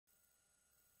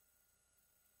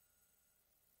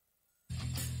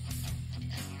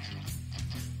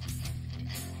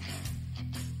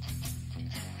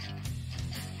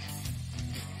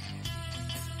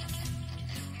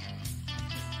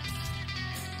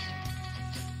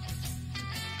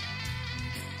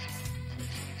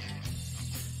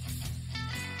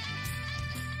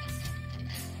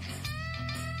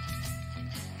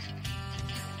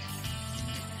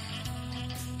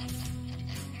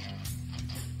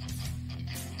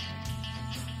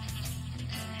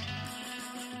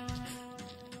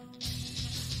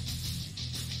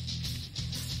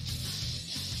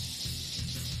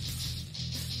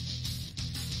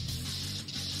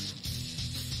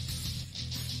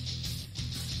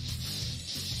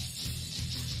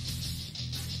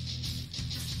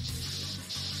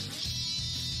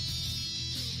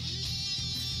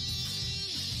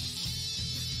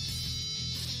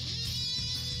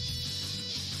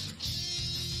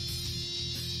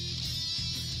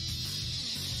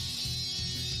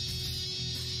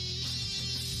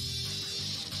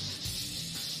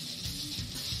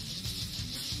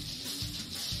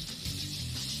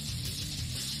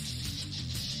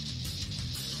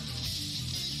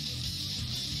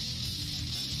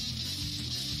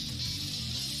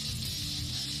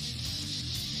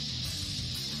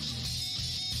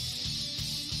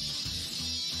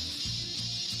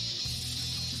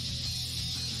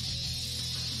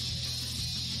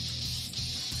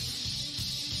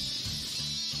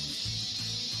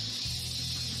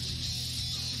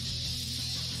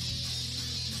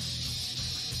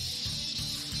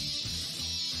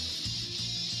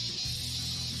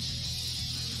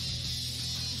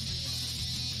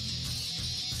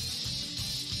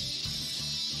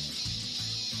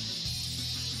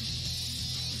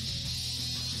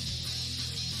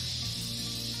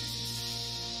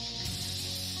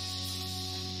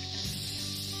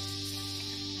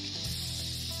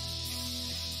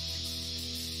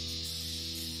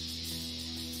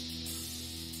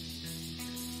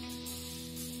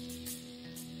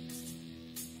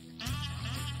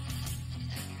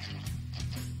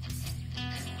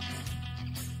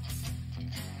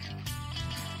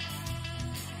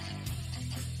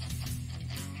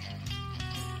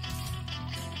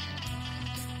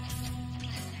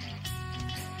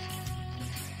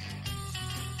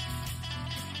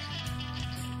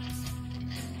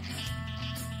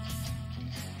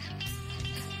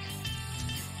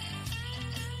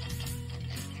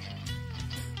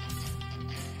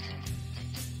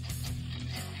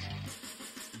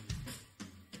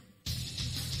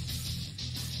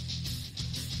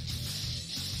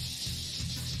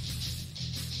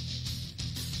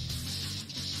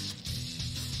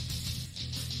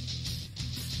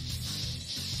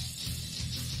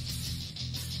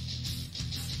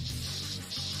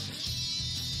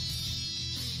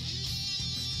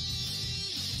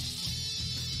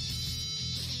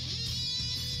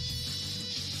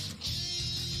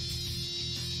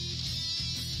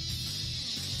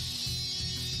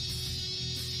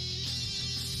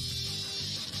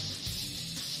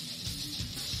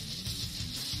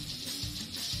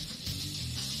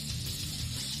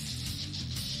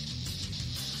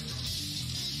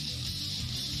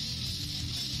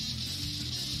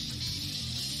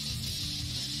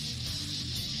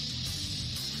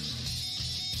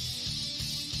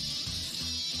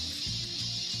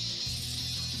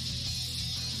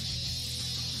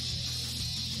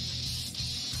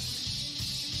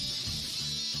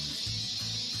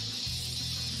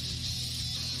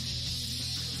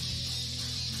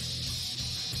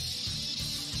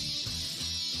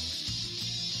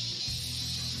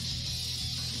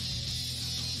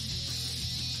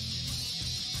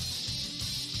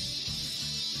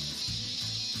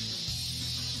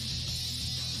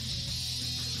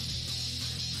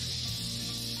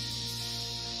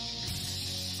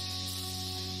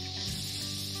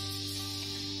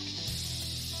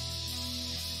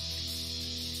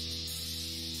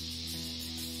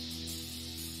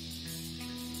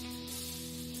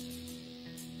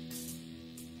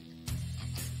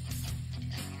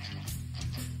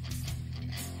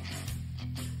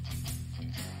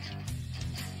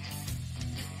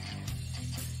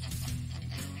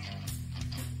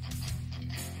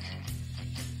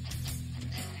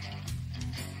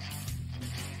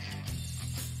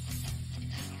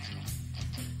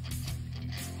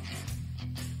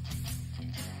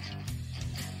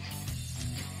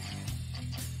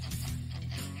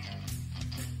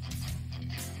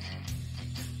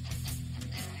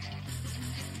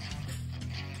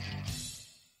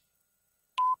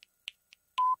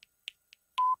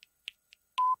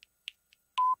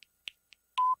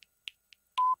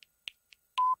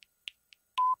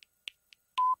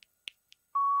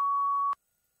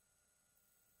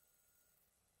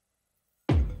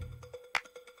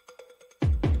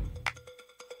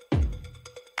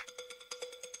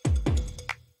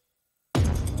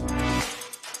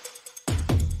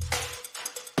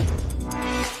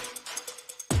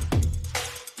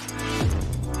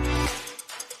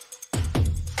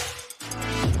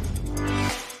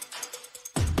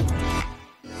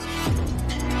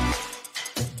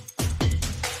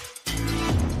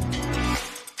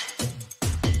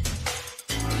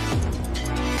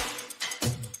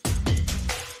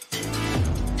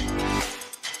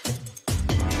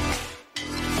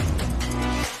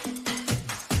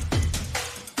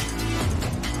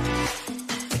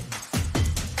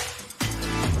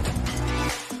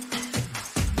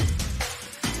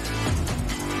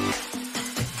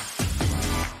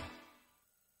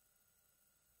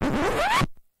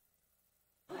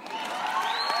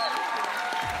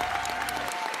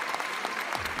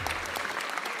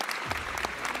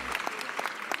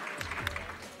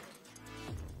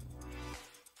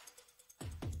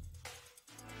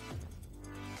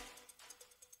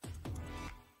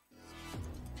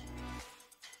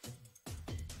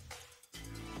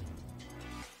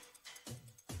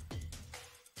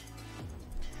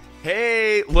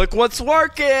Hey, look what's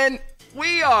working!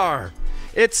 We are!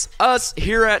 It's us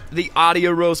here at the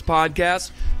Audio Roast Podcast.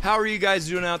 How are you guys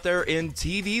doing out there in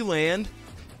TV land?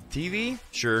 TV?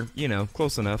 Sure, you know,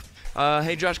 close enough.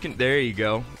 Hey, Josh, there you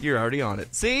go. You're already on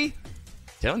it. See?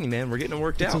 Telling you, man, we're getting it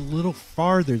worked It's out. a little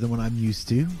farther than what I'm used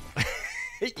to.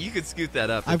 You could scoot that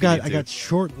up. I got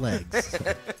short legs.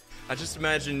 I just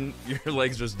imagine your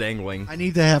legs just dangling. I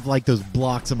need to have like those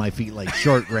blocks on my feet, like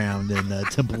Short Round in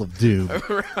Temple of Doom.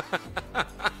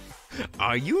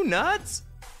 Are you nuts?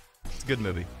 It's a good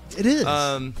movie. It is.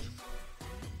 Can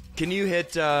you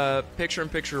hit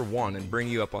picture-in-picture 1 and bring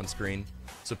you up on screen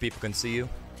so people can see you?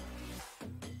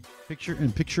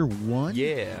 Picture 1.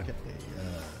 Yeah. Okay.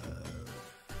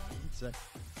 One sec.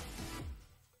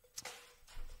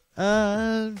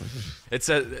 It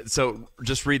says so.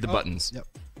 Just read the buttons. Yep.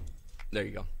 There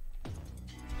you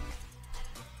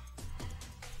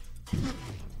go.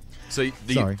 So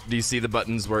do you see the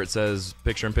buttons where it says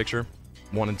picture-in-picture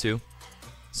 1 and 2?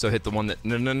 So hit the one that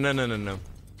no.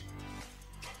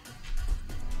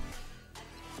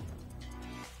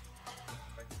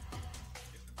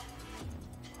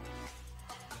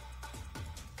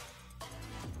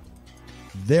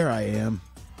 There I am.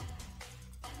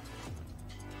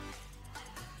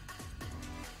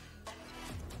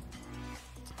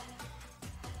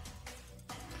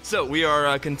 So we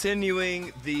are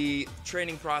continuing the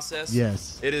training process.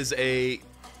 Yes. It is a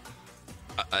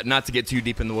not to get too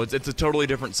deep in the woods. It's a totally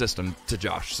different system to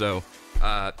Josh. So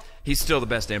he's still the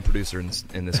best damn producer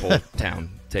in this whole town.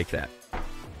 Take that.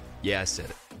 Yeah, I said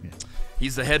it. Yeah.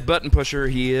 He's the head button pusher.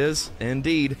 He is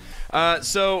indeed.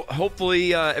 So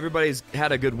hopefully everybody's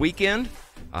had a good weekend.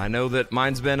 I know that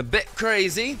mine's been a bit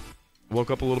crazy.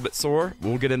 Woke up a little bit sore.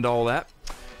 We'll get into all that.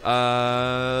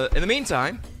 In the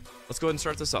meantime, let's go ahead and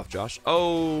start this off, Josh.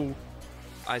 Oh,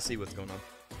 I see what's going on.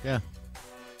 Yeah.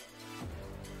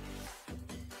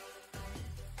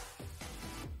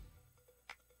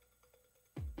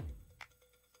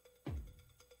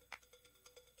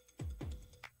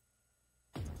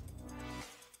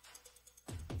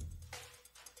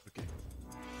 Okay.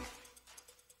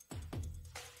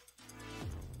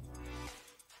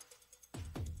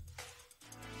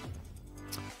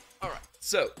 All right.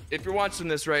 So if you're watching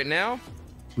this right now,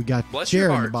 We got the Bless your chair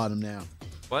in the heart. bottom now.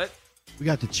 what? We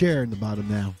got the chair in the bottom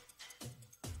now.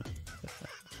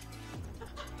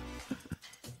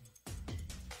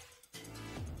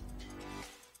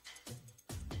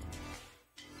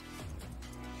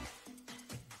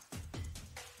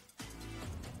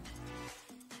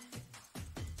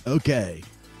 Okay.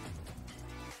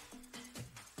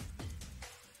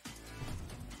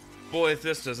 Boy, if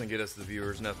this doesn't get us the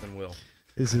viewers, nothing will.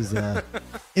 This is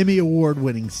Emmy Award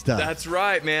winning stuff. That's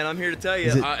right, man. I'm here to tell you.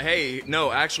 Is it- Hey, no,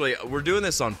 actually, we're doing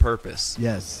this on purpose.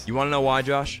 Yes. You want to know why,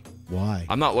 Josh? Why?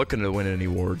 I'm not looking to win any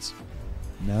awards.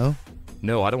 No?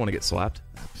 No, I don't want to get slapped.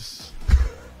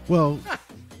 Well,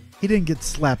 he didn't get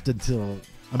slapped until.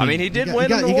 I mean, he did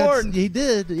win an award. He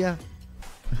did, yeah.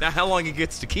 Now, how long he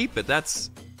gets to keep it, that's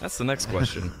the next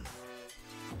question.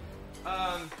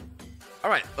 All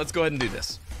right, let's go ahead and do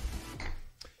this.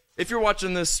 If you're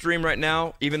watching this stream right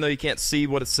now, even though you can't see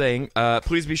what it's saying,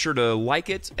 please be sure to like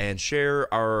it and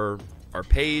share our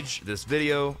page, this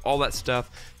video, all that stuff.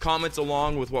 Comment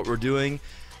along with what we're doing.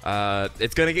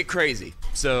 It's going to get crazy.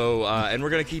 So, and we're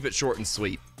going to keep it short and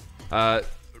sweet.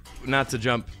 Not to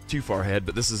jump too far ahead,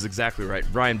 but this is exactly right.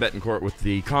 Brian Betancourt with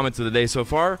the comments of the day so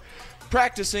far.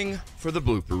 Practicing for the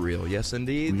blooper reel. Yes,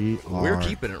 indeed. We're are.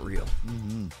 keeping it real.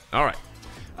 All right.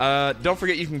 Don't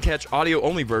forget you can catch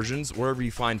audio-only versions wherever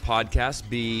you find podcasts,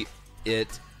 be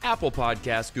it Apple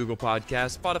Podcasts, Google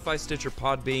Podcasts, Spotify, Stitcher,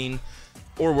 Podbean,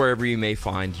 or wherever you may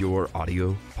find your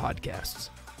audio podcasts.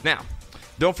 Now,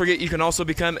 don't forget you can also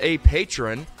become a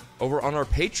patron over on our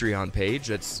Patreon page.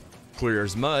 That's clear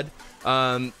as mud.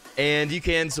 And you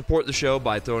can support the show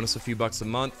by throwing us a few bucks a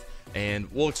month, and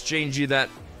we'll exchange you that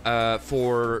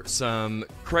for some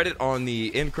credit on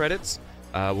the end credits.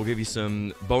 We'll give you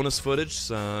some bonus footage,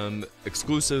 some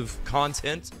exclusive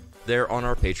content there on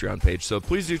our Patreon page. So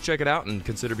please do check it out and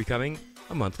consider becoming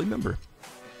a monthly member.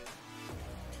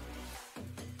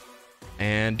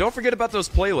 And don't forget about those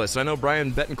playlists. I know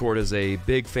Brian Betancourt is a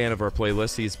big fan of our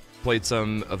playlists. He's played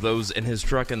some of those in his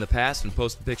truck in the past and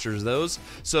posted pictures of those.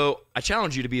 So I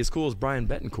challenge you to be as cool as Brian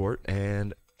Betancourt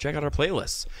and check out our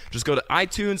playlists. Just go to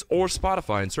iTunes or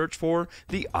Spotify and search for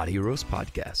the Audio Roast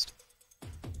Podcast.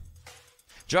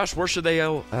 Josh, where should they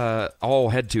all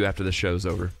head to after the show's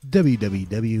over?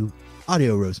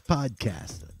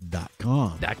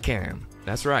 www.audioroastpodcast.com.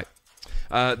 That's right.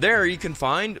 There you can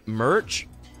find merch.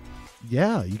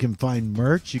 Yeah, you can find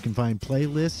merch, you can find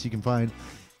playlists, you can find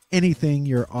anything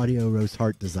your audio roast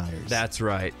heart desires. That's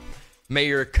right. May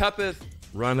your cuppeth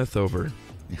runneth over.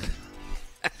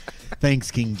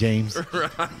 Thanks, King James.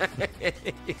 Right.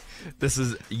 This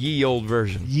is ye old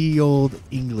version. Ye old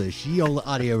English. Ye old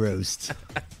audio roast.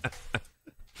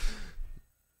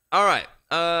 All right.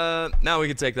 Now we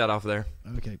can take that off there.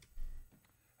 Okay.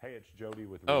 Hey, it's Jody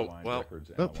with Oh, Rewind well, Records,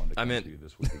 and I wanted to I come meant- to you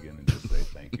this week again and just say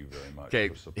thank you very much Okay,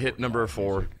 for supporting hit number live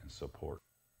 4. music and support.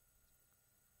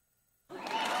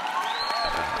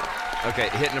 Okay,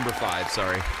 hit number 5.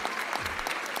 Sorry.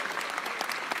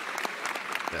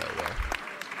 Oh, well.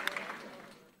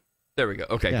 There we go.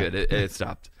 Okay, Yeah. good. It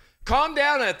stopped. Calm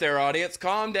down out there, audience.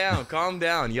 Calm down. Calm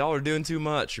down. Y'all are doing too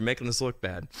much. You're making us look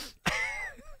bad.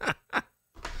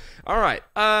 All right.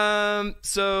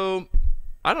 So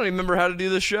I don't even remember how to do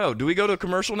this show. Do we go to a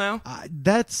commercial now?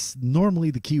 That's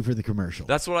normally the cue for the commercial.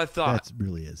 That's what I thought. That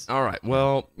really is. All right.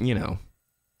 Well,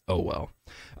 oh well.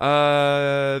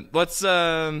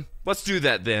 Let's do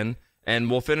that then, and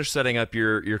we'll finish setting up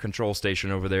your control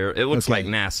station over there. It looks Okay.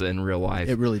 like NASA in real life.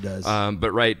 It really does.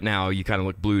 But right now you kind of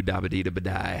look blue dabba dee da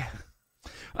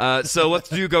badai. So let's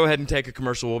go ahead and take a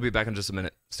commercial. We'll be back in just a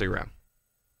minute. Stick around.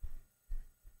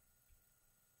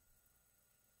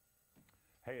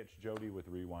 Hey, it's Jody with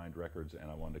Rewind Records, and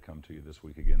I wanted to come to you this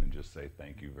week again and just say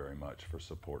thank you very much for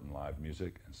supporting live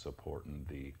music and supporting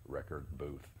the record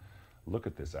booth. Look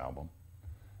at this album.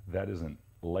 That is an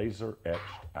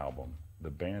laser-etched album. The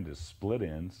band is Split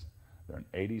Enz. They're an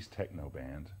 80s techno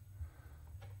band.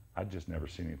 I'd just never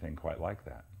seen anything quite like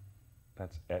that.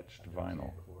 That's etched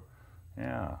vinyl.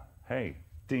 Yeah. Hey,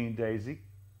 Dean Daisy,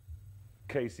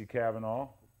 Casey Cavanaugh,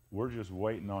 we're just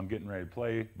waiting on getting ready to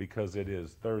play because it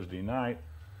is Thursday night.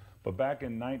 But back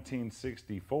in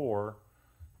 1964,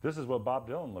 this is what Bob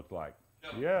Dylan looked like.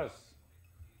 Yes,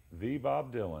 the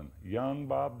Bob Dylan, young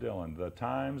Bob Dylan. The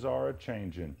times are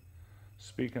a-changin'.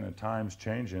 Speaking of times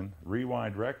changing,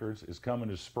 Rewind Records is coming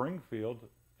to Springfield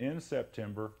in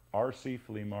September, RC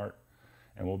Flea Mart,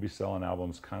 and we'll be selling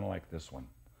albums kind of like this one.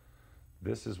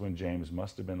 This is when James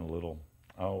must have been a little,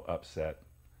 upset.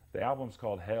 The album's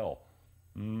called Hell.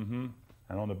 And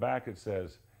on the back it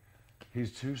says,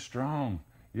 he's too strong.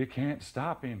 You can't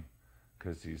stop him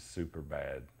because he's super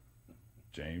bad.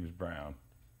 James Brown,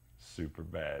 super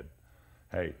bad.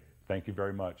 Hey, thank you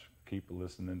very much. Keep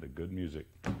listening to good music.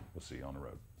 We'll see you on the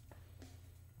road.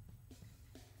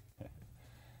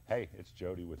 Hey, it's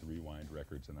Jody with Rewind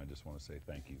Records, and I just want to say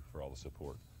thank you for all the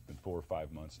support. It's been 4 or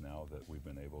 5 months now that we've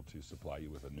been able to supply you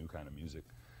with a new kind of music.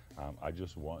 I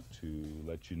just want to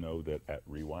let you know that at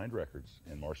Rewind Records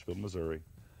in Marshfield, Missouri,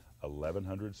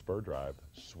 1100 Spur Drive,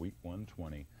 Suite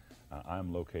 120,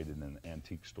 I'm located in an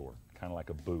antique store, kind of like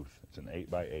a booth. It's an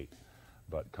 8x8.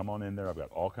 But come on in there. I've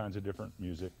got all kinds of different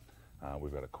music.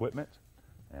 We've got equipment.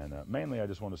 And mainly, I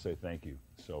just want to say thank you.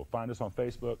 So find us on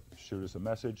Facebook. Shoot us a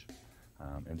message.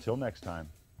 Until next time,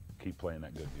 keep playing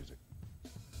that good music.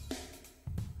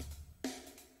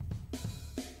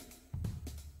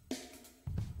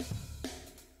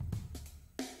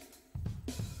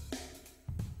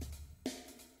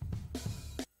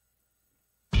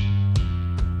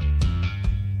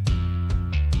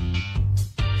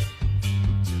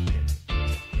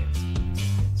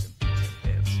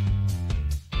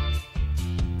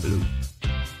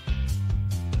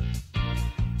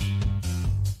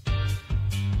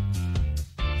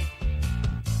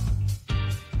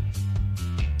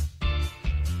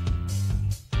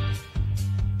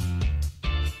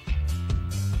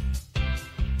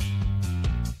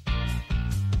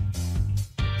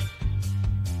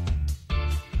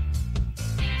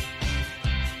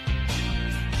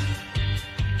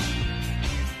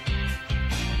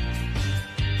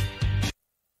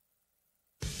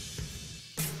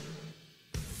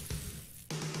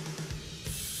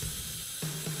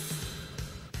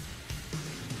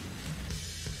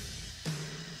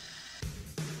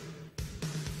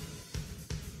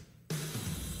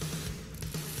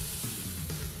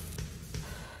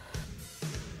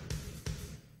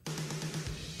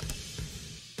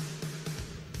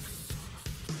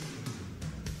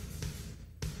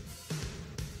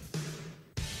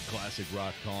 Classic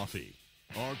Rock Coffee.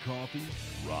 Our coffee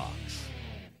rocks.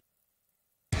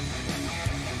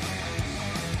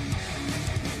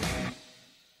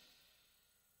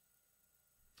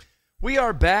 We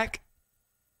are back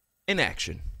in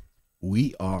action.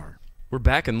 We are. We're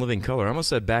back in living color. I almost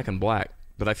said back in black,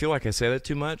 but I feel like I say that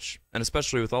too much, and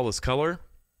especially with all this color,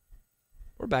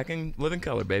 we're back in living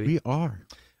color, baby. We are.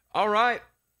 All right.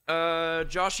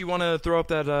 Josh, you want to throw up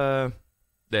that,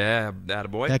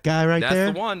 that boy? That guy right That's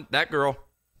there? the one. That girl.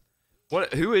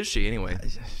 Who is she anyway?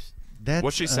 That's,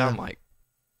 What's she sound like?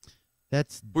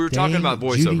 That's We were talking Dame about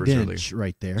voiceovers Judi earlier. Dench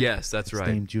right there. Yes, that's right.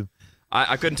 Dame Ju-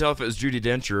 I couldn't tell if it was Judi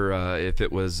Dench or if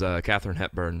it was Katharine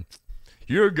Hepburn.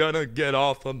 You're gonna get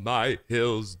off of my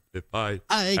heels if I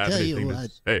have tell you anything to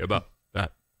what. say about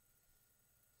that.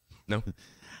 No?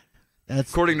 That's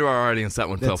According to our audience, that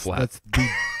one fell flat. That's the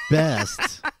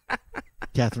best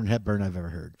Katharine Hepburn I've ever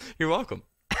heard. You're welcome.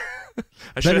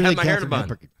 I should have had my hair in a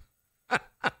bun.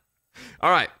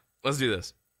 All right, let's do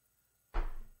this.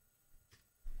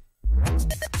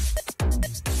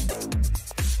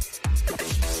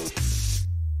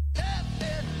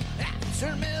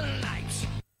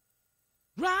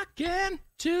 Rockin'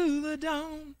 to the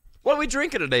dawn. What are we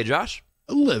drinking today, Josh?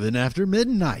 Living After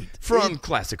Midnight. From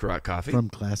Classic Rock Coffee. From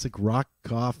Classic Rock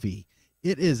Coffee.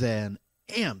 It is an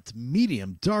amped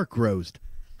medium dark roast,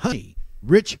 honey,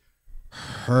 rich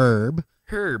herb.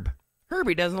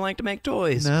 Herbie doesn't like to make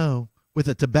toys. No, with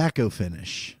a tobacco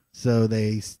finish. So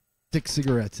they stick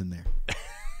cigarettes in there.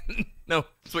 No,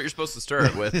 that's what you're supposed to stir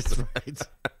it with. That's right.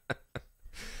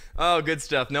 Oh, good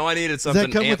stuff. No, I needed Does something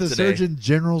that come with amped a today. Surgeon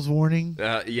General's warning?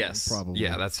 Yes. Probably.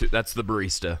 Yeah, that's the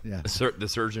barista. Yeah. The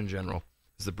Surgeon General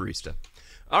is the barista.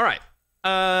 All right.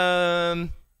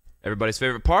 Everybody's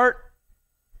favorite part.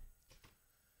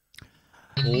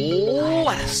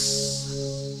 Let's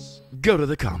go to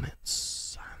the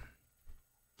comments.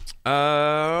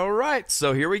 All right,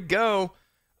 so here we go.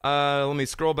 Let me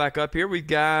scroll back up here. We've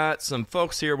got some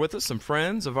folks here with us, some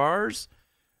friends of ours.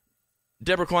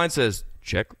 Deborah Klein says,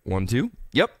 check, 1, 2.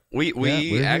 Yep,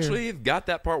 we actually have got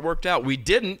that part worked out. We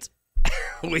didn't.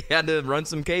 We had to run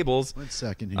some cables. 1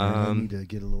 second here. I need to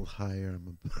get a little higher.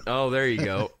 Oh, there you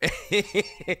go.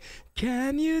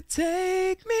 Can you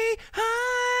take me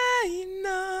high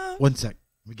enough? 1 sec.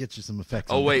 Let me get you some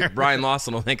effects. Oh, in wait. there. Brian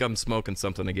Lawson will think I'm smoking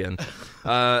something again.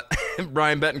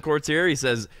 Brian Betancourt's here. He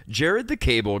says, Jared the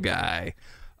Cable Guy.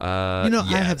 I have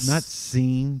yes. not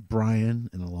seen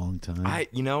Brian in a long time. I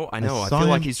know. I saw feel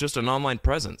like him- he's just an online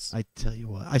presence. I tell you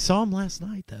what. I saw him last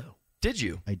night, though. Did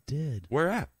you? I did. Where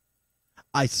at?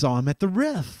 I saw him at the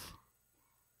Riff.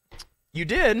 You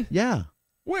did? Yeah.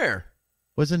 Where?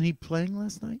 Wasn't he playing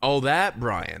last night? Oh, that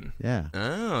Brian. Yeah.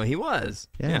 Oh, he was.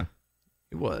 Yeah.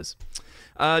 He was.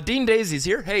 Dean Daisy's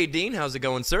here. Hey, Dean, how's it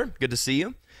going, sir? Good to see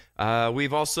you.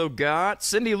 We've also got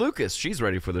Cindy Lucas. She's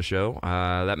ready for the show.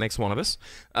 That makes one of us.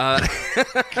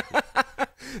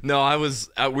 No,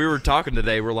 we were talking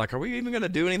today. We're like, are we even going to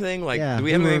do anything? Like, Yeah, do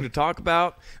we have anything to talk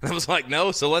about? And I was like,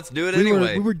 no, so let's do it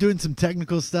anyway. We were doing some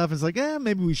technical stuff. It's like,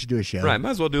 maybe we should do a show. Right,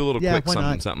 might as well do a little Yeah, quick why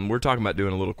not? something. We're talking about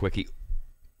doing a little quickie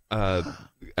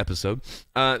episode.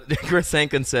 Chris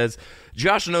Hankin says,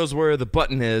 Josh knows where the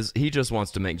button is. He just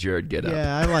wants to make Jared get up.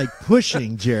 Yeah, I like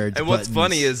pushing Jared's And what's buttons.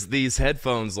 funny is these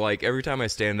headphones, like, every time I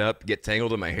stand up, get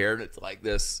tangled in my hair, and it's like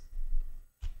this.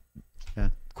 Yeah.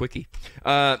 Quickie.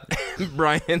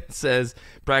 Brian says,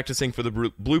 practicing for the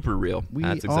blooper reel. We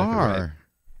That's exactly right. are.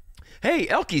 Hey,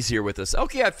 Elky's here with us.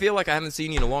 Elky, I feel like I haven't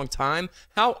seen you in a long time.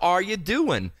 How are you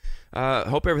doing?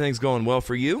 Hope everything's going well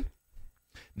for you.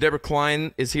 Deborah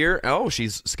Klein is here. Oh,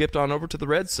 she's skipped on over to the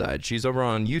red side. She's over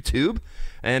on YouTube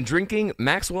and drinking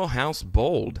Maxwell House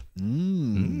Bold.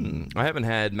 I haven't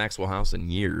had Maxwell House in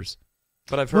years,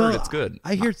 but I've heard it's good.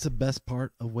 I hear it's the best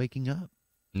part of waking up.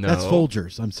 No. That's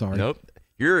Folgers. I'm sorry. Nope.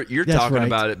 You're That's talking right.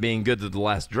 about it being good to the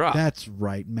last drop. That's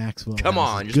right, Maxwell. Come House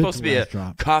on. is You're good supposed to be a last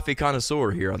drop. coffee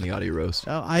connoisseur here on the Audio Roast.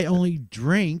 I only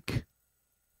drink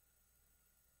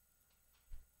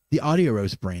the Audio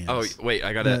Roast brands. Oh, wait.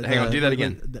 I got to hang on. Do that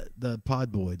again. The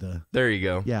Pod Boy. There you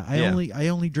go. Yeah, I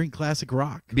only drink Classic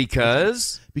Rock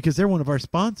Because they're one of our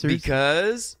sponsors.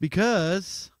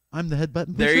 Because I'm the head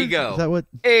button pusher. there you go. Is that what?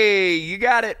 Hey, you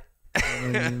got it.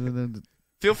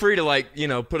 Feel free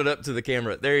to put it up to the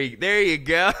camera. There you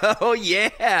go. Oh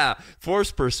yeah.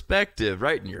 Force perspective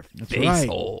right in your That's face right.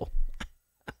 hole.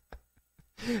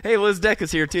 Hey, Liz Deck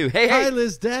is here too. Hey. Hi,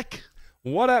 Liz Deck.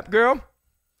 What up, girl?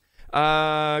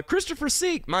 Christopher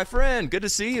Seek, my friend. Good to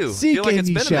see you. Seek Feel like and it's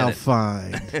ye been a shall minute.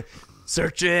 find.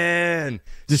 Searching.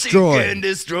 Destroy. Seek and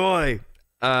destroy.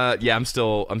 Yeah, I'm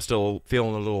still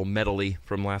feeling a little metally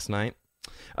from last night.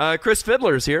 Chris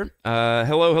Fiddler's here.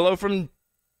 Hello from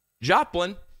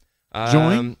Joplin.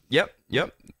 Join? Yep.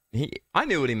 I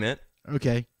knew what he meant.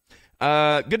 Okay.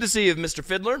 Good to see you, Mr.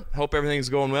 Fiddler. Hope everything's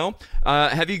going well.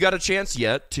 Have you got a chance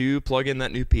yet to plug in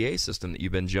that new PA system that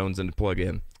you've been jonesing to plug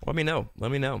in? Let me know.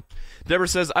 Deborah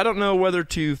says, I don't know whether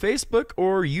to Facebook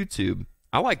or YouTube.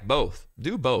 I like both.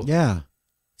 Do both. Yeah.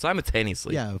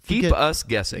 Simultaneously. Yeah. Keep us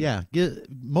guessing. Yeah. Get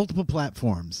multiple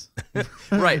platforms.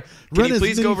 Right. Can Run you as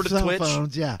please go many over to cell Twitch?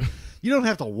 Phones. Yeah. You don't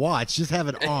have to watch. Just have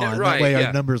it on. Right, that way yeah.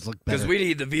 our numbers look better. Because we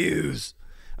need the views.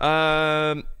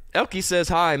 Elkie says,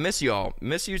 hi, miss y'all.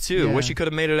 Miss you too. Yeah. Wish you could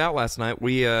have made it out last night.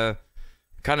 We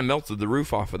kind of melted the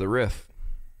roof off of the riff.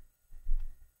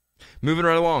 Moving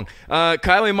right along.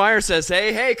 Kylie Meyer says,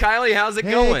 hey, Kylie, how's it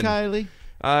going? Hey,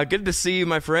 Kylie. Good to see you,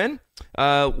 my friend.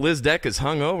 Liz Deck is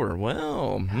hungover.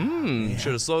 Well,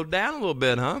 should have slowed down a little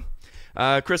bit, huh?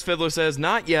 Chris Fiddler says,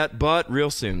 not yet, but real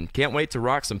soon. Can't wait to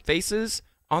rock some faces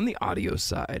on the audio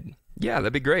side. Yeah,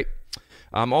 that'd be great.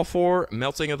 I'm all for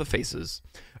melting of the faces.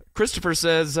 Christopher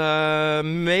says,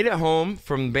 made it home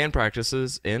from band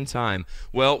practices in time.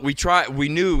 Well, we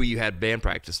knew you had band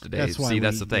practice today. That's why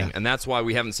that's the thing. yeah. And that's why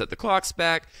we haven't set the clocks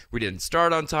back. We didn't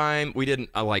start on time. We didn't,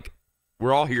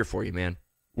 we're all here for you, man.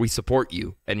 We support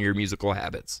you and your musical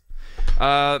habits.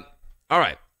 All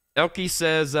right. Elkie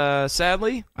says,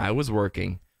 sadly, I was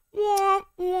working. Womp,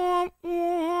 womp,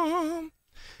 womp.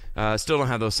 Still don't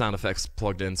have those sound effects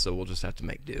plugged in, so we'll just have to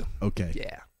make do. Okay.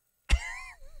 Yeah.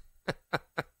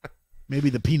 Maybe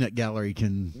the Peanut Gallery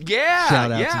can Yeah,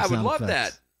 shout out some I would sound love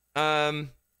effects. that.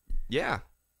 Yeah,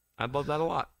 I'd love that a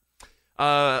lot.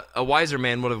 A wiser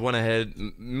man would have went ahead.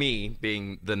 Me,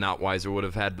 being the not wiser, would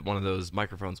have had one of those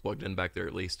microphones plugged in back there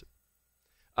at least.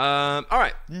 All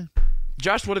right, Yeah.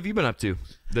 Josh, what have you been up to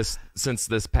since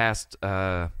this past?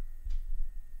 Since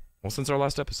our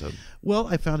last episode. Well,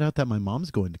 I found out that my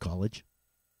mom's going to college.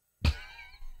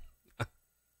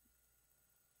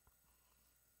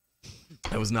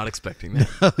 I was not expecting that.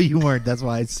 Oh, you weren't. That's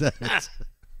why I said it.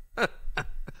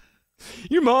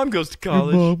 Your mom goes to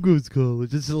college. Your mom goes to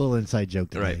college. It's a little inside joke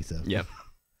today. Right. So. Yeah.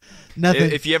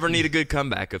 Nothing. If you ever need a good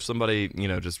comeback, if somebody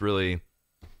just really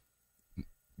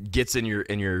gets in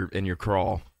your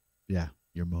crawl. Yeah.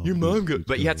 Your mom. Your mom goes, to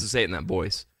but you have to college. say it in that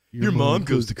voice. Your mom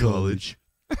goes to college.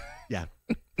 Yeah.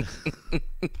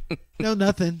 No,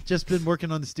 nothing. Just been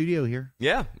working on the studio here.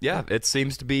 Yeah. It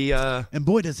seems to be. And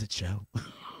boy, does it show.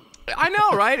 I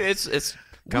know, right? It's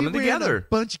coming we ran together. a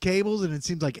bunch of cables, and it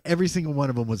seems like every single one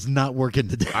of them was not working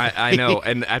today. I know,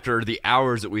 and after the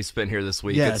hours that we spent here this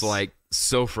week, Yes. it's like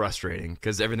so frustrating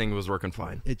because everything was working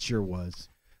fine. It sure was.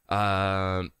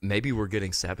 Maybe we're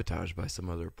getting sabotaged by some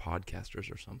other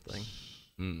podcasters or something.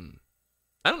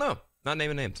 I don't know. Not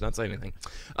naming names, not saying anything.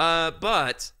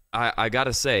 But I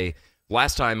gotta say,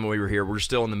 last time we were here, we were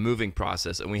still in the moving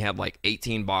process, and we had like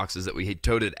 18 boxes that we had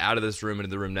toted out of this room into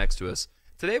the room next to us.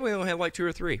 Today we only had like 2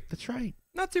 or 3. That's right.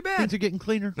 Not too Things bad. are getting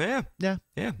cleaner. Yeah, Yeah.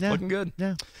 looking good.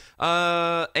 Yeah.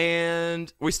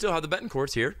 And we still have the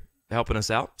Betancourts here helping us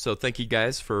out. So thank you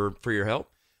guys for your help.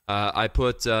 I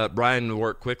put Brian to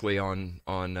work quickly on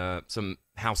some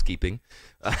housekeeping,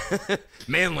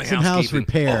 manly Some house housekeeping.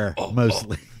 repair,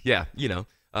 mostly. Yeah,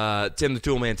 Tim the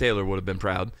Toolman Taylor would have been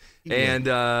proud. And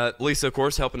Lisa, of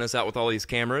course, helping us out with all these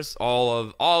cameras, all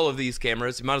of these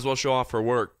cameras. You might as well show off her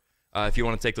work if you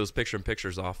want to take those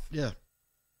pictures off. Yeah.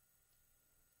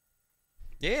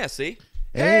 Yeah, see?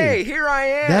 Hey, here I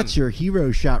am. That's your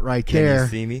hero shot right Can there. you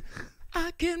see me?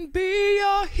 I can be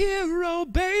your hero,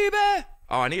 baby.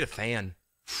 Oh, I need a fan.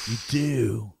 You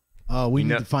do. Oh, we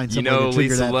need to find You somebody know to trigger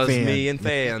Lisa that loves fan. me and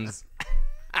fans.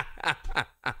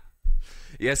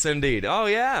 Yes, indeed. Oh,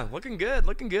 yeah. Looking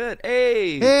good.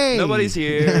 Hey. Nobody's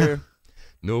here.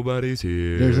 Nobody's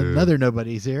here. There's another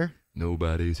nobody's here.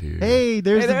 Nobody's here. Hey,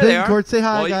 there's the there they are. Betancourt. Say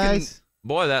hi, Well, you can- guys.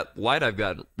 Boy, that light I've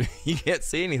got, you can't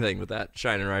see anything with that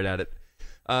shining right at it.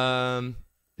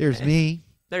 There's me.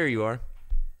 There you are.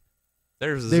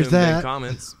 There's There's Zoom in that.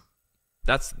 comments.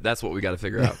 That's what we got to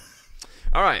figure out.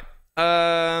 All right.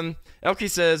 Elkie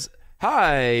says,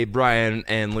 hi, Brian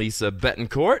and Lisa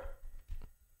Betancourt.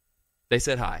 They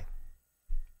said hi.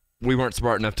 We weren't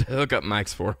smart enough to hook up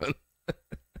mics for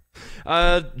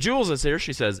them. Jules is here.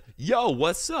 She says, yo,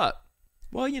 what's up?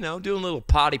 Well, doing a little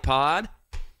potty pod.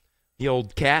 The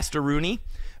old Castaroony.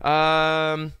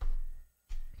 Can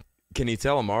you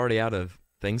tell I'm already out of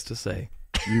things to say?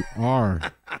 You are.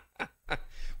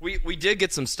 We did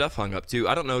get some stuff hung up, too.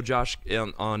 I don't know, Josh,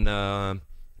 on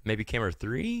maybe camera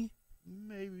 3?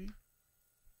 Maybe.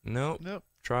 Nope. Nope.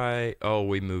 Try. Oh,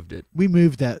 we moved it. We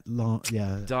moved that long.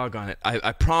 Yeah. Doggone it.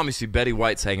 I promise you Betty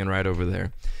White's hanging right over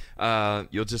there.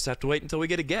 You'll just have to wait until we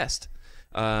get a guest.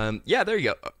 Yeah, there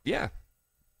you go. Yeah.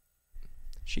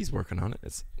 She's working on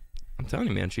it. I'm telling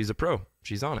you, man, she's a pro.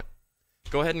 She's on it.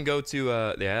 Go ahead and go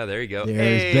to, yeah, there you go. There's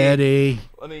Hey, Betty.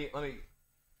 Let me.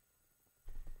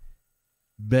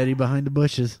 Betty behind the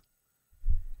bushes.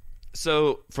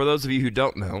 So, for those of you who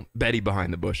don't know, Betty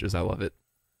behind the bushes, I love it.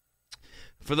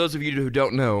 For those of you who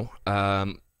don't know,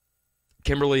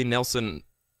 Kimberly Nelson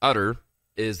Utter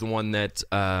is the one that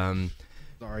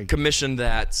Sorry. commissioned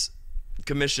that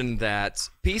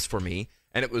piece for me,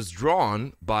 and it was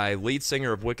drawn by lead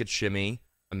singer of Wicked Shimmy,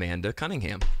 Amanda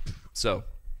Cunningham. So,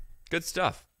 good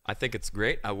stuff. I think it's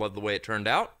great. I love the way it turned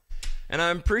out, and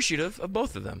I'm appreciative of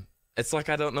both of them. It's like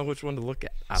I don't know which one to look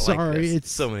at. I Sorry, like this.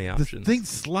 it's so many options. The thing's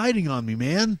sliding on me,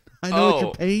 man. I know what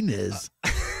your pain is.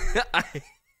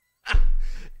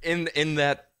 In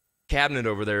that cabinet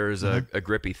over there is a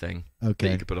grippy thing that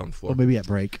you could put on the floor. Well, maybe at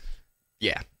break.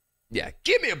 Yeah.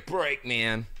 Give me a break,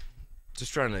 man.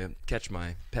 Just trying to catch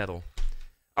my pedal.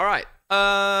 All right.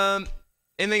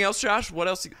 Anything else, Josh? What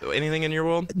else? Anything in your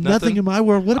world? Nothing in my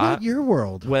world. What about your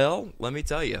world? Well, let me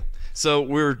tell you. So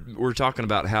we're talking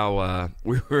about how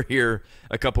we were here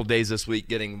a couple days this week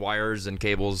getting wires and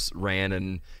cables ran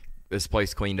and this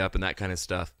place cleaned up and that kind of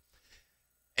stuff.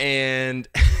 And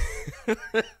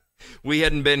we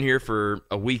hadn't been here for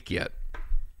a week yet.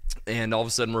 And all of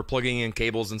a sudden we're plugging in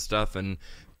cables and stuff and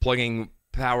plugging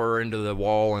power into the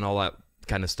wall and all that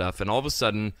kind of stuff. And all of a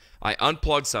sudden I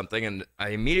unplugged something and I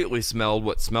immediately smelled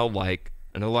what smelled like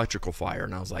an electrical fire.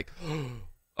 And I was like,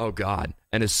 oh God.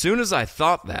 And as soon as I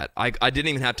thought that, I didn't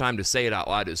even have time to say it out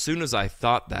loud. As soon as I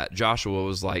thought that, Joshua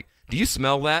was like, do you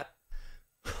smell that?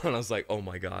 And I was like, oh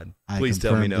my God, please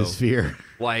tell me no. This fear.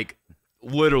 Like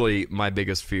literally my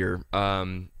biggest fear.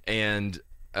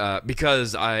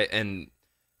 Because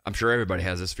I'm sure everybody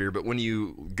has this fear, but when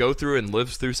you go through and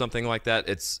live through something like that,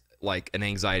 it's like an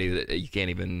anxiety that you can't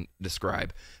even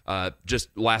describe. Just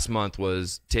last month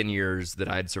was 10 years that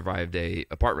I had survived a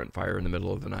apartment fire in the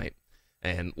middle of the night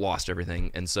and lost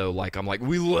everything. And so like, I'm like,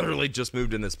 we literally just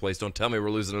moved in this place. Don't tell me we're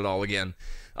losing it all again.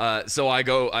 So I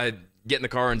get in the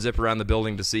car and zip around the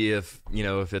building to see if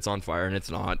it's on fire, and it's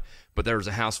not. But there was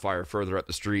a house fire further up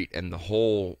the street, and that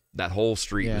whole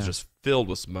street was just filled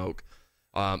with smoke.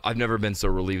 I've never been so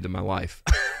relieved in my life.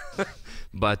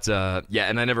 But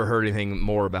and I never heard anything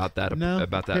more about that house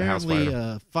fire. Apparently,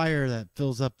 a fire that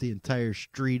fills up the entire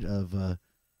street of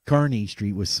Kearney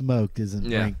Street with smoke isn't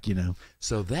ranked,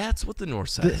 So that's what the north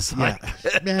side is like.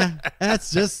 Yeah,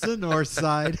 that's just the north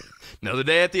side. Another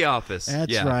day at the office.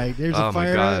 That's right. There's a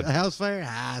fire, a house fire.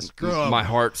 Screw 'em. My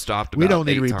heart stopped. We don't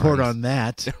need to report times. on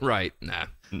that. Right? Nah.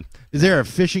 Is there a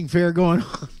fishing fair going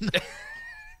on?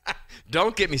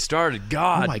 Don't get me started.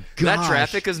 God, oh my gosh. That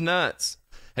traffic is nuts.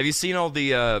 Have you seen all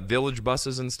the village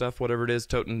buses and stuff, whatever it is,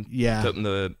 toting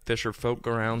the fisher folk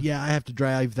around? Yeah, I have to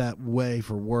drive that way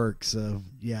for work, so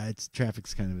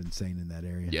traffic's kind of insane in that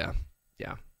area.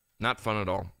 Yeah. Not fun at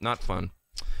all. Not fun.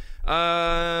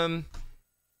 Elkie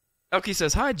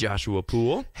says, hi, Joshua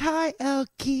Poole. Hi,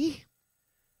 Elkie.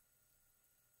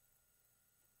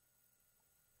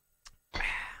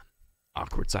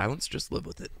 Awkward silence. Just live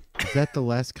with it. Is that the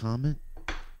last comment?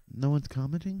 No one's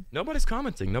commenting? Nobody's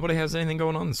commenting. Nobody has anything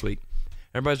going on this week.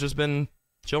 Everybody's just been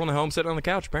chilling at home, sitting on the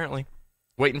couch, apparently,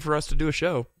 waiting for us to do a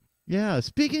show. Yeah,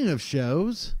 speaking of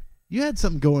shows, you had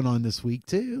something going on this week,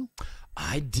 too.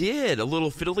 I did. A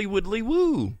little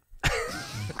fiddly-widdly-woo.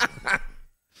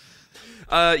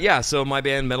 So my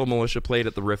band Metal Militia played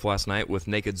at the Riff last night with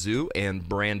Naked Zoo and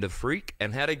Brand of Freak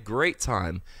and had a great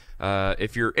time.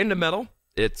 If you're into metal,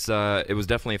 it was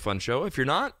definitely a fun show. If you're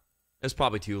not, it's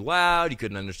probably too loud. You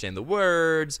couldn't understand the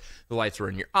words. The lights were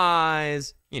in your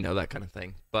eyes. That kind of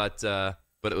thing. But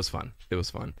it was fun. It was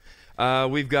fun.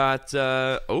 We've got.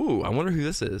 I wonder who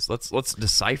this is. Let's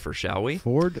decipher, shall we?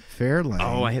 Ford Fairlane.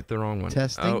 Oh, I hit the wrong one.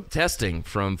 Testing. Oh, testing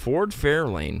from Ford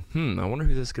Fairlane. I wonder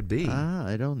who this could be.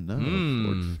 I don't know.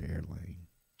 Ford Fairlane.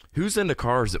 Who's into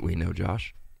cars that we know,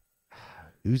 Josh?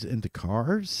 Who's into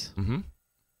cars? Mm-hmm.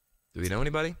 Do we know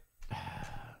anybody?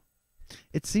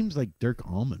 It seems like Dirk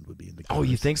Allman would be into cars. Oh,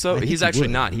 you think so? He's actually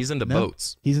not. He's into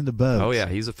boats. He's into boats. Oh, yeah.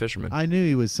 He's a fisherman. I knew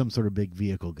he was some sort of big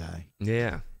vehicle guy.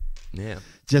 Yeah.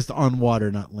 Just on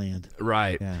water, not land.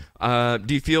 Right. Yeah.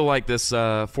 Do you feel like this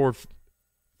Ford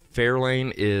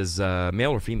Fairlane is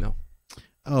male or female?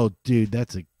 Oh, dude,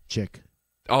 that's a chick.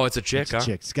 Oh, it's a chick, it's huh? A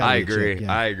chick. I agree. Chick,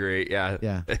 yeah. I agree. Yeah.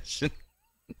 Yeah.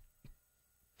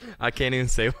 I can't even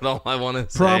say what all I want to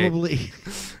say. Probably.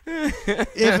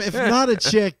 if not a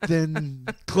chick, then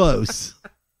close.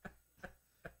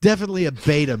 Definitely a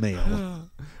beta male.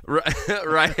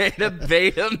 Right, a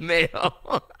beta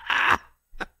male.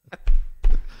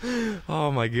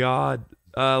 Oh my God.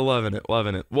 Loving it.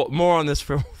 Well, more on this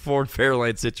Ford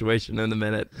Fairlane situation in a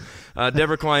minute.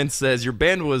 Deborah Klein says, your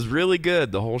band was really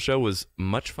good. The whole show was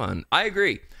much fun. I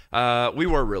agree. We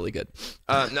were really good.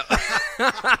 No.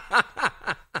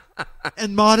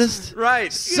 And modest.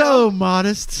 Right. So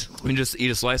modest. We can just eat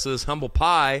a slice of this humble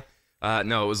pie.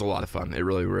 No, it was a lot of fun. It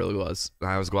really, really was.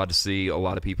 I was glad to see a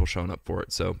lot of people showing up for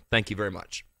it. So thank you very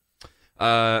much.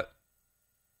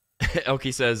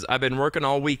 Elkie says, I've been working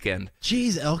all weekend.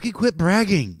 Jeez, Elkie, quit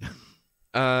bragging.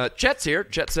 Chet's here.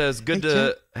 Chet says, good Hey,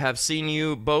 to have seen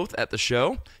you both at the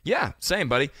show. Yeah, same,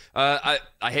 buddy. I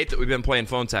hate that we've been playing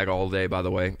phone tag all day, by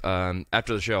the way.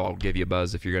 After the show, I'll give you a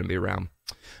buzz if you're going to be around.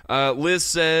 Liz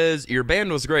says, your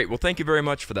band was great. Well, thank you very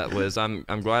much for that, Liz. I'm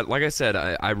glad. Like I said,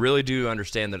 I really do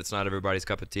understand that it's not everybody's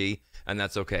cup of tea, and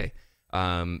that's okay.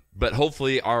 But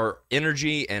hopefully our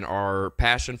energy and our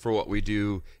passion for what we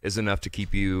do is enough to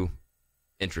keep you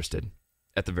interested,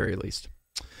 at the very least.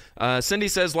 Cindy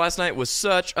says, last night was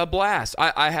such a blast.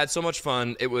 I had so much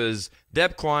fun. It was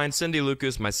Deb Klein, Cindy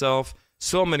Lucas, myself,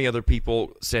 so many other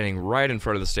people standing right in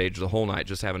front of the stage the whole night,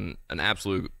 just having an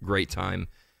absolute great time.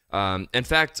 In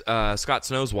fact, Scott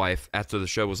Snow's wife, after the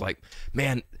show, was like,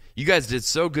 man, you guys did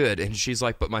so good. And she's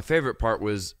like, but my favorite part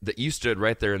was that you stood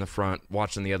right there in the front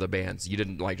watching the other bands. You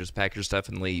didn't, like, just pack your stuff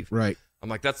and leave. Right. I'm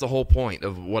like, that's the whole point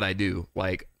of what I do.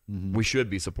 Like, we should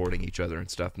be supporting each other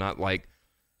and stuff, not like,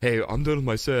 hey, I'm done with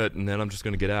my set, and then I'm just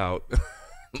going to get out.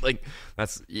 Like,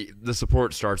 that's the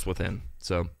support starts within.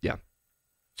 So, yeah.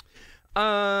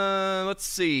 Let's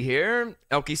see here.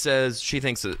 Elkie says she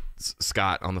thinks it's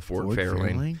Scott on the Ford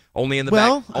Fairlane. Only in the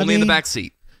back. Only in the back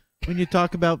seat. When you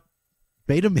talk about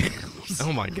beta males.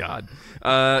 Oh, my God.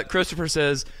 Christopher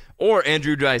says, or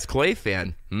Andrew Dice Clay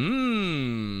fan.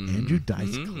 Andrew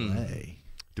Dice Clay.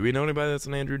 Do we know anybody that's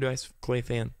an Andrew Dice Clay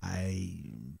fan?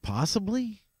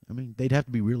 Possibly. I mean, they'd have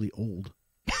to be really old.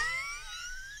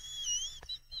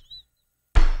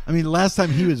 I mean, the last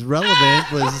time he was relevant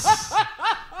was,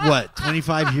 what,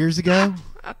 25 years ago?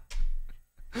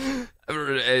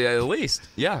 At least.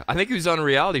 Yeah. I think he was on a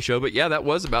reality show, but yeah, that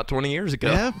was about 20 years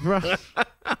ago. Yeah, right.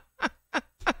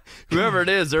 Whoever it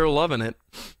is, they're loving it.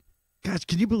 Gosh,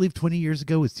 can you believe 20 years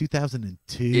ago was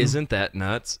 2002? Isn't that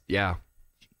nuts? Yeah.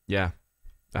 Yeah.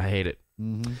 I hate it.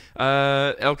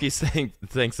 Elkie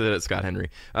thinks that it's Scott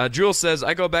Henry. Jules says,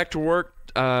 I go back to work,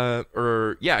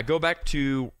 go back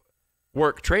to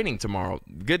work training tomorrow.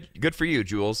 Good for you,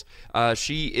 Jules.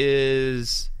 She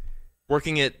is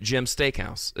working at Jim's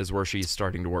Steakhouse is where she's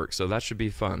starting to work, so that should be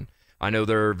fun. I know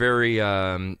they're very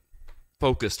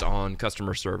focused on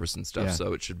customer service and stuff,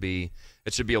 so it should be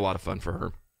a lot of fun for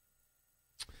her.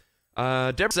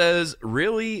 Deborah says,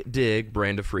 really dig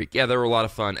Brand of Freak. Yeah, they were a lot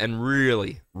of fun and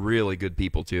really, really good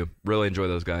people, too. Really enjoy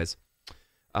those guys.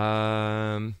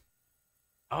 Oh,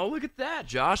 look at that,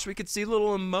 Josh. We could see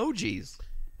little emojis.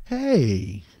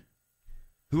 Hey.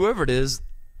 Whoever it is,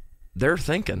 they're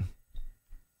thinking.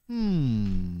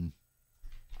 I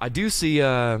do see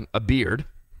a beard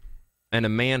and a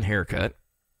man haircut.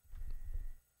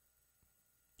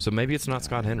 So maybe it's not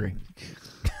Scott Henry.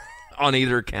 On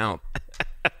either account.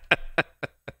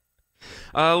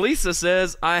 Lisa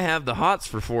says, I have the hots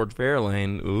for Ford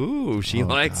Fairlane. Ooh, she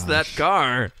likes that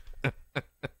car.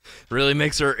 Really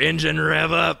makes her engine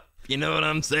rev up. You know what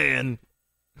I'm saying?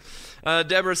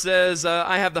 Deborah says,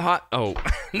 I have the hot... Oh,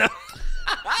 no.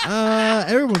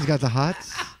 Everyone's got the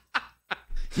hots.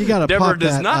 You got to Deborah pop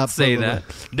does that not up say a little that.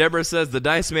 bit. Deborah says the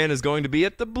Dice Man is going to be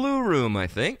at the Blue Room, I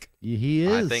think. He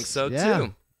is. I think so, yeah.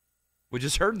 too. We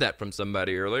just heard that from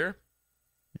somebody earlier.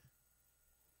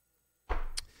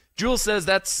 Jules says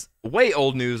that's way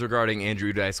old news regarding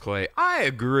Andrew Dice Clay. I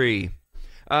agree.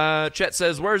 Chet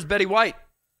says, where's Betty White?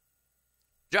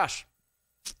 Josh.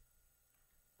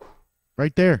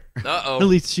 Right there. Uh-oh. At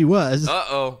least she was.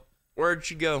 Uh-oh. Where'd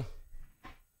she go?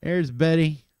 There's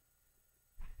Betty.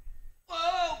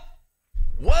 Whoa!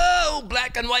 Whoa!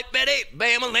 Black and white Betty.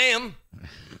 Bam-a-lamb.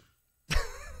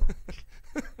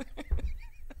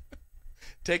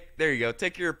 There you go.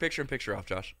 Take your picture-in-picture off,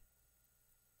 Josh.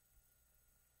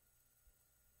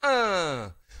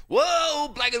 Whoa,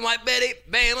 black and white Betty,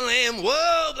 bam-a-lamb.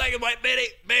 Whoa, black and white Betty,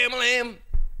 bam-a-lamb.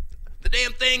 The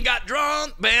damn thing got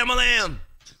drawn, bam-a-lamb.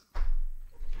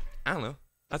 I don't know.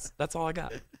 That's all I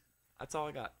got. That's all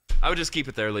I got. I would just keep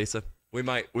it there, Lisa. We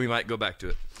might go back to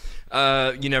it.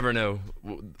 You never know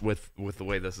with the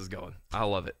way this is going. I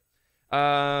love it.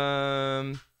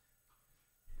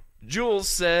 Jules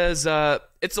says,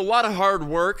 it's a lot of hard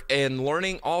work and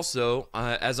learning also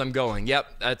as I'm going.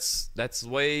 Yep, that's the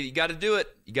way you got to do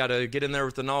it. You got to get in there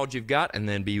with the knowledge you've got and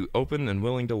then be open and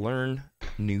willing to learn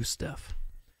new stuff.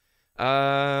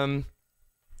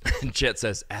 Chet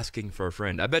says, asking for a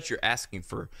friend. I bet you're asking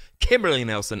for Kimberly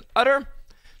Nelson Utter,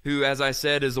 who, as I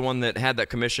said, is the one that had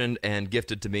that commissioned and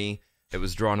gifted to me. It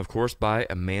was drawn, of course, by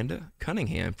Amanda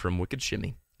Cunningham from Wicked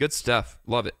Shimmy. Good stuff.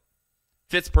 Love it.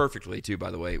 Fits perfectly, too, by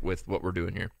the way, with what we're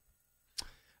doing here.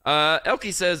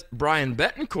 Elkie says, Brian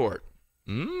Betancourt.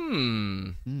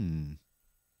 I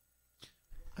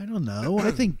don't know.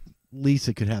 I think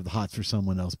Lisa could have the hots for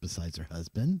someone else besides her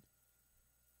husband.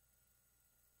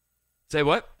 Say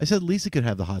what? I said Lisa could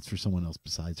have the hots for someone else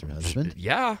besides her husband.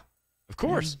 Yeah, of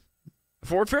course.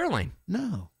 Ford Fairlane.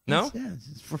 No. No?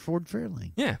 It's for Ford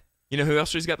Fairlane. Yeah. You know who else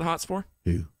she's got the hots for?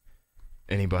 Who?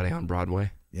 Anybody on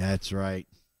Broadway. Yeah, that's right.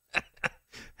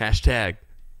 Hashtag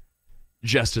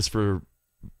justice for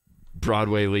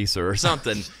Broadway Lisa or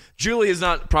something. Julie is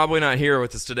probably not here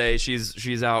with us today.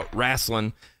 She's out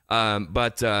wrestling.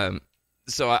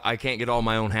 So I can't get all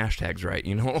my own hashtags right.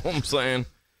 You know what I'm saying?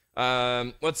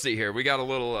 Let's see here. We got a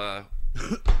little.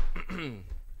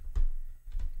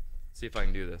 See if I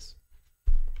can do this.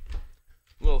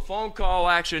 A little phone call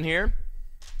action here.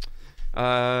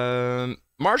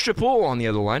 Marcia Poole on the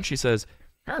other line. She says,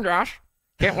 "Hey Josh,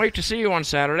 can't wait to see you on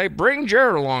Saturday. Bring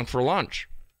Jared along for lunch."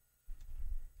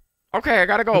 Okay, I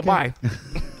gotta go. Okay. Bye.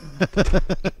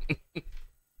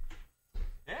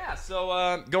 Yeah.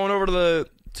 So going over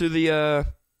to the.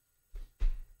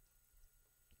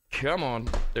 Come on.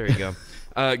 There you go.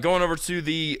 Going over to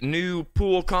the new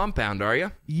pool compound, are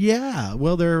you? Yeah.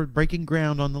 Well, they're breaking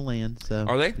ground on the land. So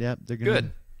are they? Yeah. They're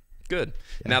gonna, Good.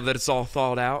 Yeah. Now that it's all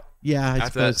thawed out. Yeah.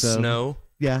 After that snow.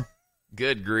 Yeah.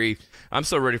 Good grief. I'm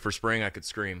so ready for spring I could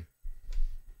scream.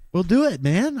 Well, do it,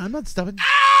 man. I'm not stopping.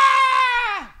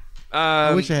 Ah!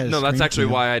 I wish I had a No, that's scream actually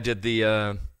cam. why I did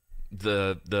the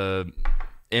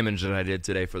image that I did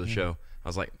today for the show. I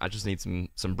was like, I just need some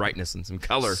brightness and some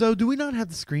color. So do we not have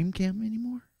the scream cam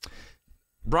anymore?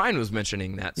 Brian was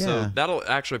mentioning that. Yeah. So that'll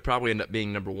actually probably end up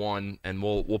being number one, and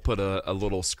we'll put a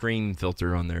little screen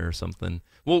filter on there or something.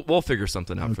 We'll figure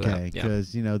something out for that. Okay,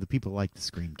 because the people like the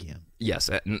scream cam. Yes,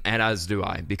 and as do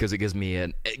I, because it gives me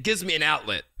an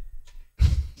outlet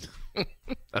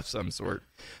of some sort.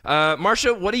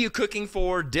 Marcia, what are you cooking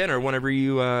for dinner whenever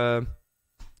when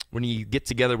you get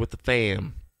together with the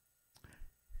fam?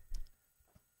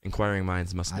 Inquiring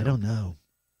minds must know. I don't know.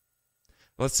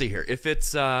 Let's see here. If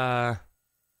it's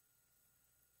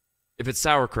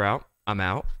sauerkraut, I'm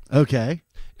out. Okay.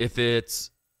 If it's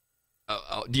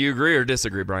do you agree or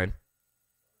disagree, Brian?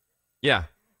 Yeah.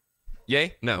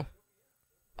 Yay? No.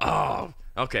 Oh,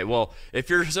 okay. Well, if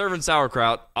you're serving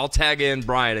sauerkraut, I'll tag in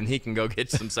Brian and he can go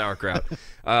get some sauerkraut.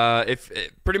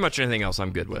 Pretty much anything else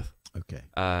I'm good with. Okay.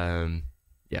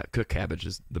 Yeah, cooked cabbage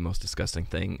is the most disgusting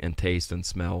thing in taste and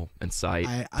smell and sight.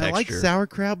 I like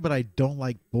sauerkraut, but I don't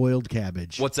like boiled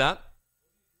cabbage. What's that?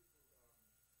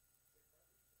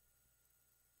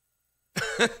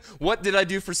 What did I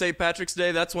do for St. Patrick's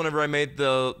Day? That's whenever I made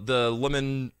the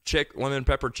lemon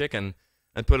pepper chicken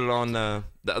and put it on the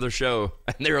other show,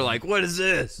 and they were like, "What is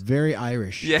this?" Very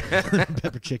Irish. Yeah,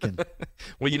 pepper chicken.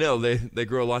 Well, they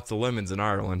grow lots of lemons in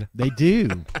Ireland. They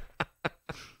do.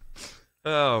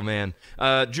 Oh man,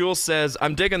 Jules says,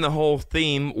 "I'm digging the whole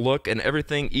theme look and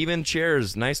everything, even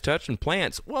chairs, nice touch, and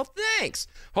plants." Well, thanks.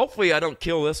 Hopefully, I don't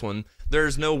kill this one.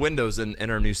 There's no windows in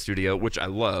our new studio, which I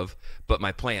love, but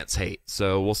my plants hate.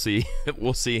 So we'll see.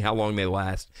 We'll see how long they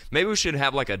last. Maybe we should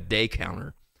have like a day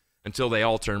counter until they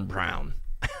all turn brown.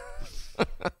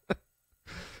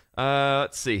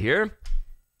 Let's see here.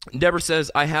 Deborah says,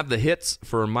 "I have the hots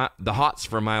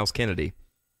for Miles Kennedy."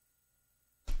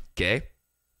 Okay.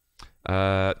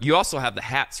 You also have the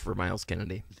hats for Miles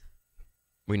Kennedy.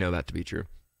 We know that to be true.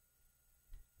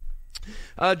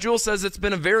 Jules says, "It's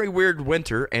been a very weird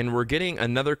winter, and we're getting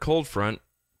another cold front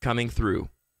coming through.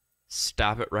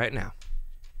 Stop it right now."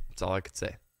 That's all I could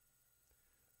say.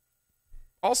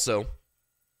 Also,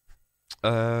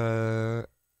 I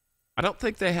don't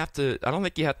think you have to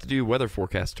do weather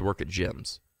forecasts to work at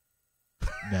gyms.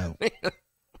 No.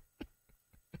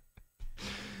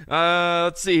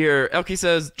 Let's see here. Elkie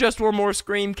says, "Just one more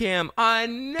screen cam." I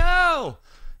know.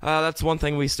 That's one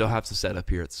thing we still have to set up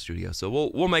here at the studio, so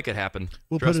we'll make it happen.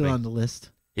 We'll put it on the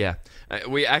list. Yeah,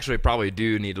 we actually probably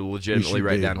do need to legitimately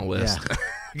write down a list,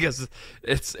 because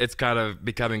it's kind of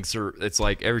becoming. It's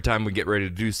like every time we get ready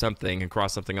to do something and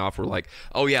cross something off, we're like,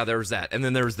 "Oh yeah, there's that," and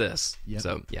then there's this. Yep.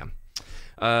 So yeah.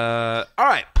 All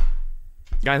right.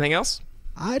 Got anything else?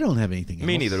 I don't have anything else.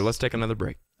 Me neither. Let's take another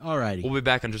break. All righty. We'll be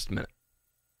back in just a minute.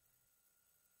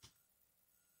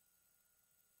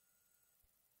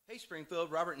 Hey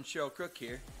Springfield, Robert and Cheryl Crook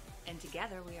here. And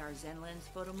together we are Zenlens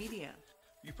Photo Media.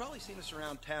 You've probably seen us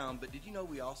around town, but did you know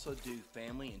we also do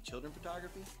family and children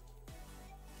photography?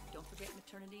 Don't forget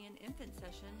maternity and infant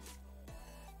sessions.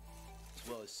 As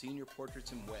well as senior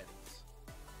portraits and weddings.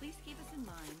 Please keep us in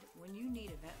mind when you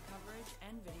need event coverage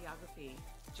and videography.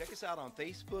 Check us out on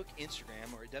Facebook,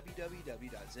 Instagram, or at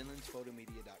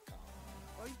www.zenlensphotomedia.com.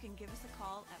 Or you can give us a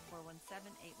call at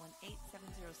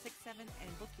 417-818-7067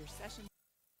 and book your session.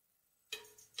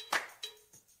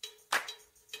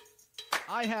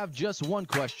 I have just one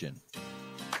question.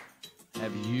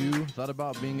 Have you thought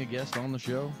about being a guest on the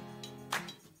show?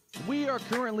 We are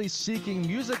currently seeking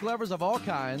music lovers of all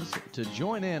kinds to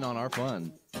join in on our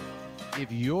fun.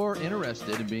 If you're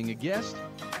interested in being a guest,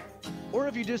 or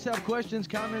if you just have questions,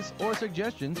 comments, or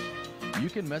suggestions, you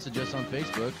can message us on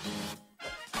Facebook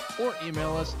or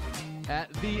email us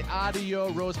at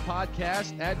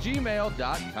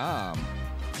theaudioroastpodcast@gmail.com.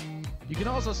 You can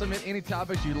also submit any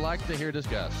topics you'd like to hear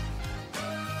discussed.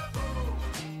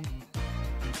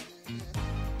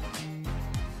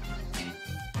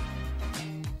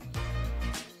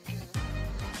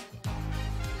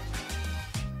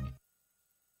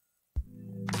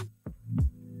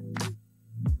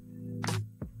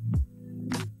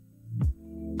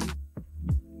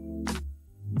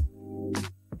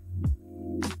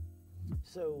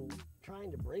 So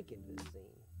trying to break into this scene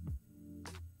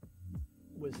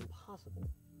was impossible.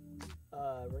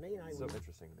 Renee and I So were,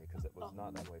 interesting to me because it was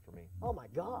not that way for me. oh my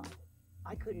God,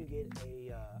 I couldn't get an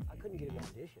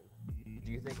audition.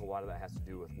 Do you think a lot of that has to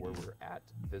do with where we're at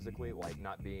physically, like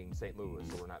not being St. Louis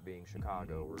or not being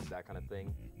Chicago or that kind of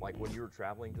thing? Like when you were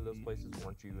traveling to those places,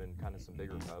 weren't you in kind of some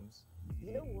bigger hubs?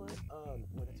 You know what? Well,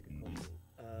 that's a good question.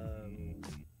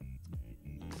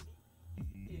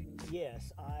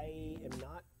 Yes, I am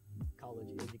not college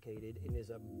educated, and there's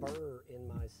a burr in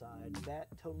my side. That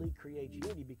totally creates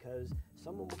unity because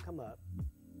someone will come up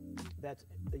that's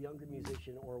a younger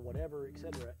musician or whatever,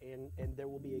 etc., and there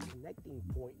will be a connecting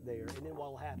point there, and then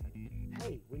what will happen?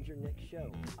 Hey, when's your next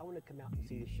show? I want to come out and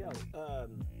see the show.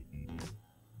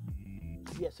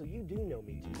 Yeah, so you do know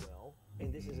me too well,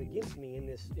 and this is against me in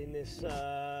this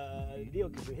deal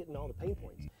because you're hitting all the pain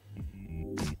points.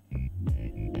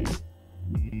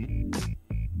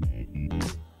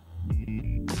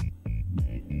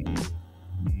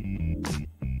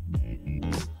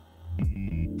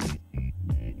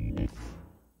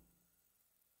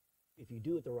 If you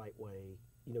do it the right way,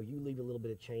 you know, you leave a little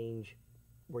bit of change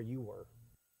where you were.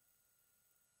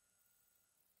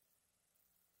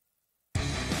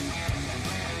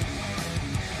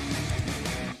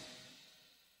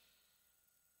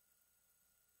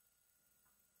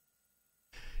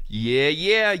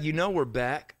 Yeah, you know we're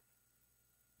back.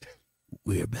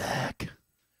 We're back.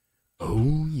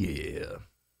 Oh, yeah.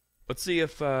 Let's see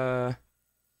if, let's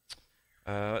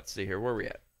see here. Where are we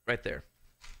at? Right there.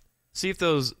 See if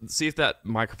that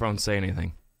microphones say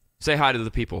anything. Say hi to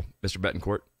the people, Mr.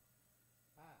 Betancourt.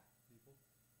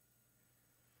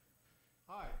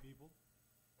 Hi, people.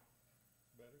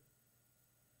 Better?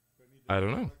 I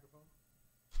don't know.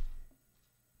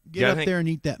 Get up there and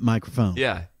eat that microphone.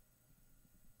 Yeah.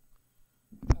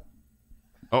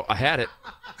 Oh, I had it.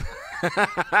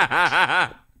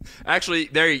 Actually,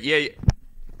 there, yeah.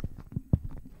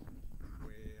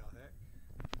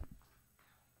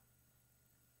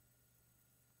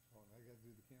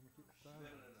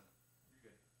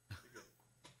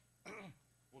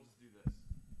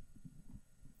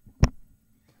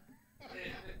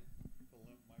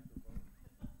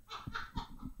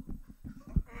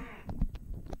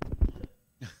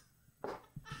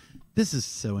 This is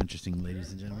so interesting,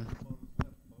 ladies and gentlemen.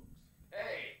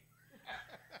 Hey.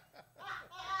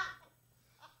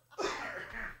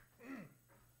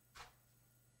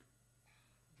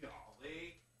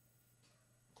 Golly.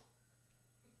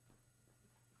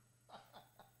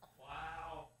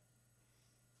 Wow.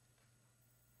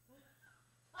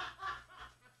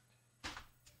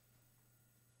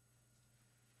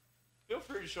 Feel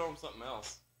free to show them something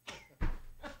else.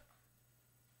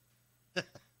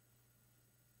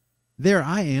 There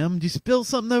I am. Did you spill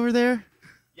something over there?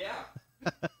 Yeah.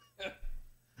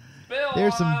 Bill,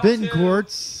 There's some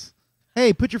Betancourts.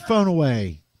 Hey, put your phone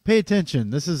away. Pay attention.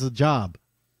 This is a job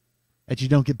that you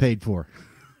don't get paid for.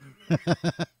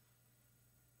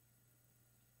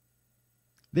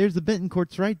 There's the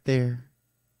Betancourts right there.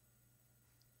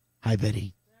 Hi,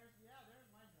 Betty.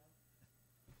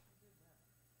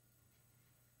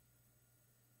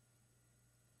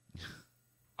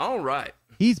 All right.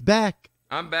 He's back.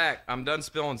 I'm back. I'm done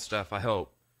spilling stuff, I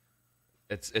hope.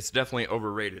 It's definitely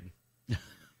overrated.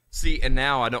 See, and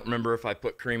now I don't remember if I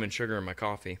put cream and sugar in my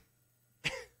coffee.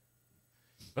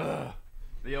 The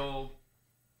old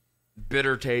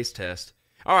bitter taste test.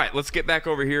 All right, let's get back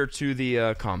over here to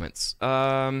the comments.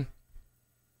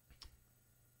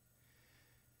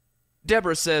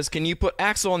 Deborah says, can you put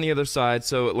Axel on the other side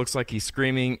so it looks like he's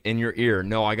screaming in your ear?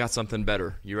 No, I got something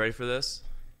better. You ready for this?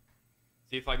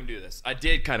 See if I can do this. I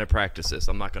did kind of practice this.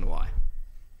 I'm not going to lie.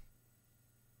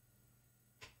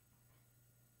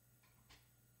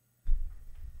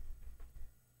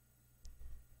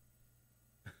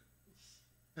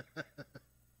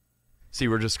 See,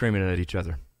 we're just screaming at each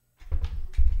other.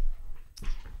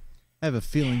 I have a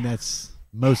feeling that's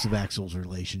most of Axel's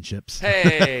relationships.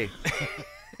 Hey.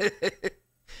 You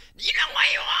know why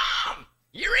you are?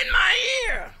 You're in my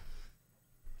ear.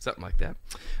 Something like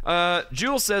that.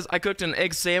 Jules says, I cooked an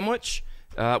egg sandwich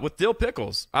with dill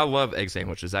pickles. I love egg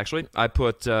sandwiches, actually. I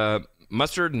put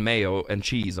mustard and mayo and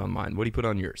cheese on mine. What do you put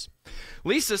on yours?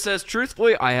 Lisa says,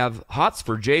 truthfully, I have hots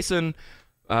for Jason,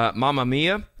 Mamma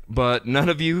Mia, but none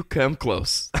of you come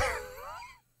close.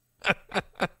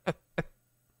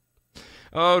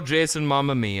 Oh, Jason,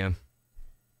 Mamma Mia.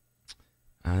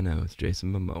 I know, it's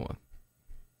Jason Momoa.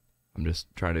 I'm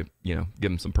just trying to,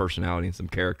 give him some personality and some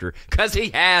character, because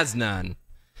he has none.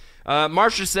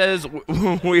 Marcia says,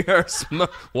 we are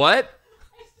what?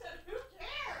 I said, who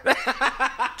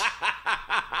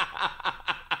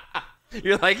cares?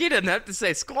 You're like, he didn't have to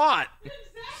say squat.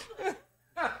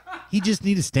 He just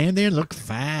need to stand there and look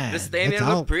fine. Just stand there and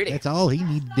look pretty. That's all he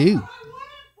need to do.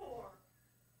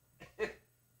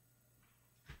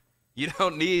 You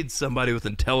don't need somebody with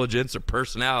intelligence or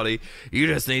personality. You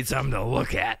just need something to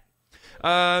look at.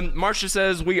 Marcia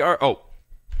says we are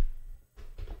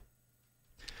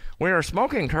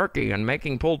smoking turkey and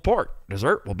making pulled pork.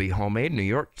 Dessert will be homemade New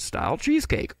York style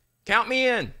cheesecake. Count me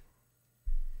in.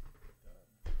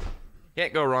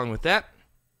 Can't go wrong with that.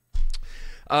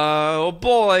 Oh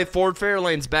boy, Ford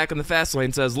Fairlane's back in the fast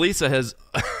lane, says Lisa has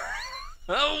a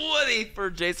Woody for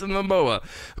Jason Momoa.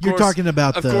 You're talking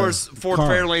about of course, Ford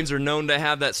Fairlanes are known to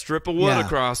have that strip of wood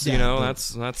across.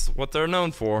 That's what they're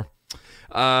known for.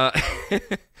 Elkie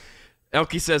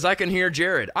says, I can hear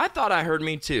Jared. I thought I heard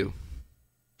me too.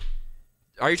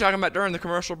 Are you talking about during the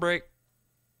commercial break?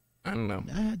 I don't know.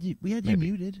 We had you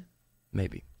muted.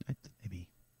 Maybe. Maybe.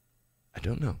 I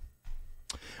don't know.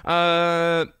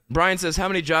 Brian says, how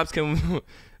many jobs can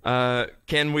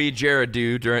we, Jared,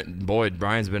 do during... Boy,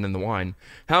 Brian's been in the wine.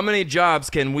 How many jobs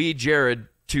can we, Jared,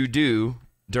 to do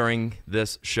during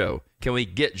this show? Can we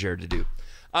get Jared to do?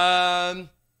 Apparently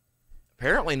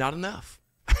not enough.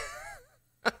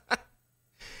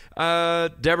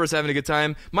 Deborah's having a good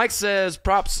time. Mike says,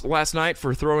 props last night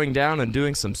for throwing down and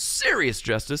doing some serious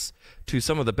justice to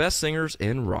some of the best singers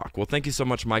in rock. Well, thank you so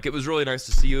much, Mike. It was really nice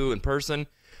to see you in person.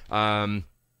 And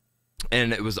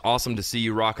it was awesome to see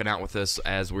you rocking out with us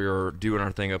as we were doing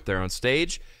our thing up there on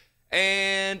stage.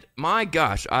 And my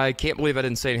gosh, I can't believe I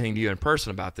didn't say anything to you in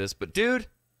person about this, but dude,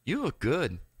 you look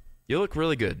good. You look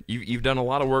really good. You've done a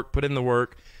lot of work, put in the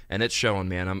work, and it's showing,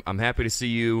 man. I'm happy to see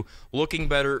you looking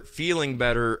better, feeling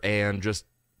better, and just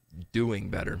doing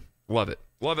better. Love it.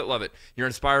 Love it, love it. You're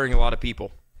inspiring a lot of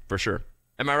people, for sure.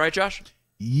 Am I right, Josh?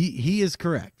 He is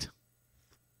correct.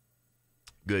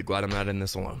 Good. Glad I'm not in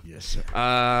this alone. Yes, sir.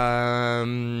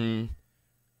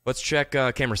 Let's check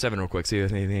camera 7 real quick. See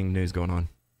if anything new's going on.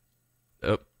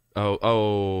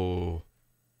 Oh.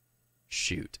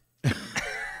 Shoot.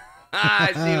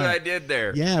 I see what I did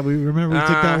there. Yeah, we remember we took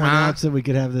that one out so we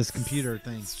could have this computer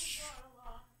thing.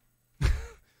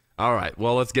 All right.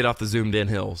 Well, let's get off the zoomed in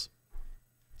hills.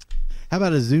 How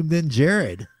about a zoomed in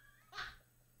Jared?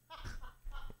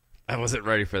 I wasn't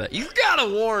ready for that. You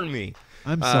gotta warn me.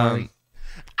 I'm sorry.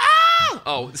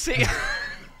 Oh, see.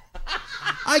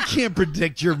 I can't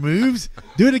predict your moves.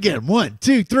 Do it again. 1,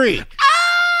 2, 3.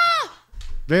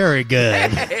 Very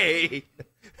good. Hey,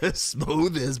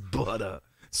 smooth as butter.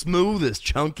 Smooth as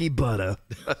chunky butter.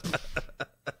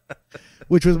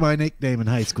 Which was my nickname in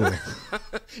high school.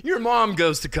 Your mom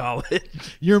goes to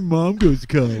college. Your mom goes to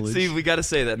college. See, we got to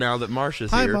say that now that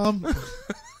Marsha's Hi, here. Hi, Mom.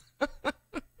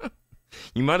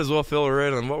 You might as well fill her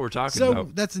in on what we're talking about.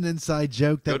 So that's an inside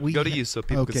joke that go to you so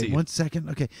people can see. Okay, 1 second.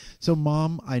 Okay, so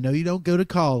Mom, I know you don't go to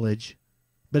college,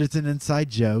 but it's an inside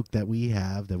joke that we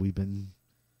have that we've been.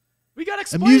 We got to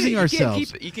explain amusing it.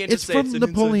 ourselves. You can't just say from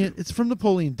Napoleon. It's from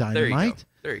Napoleon Dynamite.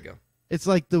 There you go. It's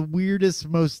like the weirdest,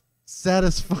 most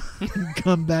satisfying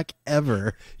comeback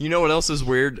ever. You know what else is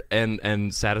weird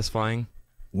and satisfying?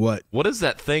 What? What is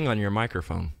that thing on your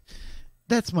microphone?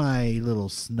 That's my little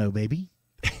snow baby.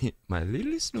 My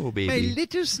little snow baby. My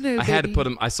little snow baby. I had to put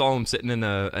him. I saw him sitting in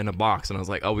a box, and I was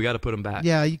like, "Oh, we got to put him back."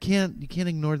 Yeah, you can't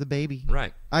ignore the baby.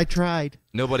 Right. I tried.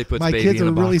 Nobody puts my baby kids in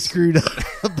a are box. really screwed up.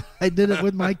 I did it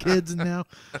with my kids, and now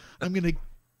I'm gonna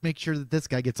make sure that this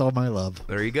guy gets all my love.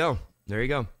 There you go. There you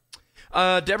go.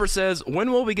 Deborah says,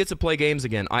 "When will we get to play games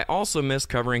again? I also miss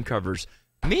covering covers."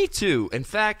 Me too. In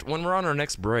fact, when we're on our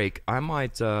next break, I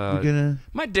might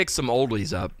might dig some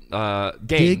oldies up.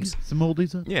 Games. Dig some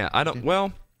oldies up. Yeah, I don't. Okay.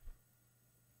 Well.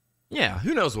 Yeah,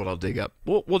 who knows what I'll dig up?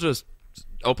 We'll just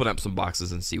open up some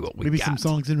boxes and see what we got. Maybe some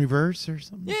songs in reverse or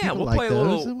something. Yeah, we'll play a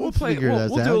little. We'll do a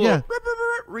little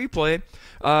replay.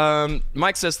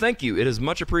 Mike says, "Thank you. It is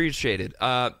much appreciated."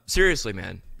 Seriously,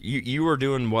 man, you are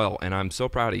doing well, and I'm so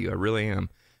proud of you. I really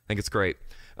am. think it's great.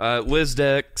 Liz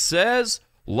Deck says,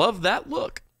 love that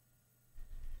look.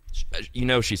 You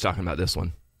know she's talking about this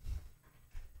one.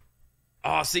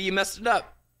 Oh, see, you messed it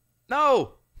up.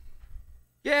 No.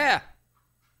 Yeah.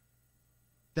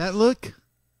 That look?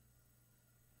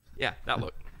 Yeah, that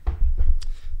look.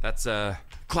 That's a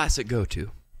classic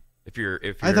go-to. If you're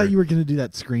I thought you were going to do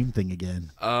that scream thing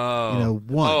again. Oh. You know,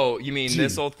 1. Oh, you mean 2.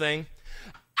 this old thing?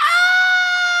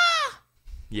 Ah!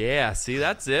 Yeah, see,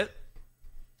 that's it.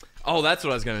 Oh, that's what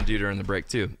I was going to do during the break,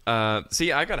 too.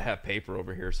 See, I got to have paper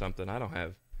over here or something. I don't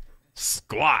have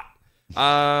squat.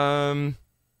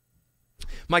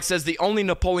 Mike says, the only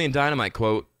Napoleon Dynamite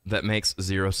quote that makes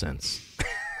 0 sense.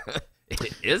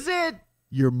 Is it?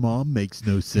 Your mom makes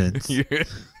no sense.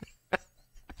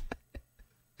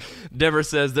 Dever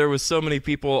says, there was so many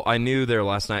people I knew there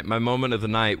last night. My moment of the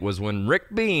night was when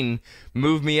Rick Bean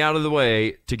moved me out of the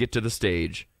way to get to the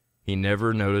stage. He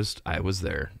never noticed I was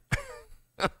there.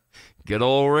 Good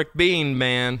old Rick Bean,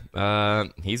 man.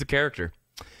 He's a character.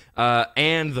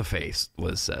 And the face,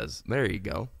 Liz says. There you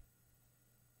go.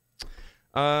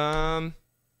 I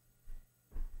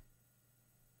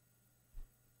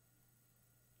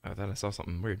thought I saw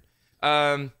something weird.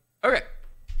 Okay.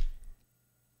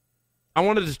 I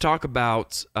wanted to talk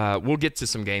about, we'll get to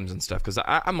some games and stuff, because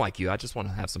I'm like you. I just want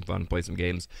to have some fun, play some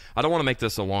games. I don't want to make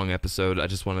this a long episode. I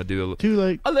just want to do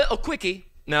a little quickie.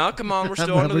 No, come on. We're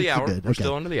still under the hour. We're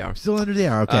still under the hour. Still under the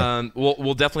hour, okay.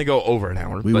 We'll definitely go over an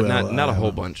hour, but not a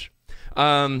whole bunch.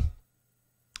 I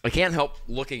can't help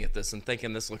looking at this and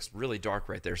thinking this looks really dark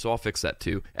right there, so I'll fix that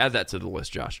too. Add that to the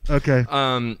list, Josh. Okay.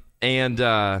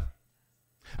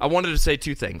 I wanted to say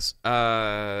 2 things,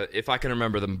 if I can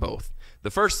remember them both. The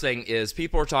first thing is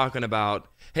people are talking about,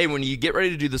 hey, when you get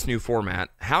ready to do this new format,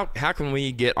 how can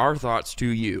we get our thoughts to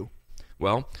you?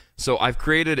 Well, so I've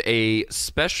created a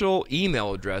special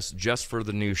email address just for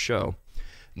the new show.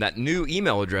 That new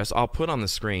email address I'll put on the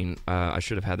screen. I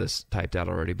should have had this typed out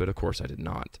already, but of course I did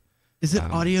not. Is it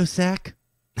Audio Sack?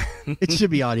 It should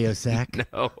be Audio Sack.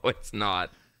 No, it's not.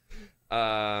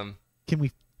 Can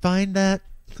we find that?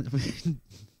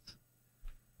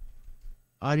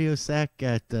 Audio Sack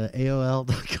at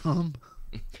AOL.com.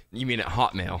 You mean at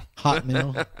Hotmail?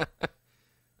 Hotmail.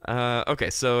 Okay,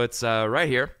 so it's right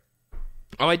here.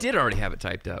 Oh, I did already have it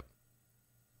typed up.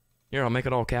 Here, I'll make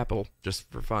it all capital just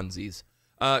for funsies.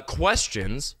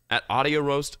 Questions at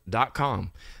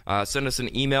audioroast.com. Send us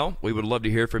an email. We would love to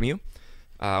hear from you.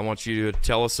 I want you to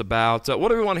tell us about, what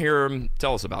do we want to hear them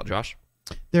tell us about, Josh?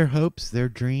 Their hopes, their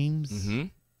dreams.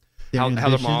 Mm-hmm. How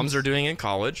their moms are doing in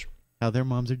college. How their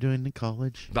moms are doing in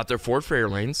college. About their Ford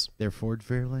Fairlanes.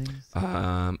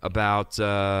 About,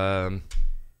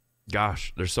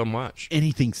 gosh, there's so much.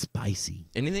 Anything spicy.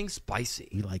 Anything spicy.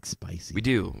 We like spicy. We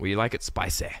do. We like it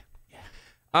spicy.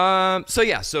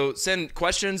 So send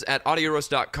questions at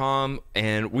audioroast.com,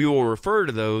 and we will refer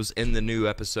to those in the new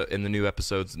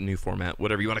episodes, new format,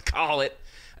 whatever you want to call it.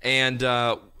 And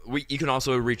you can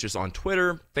also reach us on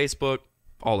Twitter, Facebook,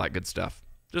 all that good stuff.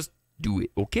 Just do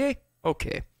it, okay?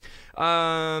 Okay.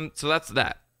 So that's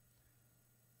that.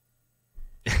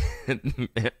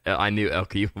 I knew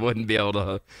Elkie wouldn't be able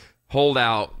to hold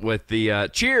out with the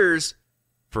cheers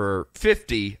for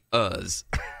 50 us.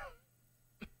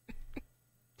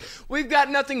 We've got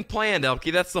nothing planned,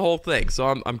 Elkie. That's the whole thing. So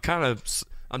I'm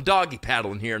doggy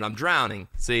paddling here and I'm drowning.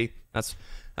 See, that's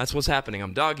what's happening.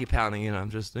 I'm doggy paddling and I'm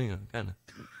just kind of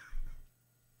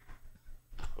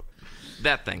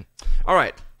that thing. All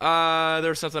right.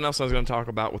 There's something else I was going to talk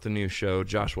about with the new show.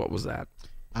 Josh, what was that?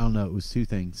 I don't know. It was 2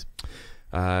 things.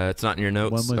 It's not in your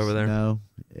notes One was, over there? No.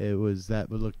 It was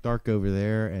that would look dark over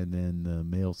there, and then the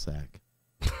mail sack.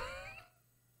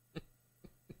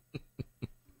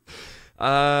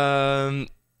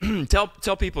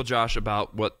 Tell people, Josh,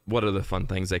 about what are the fun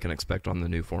things they can expect on the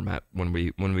new format when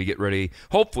we get ready,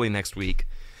 hopefully next week,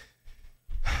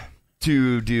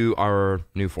 to do our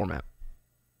new format.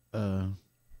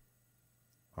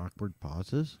 Awkward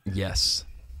pauses? Yes.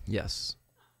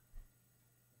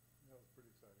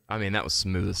 I mean, that was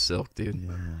smooth as silk, dude.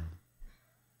 Yeah.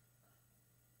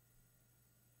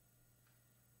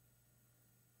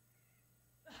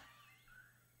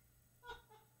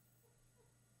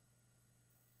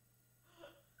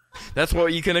 That's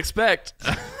what you can expect.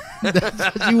 That's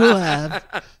what you will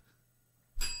have.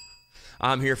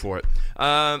 I'm here for it.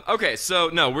 Okay, so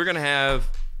no, we're gonna have.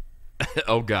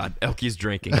 Oh God, Elkie's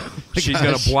drinking. She's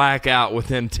gonna black out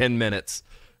within 10 minutes.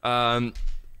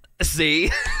 See,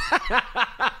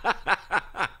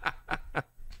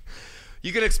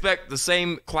 you can expect the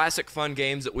same classic fun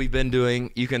games that we've been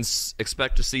doing. You can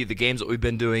expect to see the games that we've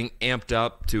been doing amped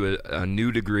up to a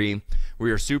new degree. We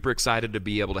are super excited to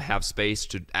be able to have space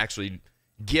to actually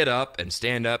get up and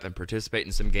stand up and participate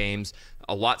in some games.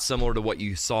 A lot similar to what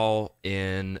you saw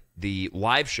in the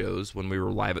live shows when we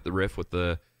were live at the Riff with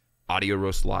the Audio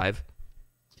Roast Live.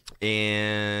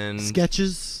 And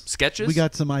sketches. We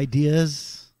got some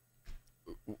ideas.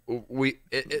 We're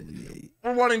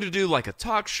wanting to do like a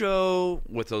talk show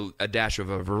with a dash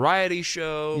of a variety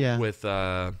show with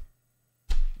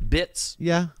bits.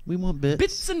 Yeah, we want bits.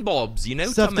 Bits and bobs,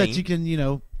 Stuff that you can,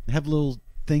 have little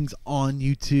things on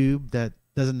YouTube that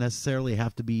doesn't necessarily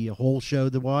have to be a whole show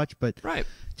to watch, but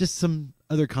just some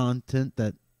other content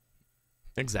that.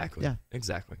 Exactly. Yeah.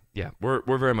 Exactly. Yeah.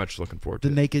 We're very much looking forward to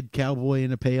the naked cowboy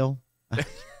in a pail.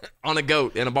 On a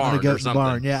goat in a barn or something.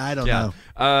 Barn. Yeah, I don't know.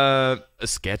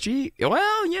 Sketchy?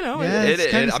 Well,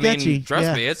 it's kind of sketchy. I mean,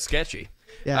 trust me, it's sketchy.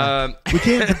 Yeah.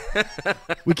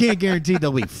 We can't guarantee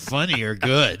they'll be funny or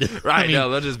good. Right. I mean, no,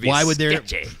 they'll just be why would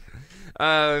sketchy.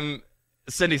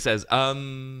 Cindy says,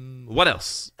 what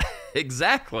else?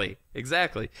 Exactly.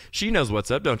 She knows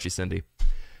what's up, don't you, Cindy?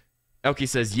 Elkie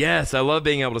says, yes, I love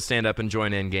being able to stand up and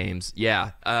join in games.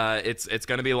 Yeah, it's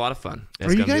going to be a lot of fun.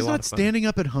 Are you guys not standing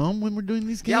up at home when we're doing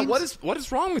these games? Yeah, what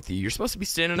is wrong with you? You're supposed to be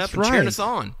standing up and cheering us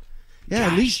on. Yeah,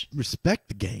 at least respect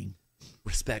the game.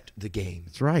 Respect the game.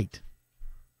 That's right.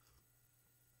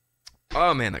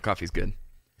 Oh, man, that coffee's good.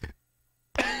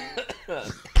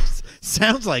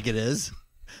 Sounds like it is.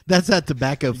 That's that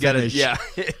tobacco finish. Yeah,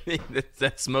 it's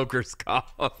that smoker's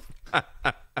cough.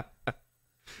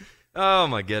 Oh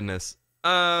my goodness.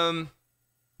 All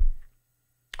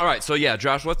right, so yeah,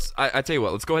 Josh, I tell you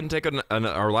what, let's go ahead and take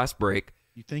our last break.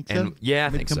 You think so? Yeah, I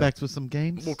think so. Come back with some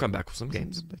games? We'll come back with some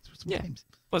games. Games.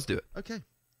 Let's do it. Okay.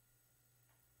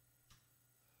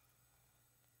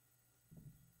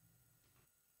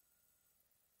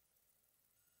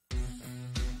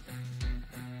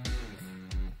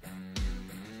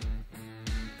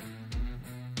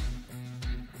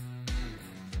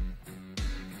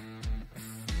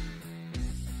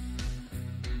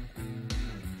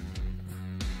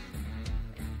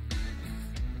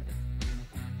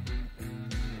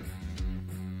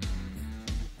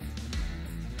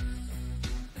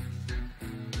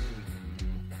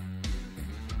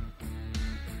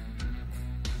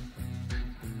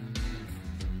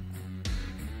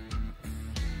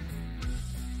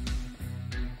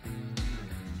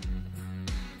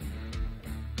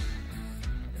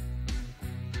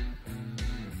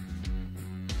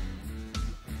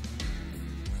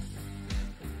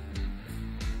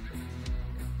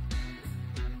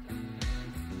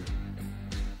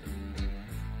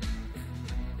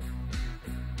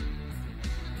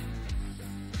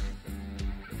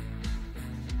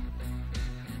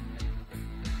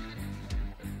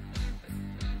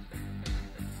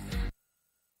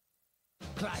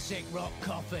 Classic rock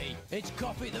coffee. It's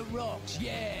coffee that rocks,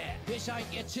 yeah. This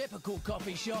ain't your typical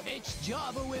coffee shop. It's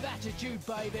Java with attitude,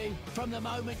 baby. From the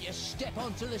moment you step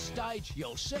onto the stage,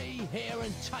 you'll see, hear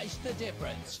and taste the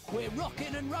difference. We're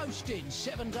rocking and roasting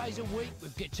 7 days a week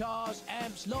with guitars,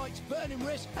 amps, lights, burning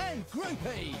wrists and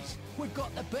groupies. We've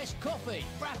got the best coffee,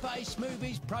 frappes,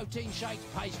 smoothies, protein shakes,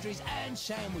 pastries and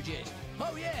sandwiches.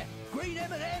 Oh yeah, green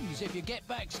M&Ms if you get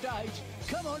backstage.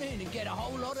 Come on in and get a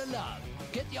whole lot of love.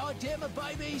 Get the idea, my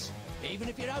babies? Even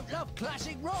if you don't love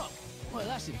classic rock. Well,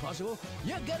 that's impossible.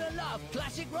 You're gonna love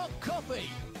classic rock coffee.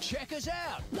 Check us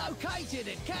out. Located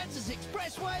at Kansas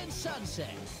Expressway and Sunset.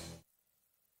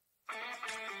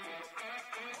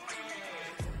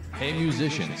 Hey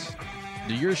musicians,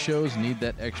 do your shows need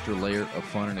that extra layer of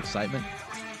fun and excitement?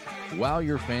 Wow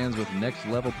your fans with next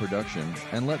level production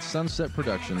and let Sunset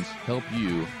Productions help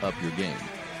you up your game.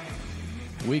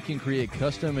 We can create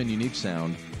custom and unique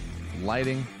sound,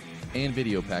 lighting, and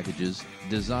video packages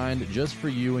designed just for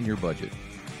you and your budget.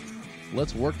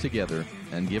 Let's work together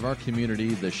and give our community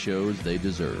the shows they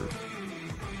deserve.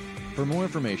 For more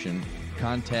information,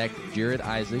 contact Jared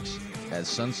Isaacs at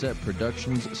Sunset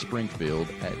Productions Springfield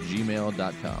at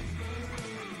gmail.com.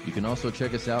 You can also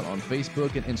check us out on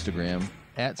Facebook and Instagram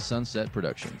at Sunset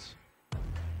Productions.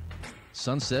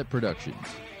 Sunset Productions.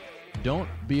 Don't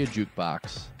be a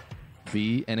jukebox.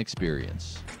 Be an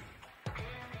experience.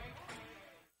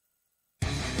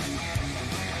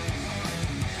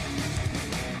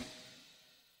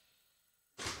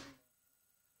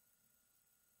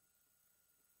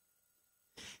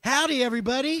 Howdy,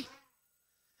 everybody.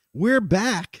 We're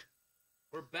back.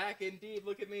 We're back indeed.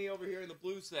 Look at me over here in the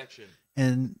blue section.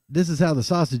 And this is how the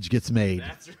sausage gets made.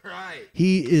 That's right.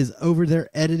 He is over there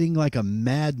editing like a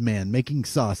madman, making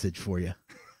sausage for you.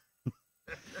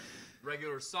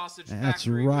 Regular sausage That's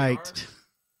factory. right.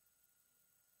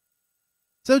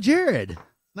 So, Jared,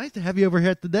 Nice to have you over here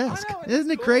at the desk. I know, Isn't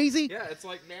it cool. crazy? Yeah, it's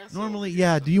like NASA. Normally,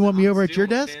 yeah. Do you want me over at your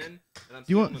desk? Pen, and I'm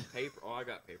Do you want paper? Oh, I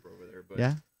got paper over there. But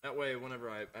Yeah. That way, whenever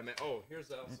I mean, oh, here's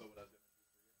also what I do.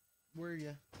 Where are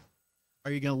you?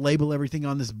 Are you going to label everything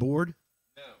on this board?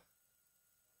 No.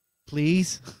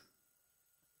 Please.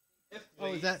 Yes, Oh,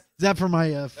 please. is that for my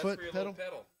That's foot for your pedal?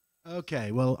 little pedal.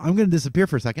 Okay. Well, I'm going to disappear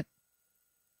for a second.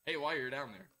 Hey, while you're down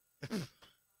there,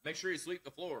 make sure you sweep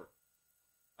the floor.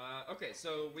 Okay,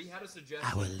 so we had a suggestion.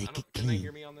 I will lick it Can they clean.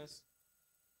 hear me on this?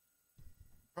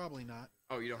 Probably not.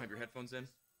 Oh, you don't have your headphones in?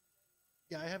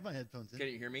 Yeah, I have my headphones in. Can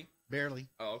you hear me? Barely.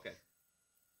 Oh, okay.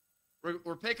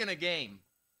 We're picking a game.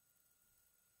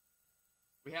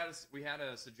 We had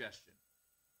a suggestion.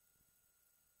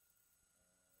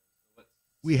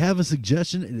 We have a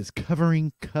suggestion. It is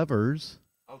covering covers.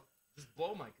 Oh, just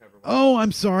blow my cover. Oh,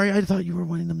 I'm sorry. I thought you were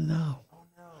wanting them to know. Oh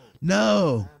no.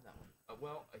 No.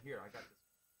 Well, here I got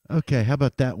this. Okay, how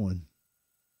about that one?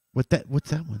 What's that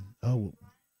one? Oh.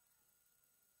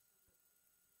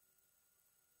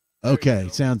 Okay,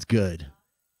 sounds good.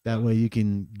 That way you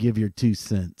can give your 2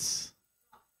 cents.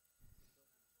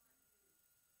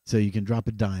 So you can drop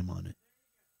a dime on it.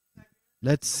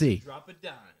 Let's see. Drop a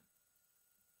dime.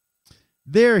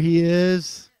 There he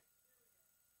is.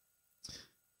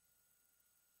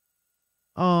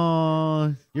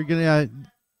 Oh, you're gonna.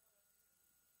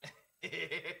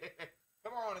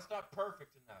 Come on, it's not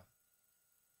perfect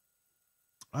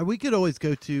enough. We could always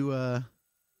go to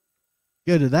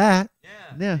that.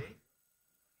 Yeah. See?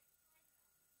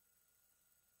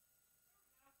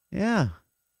 Yeah. Is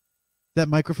that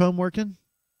microphone working?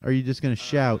 Or are you just gonna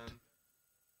shout?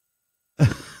 There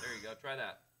you go. Try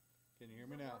that. Can you hear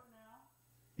me now?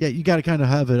 Yeah, you got to kind of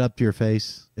have it up to your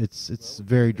face. It's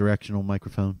very directional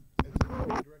microphone.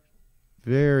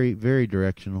 Very, very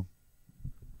directional.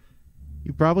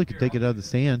 You probably could take it out of the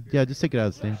stand. Yeah, just take it out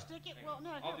of the stand.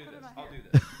 I'll do this. I'll do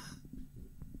this.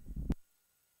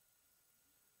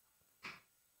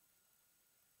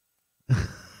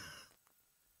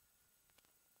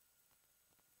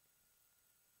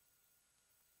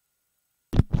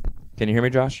 Can you hear me,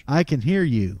 Josh? I can hear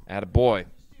you. Attaboy.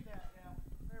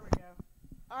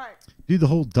 All right. Do the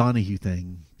whole Donahue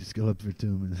thing. Just go up to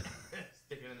him and Stick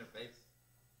it in their face.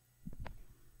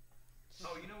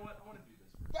 Oh, you know what? I want to do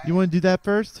this. You want to do that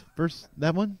first? First,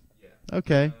 that one? Yeah.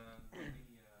 Okay.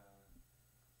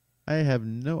 I have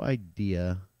no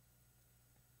idea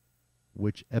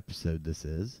which episode this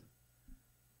is.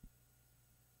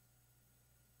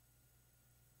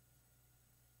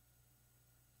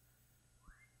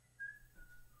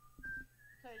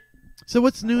 So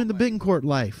what's new in the Bittencourt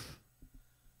life?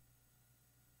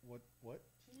 What?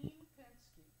 Team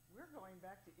Penske. We're going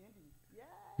back to Indy. Yeah.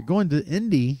 You're going to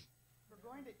Indy. We're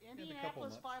going to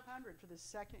Indianapolis 500 for the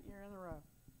second year in a row.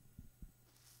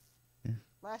 Yeah.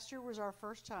 Last year was our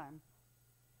first time.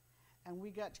 And we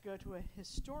got to go to a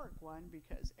historic one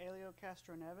because Elio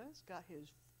Castroneves got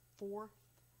his 4th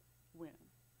win,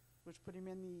 which put him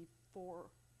in the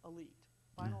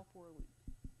Final Four Elite.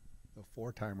 The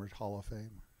 4-timers Hall of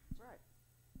Fame. That's right.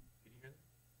 Can you hear them?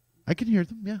 I can hear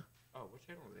them, yeah. Oh, what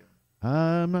channel are they on?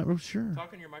 I'm not real sure.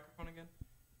 Talk in your microphone again.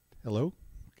 Hello?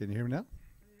 Can you hear me now?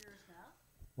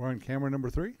 We're on camera number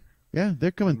 3? Yeah,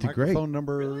 they're coming through great. Microphone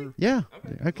number... Yeah,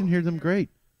 Okay. I can hear them great.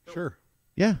 Sure.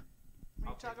 Yeah.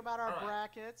 We talk about our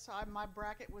brackets. My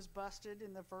bracket was busted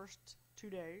in the first 2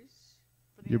 days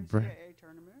for the NCAA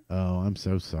tournament. Oh, I'm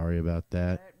so sorry about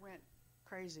that. It went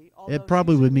crazy. It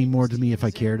probably would mean more to me if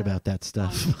I cared about that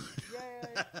stuff. Yay.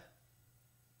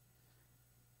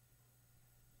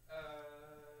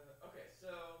 Okay, so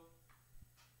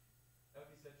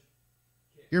Elkie said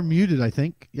You're muted, I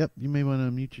think. Yep, you may want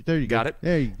to mute you. There you got go. it.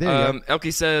 There you go.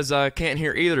 Elkie says can't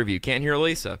hear either of you. Can't hear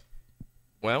Lisa.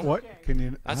 Well, What? Can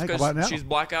you... that's How about now? because she's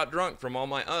blackout drunk from all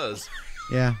my uhs.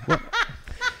 Yeah. Well,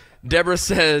 Deborah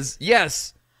says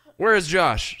yes. Where is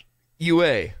Josh?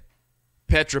 UA.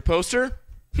 Petra poster?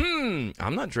 I'm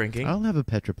not drinking. I don't have a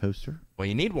Petra poster. Well,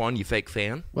 you need one, you fake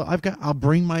fan. Well, I'll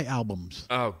bring my albums.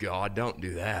 Oh God, don't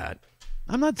do that.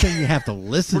 I'm not saying you have to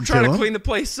listen We're trying to to them. clean the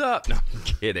place up. No, I'm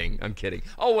kidding. I'm kidding.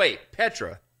 Oh wait,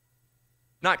 Petra,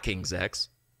 not King's X.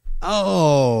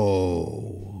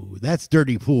 Oh, that's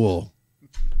Dirty Pool.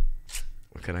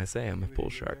 What can I say? I'm a pool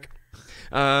shark.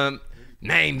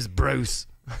 Name's Bruce.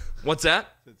 What's that?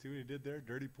 See what he did there?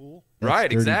 Dirty Pool? Right,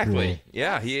 Dirty exactly. Pool.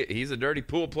 Yeah, he's a dirty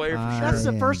pool player for sure. That's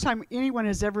the first time anyone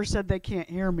has ever said they can't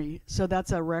hear me, so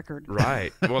that's a record.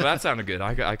 Right. Well, that sounded good.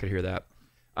 I could hear that.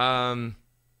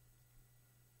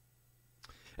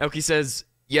 Elkie says,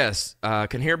 Yes,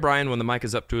 can hear Brian when the mic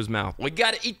is up to his mouth. We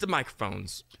got to eat the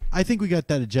microphones. I think we got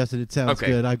that adjusted. It sounds Okay.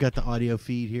 good. I've got the audio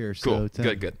feed here. Cool.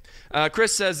 So Good.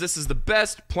 Chris says this is the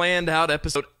best planned out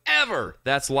episode ever.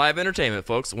 That's live entertainment,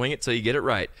 folks. Wing it till you get it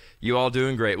right. You all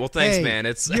doing great. Well, thanks, Hey, man.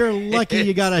 It's you're lucky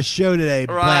you got a show today,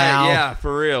 right. pal. Yeah,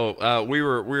 for real. We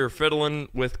were fiddling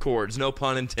with chords, no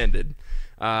pun intended,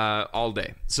 all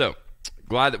day. So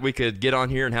glad that we could get on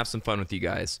here and have some fun with you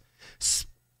guys.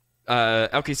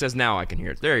 Elkie says now I can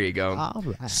hear it. There you go. All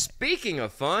right. Speaking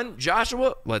of fun,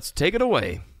 Joshua, let's take it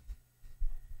away.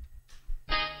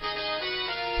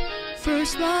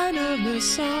 First line of the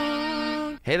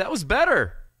song. Hey, that was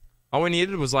better. All we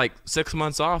needed was like 6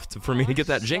 months off for me to get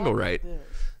that jingle right.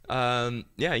 Yeah,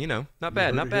 not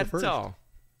bad at all.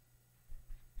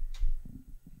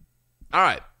 All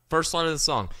right, first line of the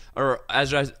song, or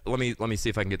let me see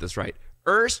if I can get this right.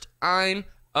 Erst ein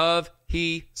of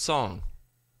he song.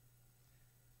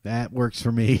 That works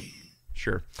for me.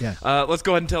 Sure. Yeah. Let's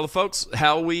go ahead and tell the folks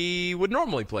how we would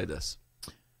normally play this.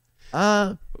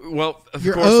 Well, of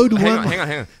you're course, owed hang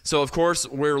on. So, of course,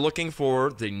 we're looking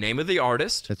for the name of the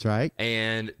artist. That's right.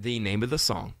 And the name of the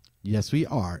song. Yes, we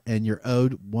are. And you're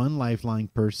owed 1 lifeline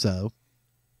per so.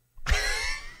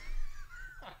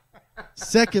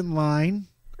 Second line.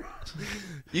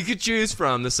 You could choose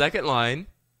from the second line,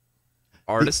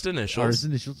 artist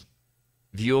initials,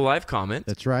 view a live comment.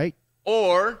 That's right.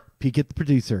 Or peek at the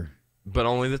producer. But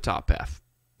only the top half.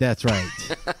 That's right.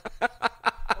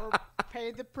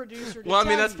 Pay the producer to Well, I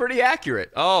mean, tell that's you. pretty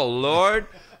accurate. Oh, Lord.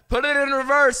 Put it in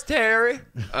reverse, Terry.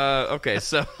 Okay,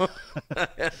 so.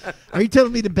 Are you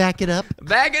telling me to back it up?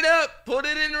 Back it up. Put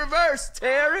it in reverse,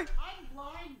 Terry. I'm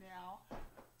blind now.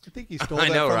 I think he stole I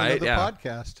that know, from right? another Yeah.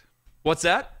 podcast. What's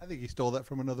that? I think he stole that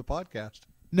from another podcast.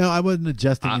 No, I wasn't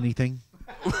adjusting anything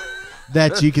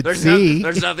that you could there's see.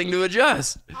 There's nothing to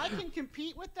adjust. I can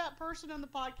compete with that person on the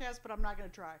podcast, but I'm not going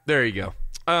to try. There you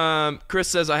go. Chris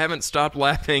says, I haven't stopped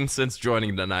laughing since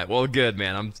joining tonight. Well, good,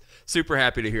 man. I'm super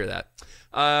happy to hear that.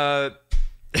 I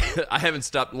haven't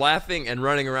stopped laughing and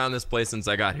running around this place since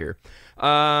I got here.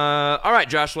 All right,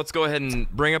 Josh, let's go ahead and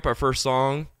bring up our first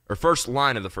song, or first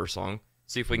line of the first song.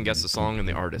 See if we can guess the song and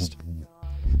the artist.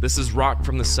 This is rock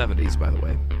from the 70s, by the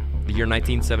way. The year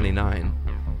 1979.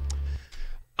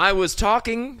 I was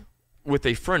talking with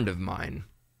a friend of mine.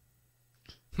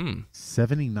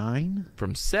 79?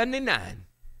 From 79.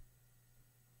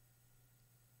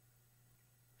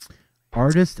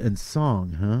 Artist and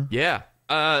song, huh? Yeah.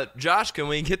 Josh, can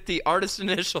we get the artist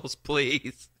initials,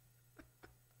 please?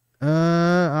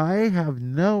 I have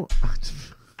no...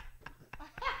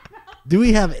 Do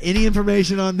we have any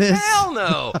information on this? Hell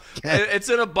no. Okay. It's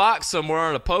in a box somewhere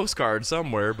on a postcard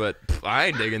somewhere, but I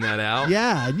ain't digging that out.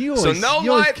 Yeah, and you always... So no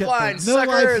you always kept lifeline, that. No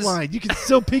suckers. lifeline. You can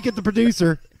still peek at the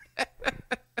producer. The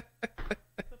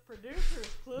producer is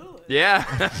clueless.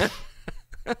 Yeah.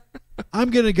 I'm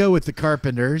going to go with the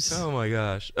Carpenters. Oh, my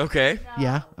gosh. Okay.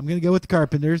 Yeah, I'm going to go with the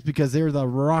Carpenters because they're the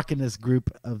rockinest group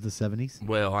of the 70s.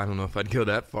 Well, I don't know if I'd go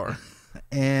that far.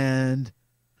 And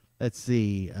let's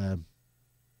see...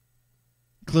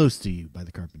 Close to You by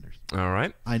the Carpenters. All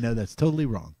right. I know that's totally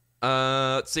wrong.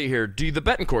 Let's see here. Do the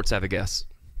Betancourts have a guess?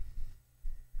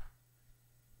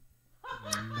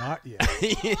 Not yet.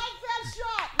 Like that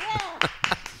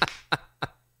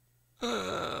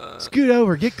shot. Scoot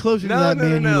over. Get closer to that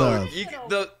man you love.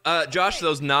 Josh,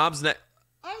 those knobs that...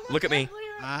 Look at me.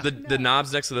 The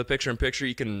knobs next to the picture-in-picture,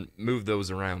 you can move those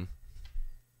around.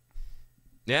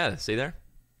 Yeah, see there?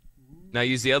 Now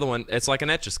use the other one. It's like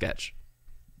an Etch-a-Sketch.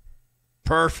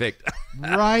 Perfect.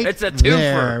 Right It's a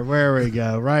there. twofer. Where we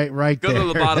go. Right Go there. to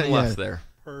the bottom Yeah. left there.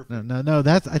 Perfect. No.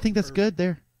 I think that's good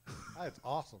there. That's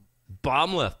awesome.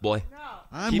 Bottom left, boy.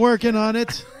 I'm working on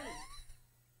it.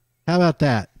 How about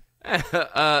that?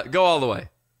 Go all the way.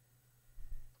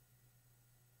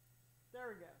 There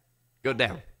we go. Go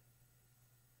down.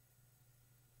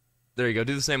 There you go.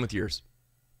 Do the same with yours.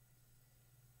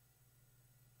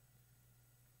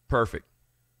 Perfect.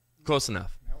 Close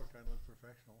enough. Now we're trying to look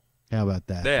professional. How about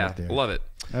that? Yeah, right there? love it.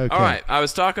 Okay. All right, I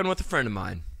was talking with a friend of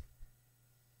mine.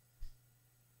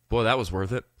 Boy, that was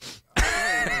worth it. And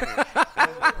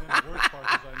the worst part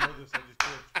is I know this. I just do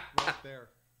it right there.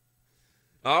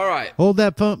 All right. Hold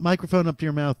that microphone up to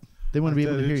your mouth. They want to be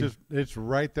able to hear you. It's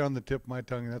right there on the tip of my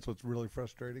tongue, and that's what's really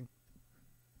frustrating.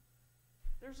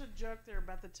 There's a joke there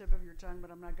about the tip of your tongue,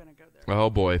 but I'm not going to go there. Oh,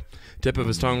 boy. Tip of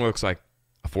his tongue looks like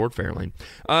a Ford Fairlane.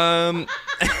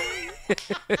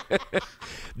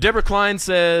 Deborah Klein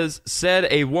said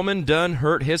a woman done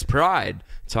hurt his pride.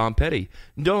 Tom Petty.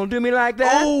 Don't do me like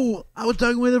that. Oh, I was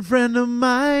talking with a friend of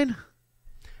mine.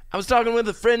 I was talking with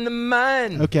a friend of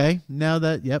mine. Okay, now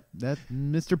that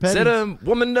Mr. Petty Said a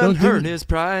woman done hurt his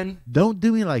pride. Don't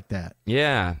do me like that.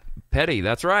 Yeah, Petty.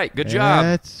 That's right. Good job.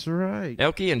 That's right.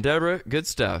 Elkie and Deborah, good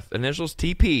stuff. Initials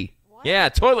TP. What? Yeah,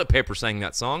 Toilet Paper sang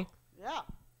that song. Yeah.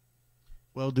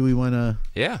 Well, do we want to?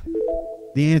 Yeah.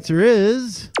 The answer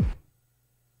is,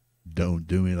 don't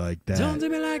do me like that. Don't do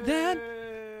me like that.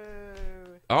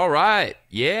 All right.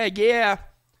 Yeah.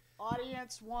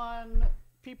 Audience 1,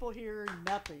 people here,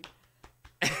 nothing.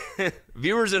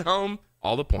 Viewers at home,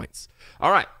 all the points.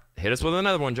 All right. Hit us with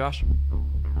another one, Josh.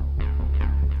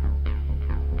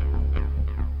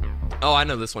 Oh, I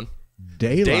know this one.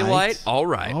 Daylight. All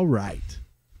right. All right.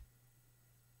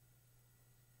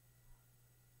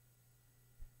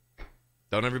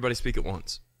 Don't everybody speak at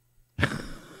once.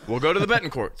 We'll go to the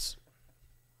Betancourts.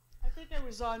 I think I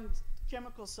was on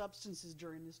chemical substances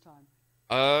during this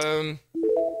time.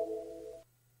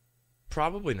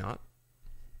 Probably not.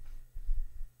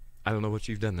 I don't know what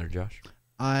you've done there, Josh.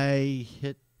 I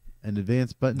hit an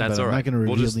advance button, That's but all I'm right. not going to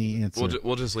reveal We'll just- the answer.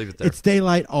 we'll just leave it there. It's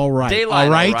daylight. All right. Daylight.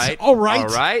 All right. All right. All right.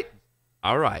 All right.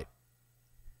 All right.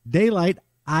 Daylight.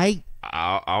 All right.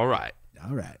 All right.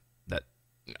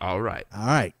 All right. All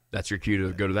right. That's your cue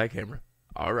to go to that camera.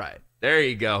 All right. There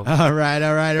you go. All right.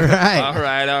 All right. All right. All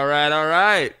right. All right. All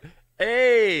right.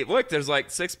 Hey, look, there's like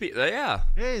 6 people. Yeah.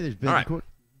 Hey, there's All right.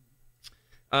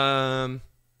 Betancourt.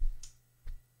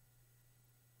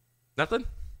 Nothing?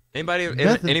 Anybody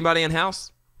Nothing. anybody in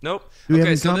house? Nope. Do we have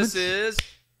Okay, any so comments? this is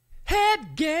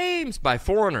Head Games by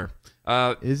Foreigner.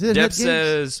 Is it Deb Head Games?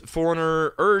 says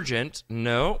Foreigner Urgent.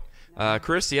 No.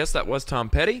 Chris, yes, that was Tom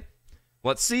Petty.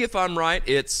 Let's see if I'm right.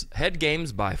 It's Head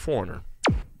Games by Foreigner.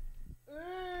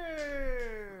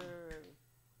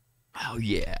 Oh,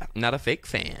 yeah. Not a fake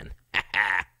fan.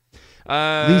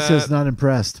 Lisa's not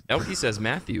impressed. Elkie says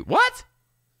Matthew. What?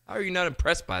 How are you not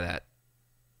impressed by that?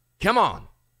 Come on.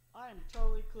 I am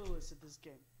totally clueless at this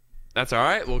game. That's all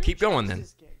right. We'll keep going then.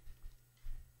 This game.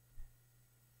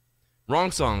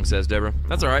 Wrong song, says Deborah.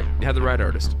 That's all right. You had the right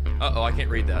artist. Uh-oh, I can't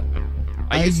read that.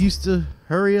 I used to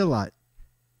hurry a lot.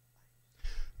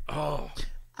 Oh.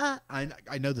 I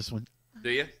know this one. Do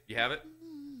you? You have it?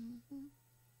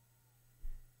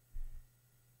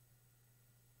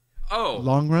 Oh.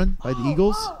 Long Run by the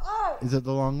Eagles. Is it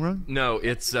the Long Run? No,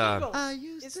 it's I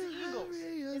used it's the Eagles.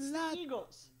 It's the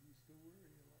Eagles.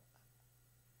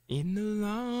 In the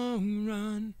long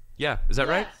run. Yeah, is that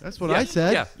right? That's what I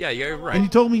said. Yeah, you're right. And you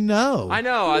told me no. I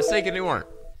know. I was thinking you weren't.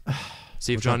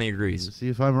 See if Johnny agrees. See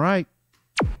if I'm right.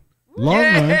 Long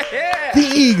Run.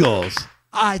 The Eagles.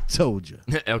 I told you.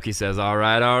 Elkie says, all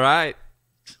right, all right.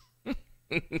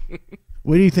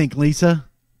 What do you think, Lisa?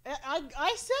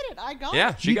 I said it. I got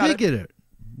Yeah, it. she You got did it. get it.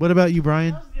 What about you,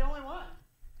 Brian? I was the only one.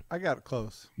 I got it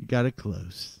close. You got it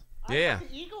close. Yeah.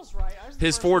 The Eagles, right? I was the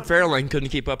His first Ford one. Fairlane couldn't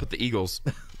keep up with the Eagles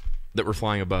that were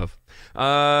flying above.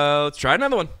 Let's try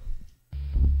another one.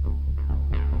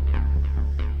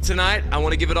 Tonight, I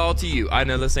want to give it all to you. I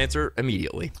know this answer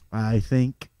immediately. I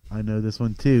think I know this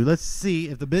one too. Let's see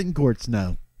if the Betancourts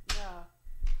know.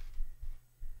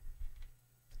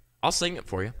 I'll sing it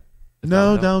for you.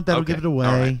 No, don't. That'll Okay. give it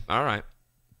away. All right.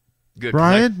 Good.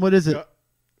 Brian, what is it?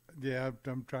 Yeah,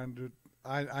 I'm trying to.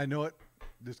 I know it.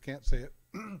 Just can't say it.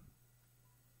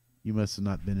 You must have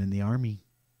not been in the Army.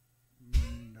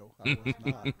 No, I was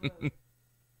not.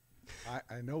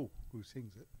 I know who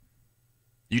sings it.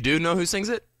 You do know who sings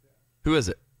it? Who is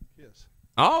it? Yes.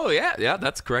 Oh, yeah,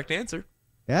 that's the correct answer.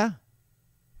 Yeah.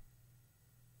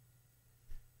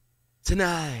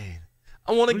 Tonight,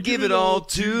 I want to give it all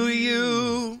to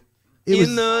you. It In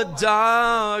was- the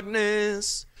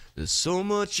darkness, there's so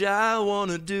much I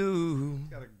want to do. It's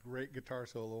got a great guitar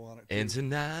solo on it. And too.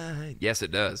 tonight, yes,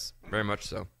 it does. Very much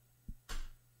so.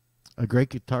 A great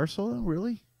guitar solo,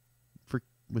 really?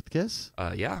 With Kiss?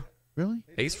 Yeah. Really?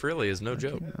 Ace Frehley is no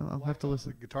joke. I'll have to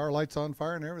listen. The guitar lights on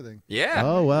fire and everything. Yeah.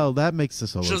 Oh well, that makes the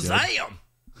solo good. Shazam!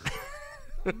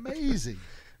 Amazing.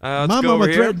 Let's My go over mama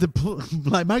here. threatened to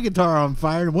light my guitar on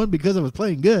fire, and it wasn't because I was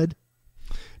playing good.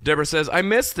 Deborah says, I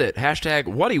missed it. Hashtag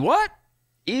what?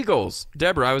 Eagles.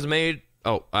 Deborah, I was made.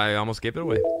 Oh, I almost gave it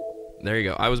away. There you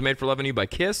go. I was made for loving you by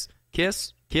Kiss.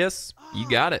 Kiss. Kiss. You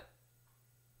got it.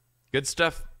 Good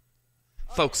stuff.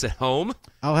 Folks at home.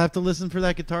 I'll have to listen for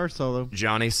that guitar solo.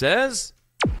 Johnny says,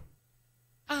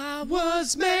 I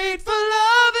was made for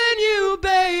loving you,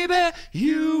 baby.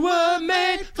 You were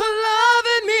made for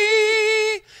loving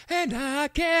me. And I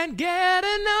can't get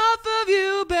enough of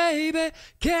you, baby.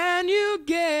 Can you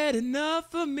get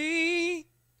enough of me?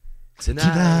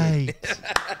 Tonight.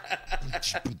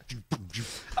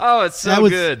 Oh, it's so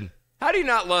good. How do you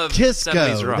not love Kisco.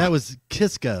 70s rock? That was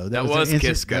Kisco. That was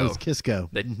Kisco. That was Kisco.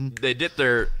 They dipped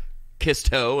their kiss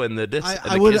toe in the disc.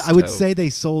 I would say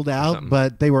they sold out,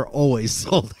 but they were always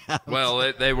sold out.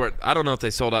 Well, they were. I don't know if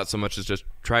they sold out so much as just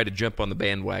try to jump on the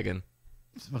bandwagon.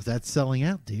 Well, that's selling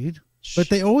out, dude. But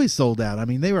they always sold out. I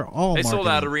mean, they were all. They sold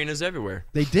marketing. out arenas everywhere.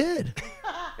 They did.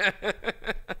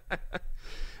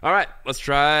 All right, let's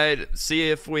see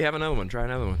if we have another one. Try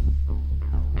another one.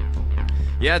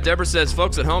 Yeah, Deborah says,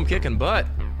 folks at home kicking butt.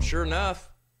 Sure enough.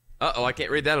 Uh-oh, I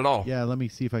can't read that at all. Yeah, let me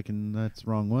see if I can. That's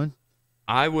the wrong one.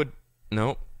 I would.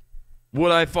 No.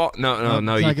 Would I fall? No. It's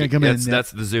not gonna come in. That's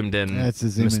the zoomed in That's the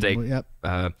zoom mistake. in.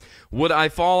 Yep. Would I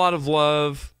fall out of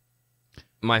love?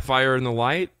 My fire in the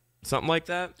light? Something like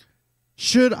that?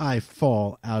 Should I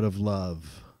fall out of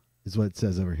love? Is what it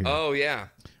says over here. Oh, yeah.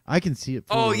 I can see it.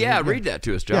 Oh, yeah. Read that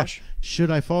to us, Josh. Yeah.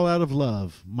 Should I fall out of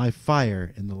love? My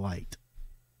fire in the light.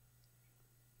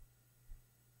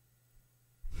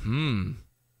 Man,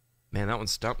 that one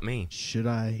stumped me. Should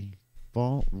I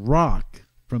fall? Rock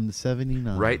from the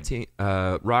 79.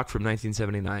 Rock from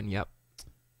 1979. Yep.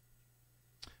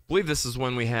 Believe this is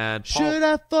when we had Paul. Should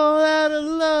I fall out of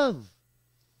love?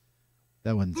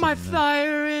 That one's my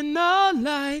fire in the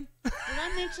light. Did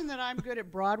I mention that I'm good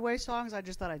at Broadway songs? I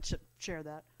just thought I'd share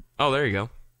that. Oh, there you go.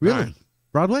 Really? All right.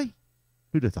 Broadway?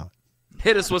 Who'd have thought?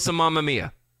 Hit us with some Mamma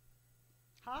Mia.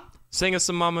 Huh? Sing us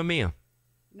some Mamma Mia.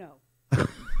 No.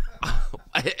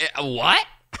 What?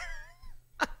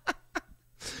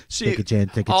 Take a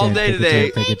chance, take a all chance, day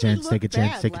take today. a chance, take a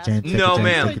chance, take a chance, take a chance. No,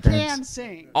 ma'am. Take a chance.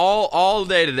 Sing. All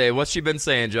day today. What's she been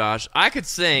saying, Josh? I could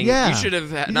sing. Yeah. You should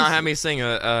have not had me sing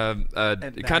a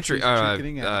country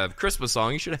Christmas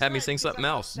song. You should have had me sing something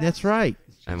else. That's right.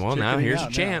 And well, now here's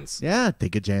your chance. Yeah,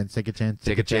 take a chance, take a chance,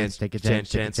 take a chance, take a chance,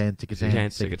 take a chance, take a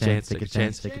chance, take a chance, take a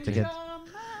chance, take a chance,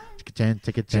 take a chance,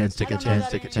 take a chance, take a chance,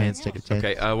 take a chance, take a chance.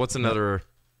 Okay, what's another?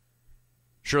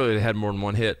 Surely they had more than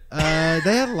one hit. They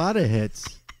had a lot of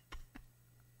hits.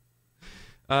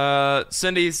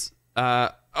 Cindy's.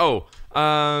 Deborah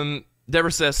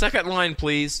says, second line,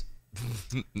 please.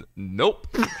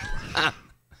 Nope.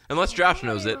 Unless Josh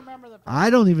knows it. I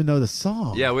don't even know the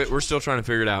song. Yeah, we're still trying to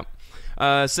figure it out.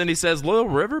 Cindy says, Little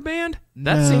River Band?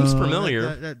 That seems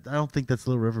familiar. I don't think that's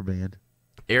Little River Band.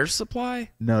 Air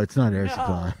Supply? No, it's not Air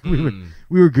Supply.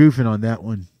 We were goofing on that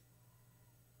one.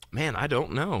 Man, I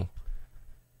don't know.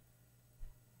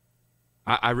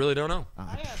 I really don't know.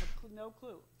 I have no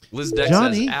clue. Liz Deck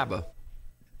Johnny. says ABBA.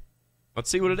 Let's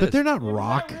see what it is. But they're not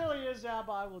rock. If that really is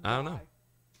ABBA, I will die. I don't know.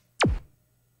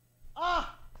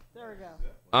 Ah, there we go.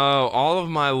 Oh, All of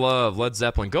My Love, Led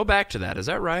Zeppelin. Go back to that. Is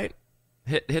that right?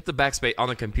 Hit the backspace on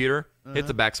the computer. Hit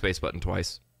the backspace button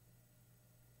twice.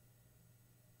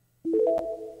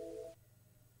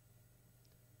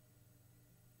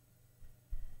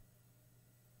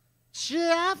 Should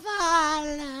I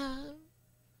follow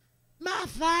my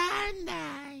fine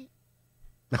night?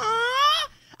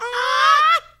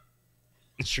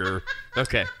 Sure.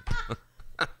 Okay.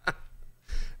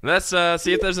 Let's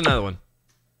see if there's another one.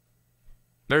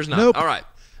 There's not. Nope. All right.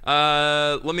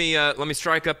 Let me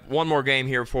strike up one more game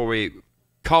here before we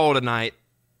call it a night.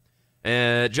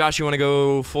 Josh, you want to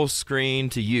go full screen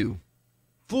to you?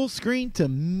 Full screen to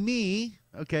me.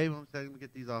 Okay, one second. Let me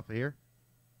get these off of here.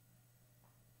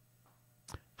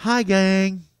 Hi,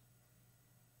 gang.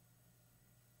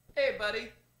 Hey, buddy.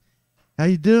 How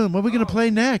you doing? What are we going to play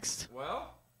next?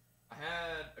 Well, I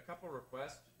had a couple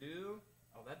requests to do.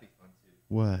 Oh, that'd be fun, too.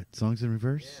 What? Songs in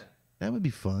reverse? Yeah. That would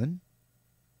be fun.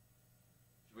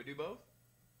 Should we do both?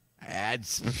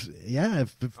 Yeah,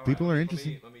 if people right, are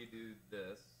interested. Let me do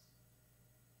this.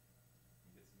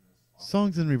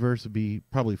 Songs in reverse would be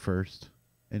probably first.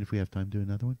 And if we have time, do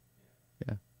another one.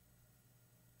 Yeah.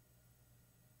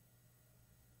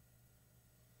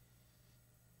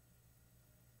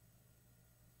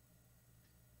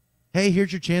 Hey,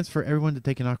 here's your chance for everyone to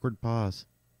take an awkward pause.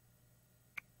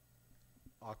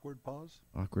 Awkward pause?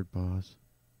 Awkward pause.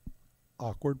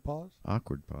 Awkward pause?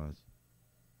 Awkward pause.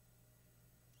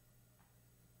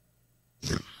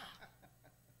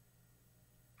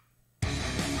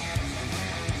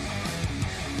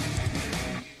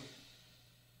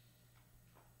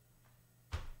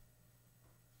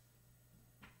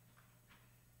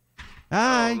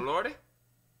 Hi. Oh, Lordy.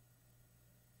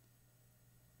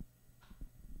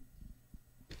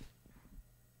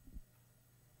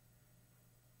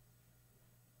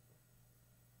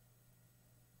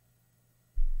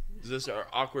 Is this our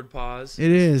awkward pause?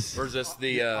 It is. Or is this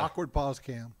the awkward pause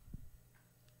cam?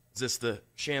 Is this the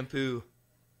shampoo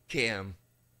cam?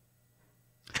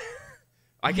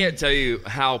 I can't tell you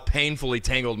how painfully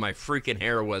tangled my freaking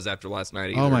hair was after last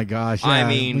night either. Oh, my gosh. I yeah.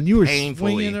 mean, when you were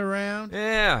painfully. swinging around.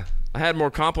 Yeah. I had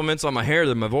more compliments on my hair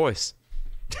than my voice.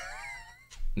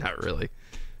 Not really.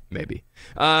 Maybe.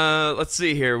 Let's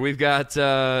see here. We've got,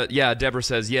 Deborah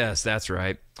says, yes, that's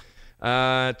right.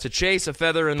 To chase a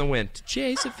feather in the wind. To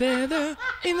chase a feather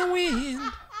in the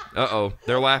wind. Uh-oh.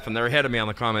 They're laughing. They're ahead of me on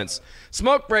the comments.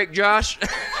 Smoke break, Josh.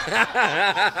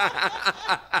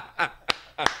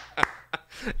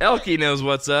 Elkie knows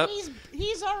what's up.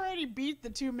 He's already beat the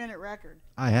 2-minute record.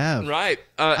 I have. Right.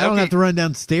 I don't have to run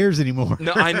downstairs anymore.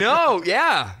 No, I know.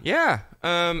 Yeah.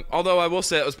 Although I will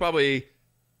say it was probably,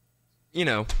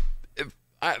 I'm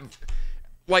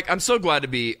so glad to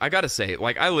be. I gotta say,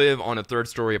 I live on a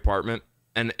 3rd-story apartment,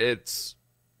 and it's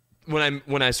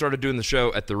when I started doing the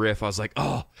show at the Riff, I was like,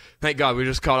 oh, thank God we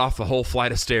just caught off the whole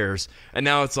flight of stairs, and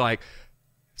now it's like,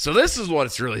 so this is what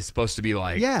it's really supposed to be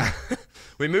like. Yeah.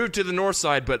 We moved to the north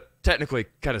side, but technically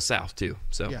kind of south too.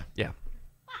 So yeah.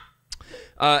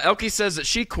 Elkie says that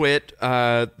she quit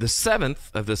the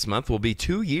 7th of this month will be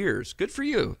 2 years. Good for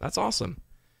you. That's awesome.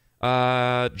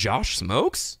 Josh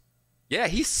smokes? Yeah,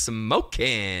 he's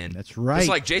smoking. That's right. Just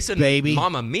like Jason, baby.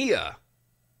 Mamma Mia.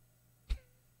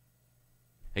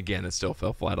 Again, it still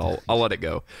fell flat. I'll let it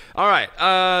go. All right.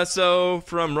 So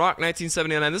from Rock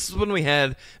 1979, this is when we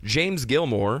had James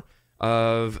Gilmore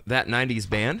of that 90s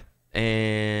band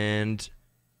and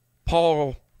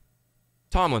Paul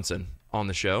Tomlinson on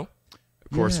the show.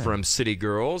 Of course, from City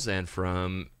Girls and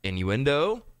from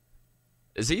Innuendo.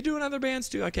 Is he doing other bands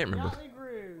too? I can't remember.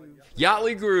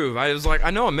 Yachtly Groove. I was like,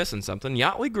 I know I'm missing something.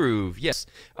 Yachtly Groove. Yes.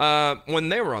 When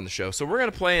they were on the show. So we're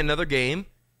going to play another game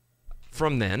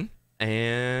from then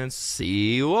and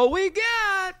see what we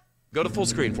got. Go to full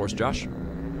screen for us, Josh.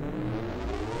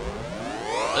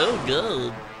 Oh,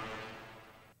 good.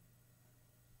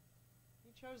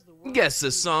 Guess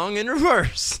the song in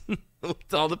reverse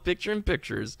with all the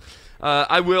pictures.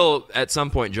 I will, at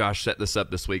some point, Josh, set this up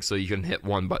this week so you can hit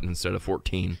one button instead of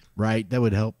 14. Right, that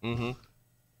would help. Mm-hmm.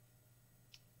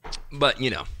 But,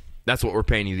 that's what we're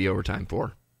paying you the overtime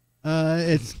for.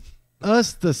 It's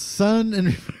Us, the Sun in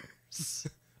Reverse.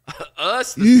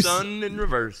 Us, the Sun in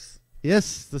Reverse.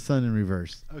 Yes, the Sun in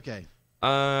Reverse. Okay.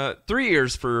 3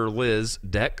 years for Liz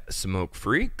Deck, smoke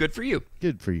free. Good for you.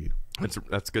 Good for you.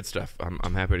 That's good stuff.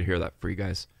 I'm happy to hear that for you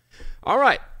guys. All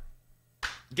right.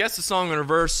 Guess the song in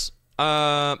reverse.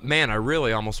 Man, I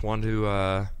really almost want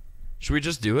to. Should we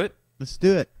just do it? Let's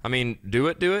do it. I mean, do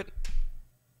it.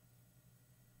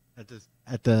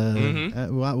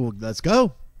 Well, let's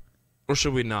go. Or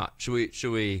should we not?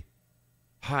 Should we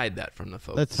hide that from the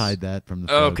folks? Let's hide that from the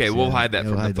folks. Okay, we'll hide that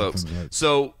from the folks.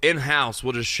 So in house,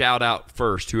 we'll just shout out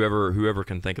first. Whoever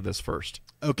can think of this first.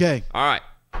 Okay. All right.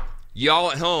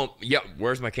 Y'all at home,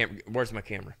 where's my camera?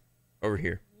 Over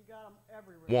here. You got them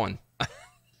everywhere. One.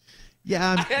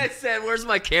 Yeah. I said, where's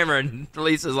my camera? And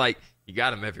Lisa's like, you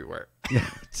got them everywhere. Yeah.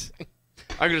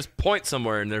 I can just point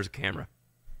somewhere and there's a camera.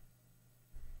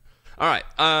 All right.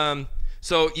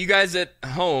 So you guys at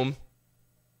home.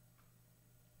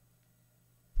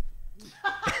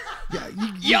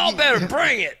 Y'all better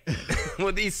bring it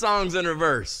with these songs in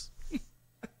reverse.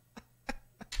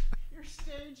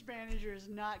 Stage manager is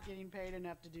not getting paid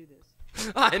enough to do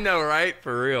this. I know, right?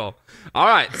 For real. All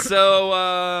right,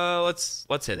 so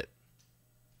let's hit it.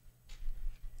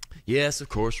 Yes, of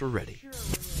course we're ready.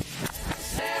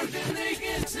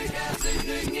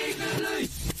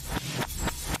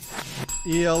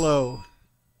 ELO.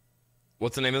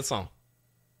 What's the name of the song?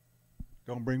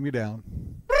 Don't Bring Me Down.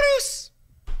 Bruce!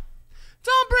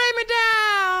 Don't bring me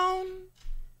down!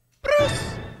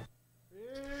 Bruce!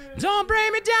 Don't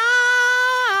bring me down!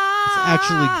 It's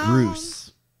actually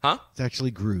Gruce. Huh? It's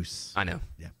actually Gruce. I know.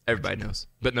 Yeah. Everybody knows.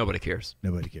 But nobody cares.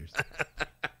 Nobody cares.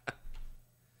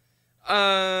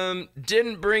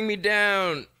 Didn't bring me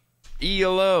down.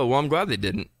 ELO. Well, I'm glad they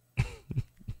didn't.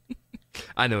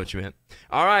 I know what you meant.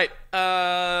 All right.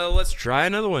 Let's try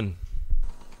another one.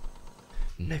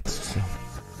 Next song.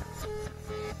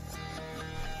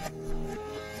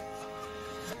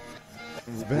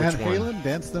 Van Halen,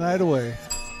 Dance the Night Away.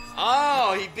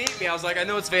 Oh, he beat me. I was like, I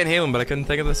know it's Van Halen, but I couldn't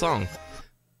think of the song.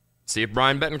 See if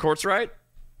Brian Betancourt's right.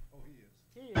 Oh,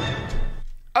 he is.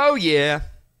 Oh, yeah.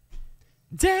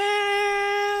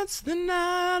 Dance the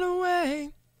night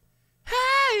away.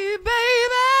 Hey,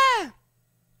 baby.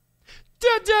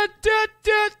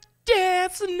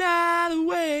 Dance the night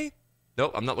away.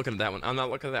 Nope, I'm not looking at that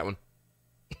one.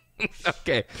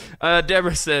 Okay.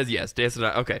 Deborah says yes. Dance the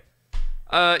night. Okay.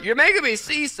 You're making me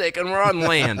seasick, and we're on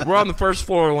land. We're on the first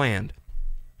floor of land.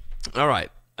 All right.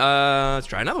 Let's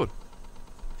try another one.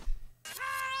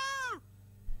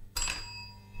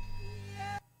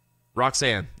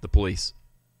 Roxanne, The Police.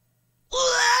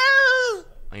 I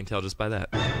can tell just by that.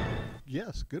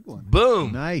 Yes, good one.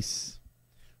 Boom. Nice.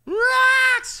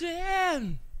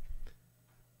 Roxanne,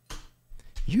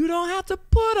 you don't have to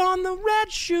put on the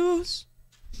red shoes.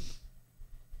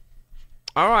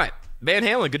 All right. Van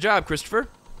Halen, good job, Christopher.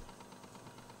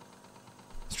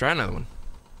 Let's try another one.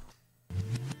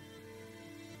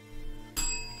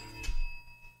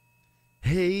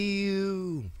 Hey,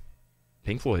 you.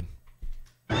 Pink Floyd.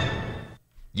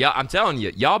 Yeah, I'm telling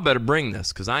you, y'all better bring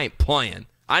this because I ain't playing.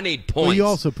 I need points. Well, you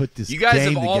also put this You guys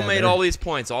game have all together. made all these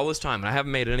points all this time, and I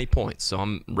haven't made any points, so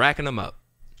I'm racking them up.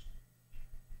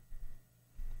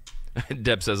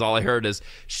 Deb says all I heard is,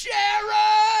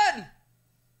 Sharon!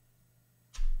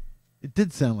 It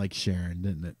did sound like Sharon,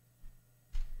 didn't it?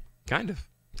 Kind of.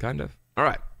 All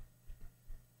right.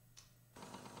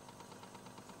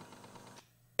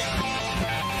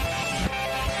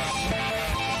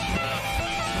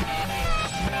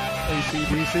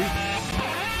 AC/DC.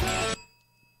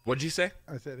 What'd you say?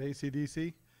 I said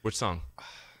AC/DC. Which song?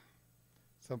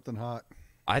 Something hot.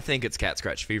 I think it's Cat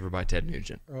Scratch Fever by Ted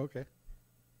Nugent. Oh, okay.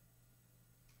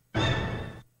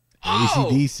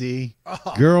 AC/DC.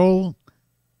 Girl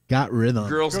Got Rhythm.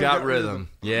 Girls Got Rhythm.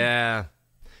 Yeah.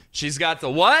 She's got the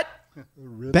what?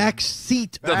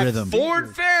 Backseat rhythm.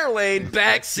 Ford Fairlane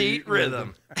backseat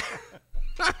rhythm.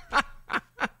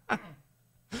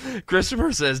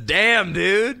 Christopher says, damn,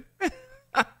 dude.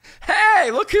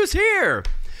 Hey, look who's here.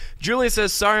 Julia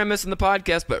says, sorry I'm missing the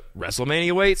podcast, but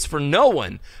WrestleMania waits for no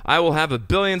one. I will have a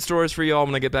billion stories for y'all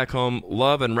when I get back home.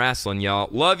 Love and wrestling, y'all.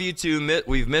 Love you too.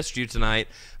 We've missed you tonight.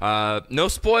 No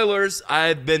spoilers.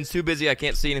 I've been too busy. I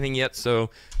can't see anything yet,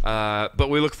 so but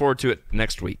we look forward to it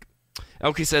next week.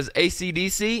 Elkie says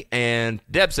AC/DC, and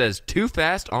Deb says too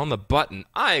fast on the button.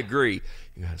 I agree.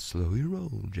 You gotta slow your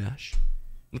roll, Josh.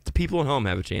 Let the people at home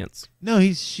have a chance. No,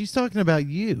 she's talking about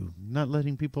you, not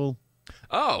letting people.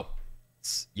 Oh,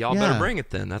 y'all better bring it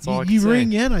then. That's all I can You say.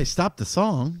 ring in, I stop the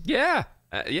song. Yeah.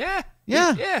 Yeah.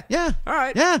 All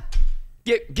right. Yeah.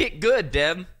 Get good,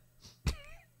 Deb.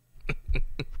 Do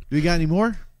we got any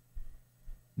more?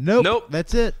 Nope.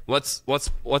 That's it. Let's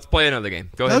play another game.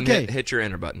 Go ahead Okay. and hit your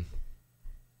enter button.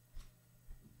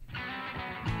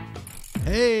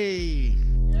 Hey.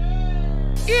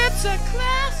 It's a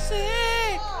classic.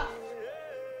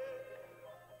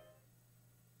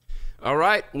 All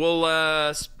right,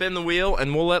 we'll spin the wheel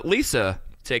and we'll let Lisa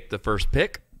take the first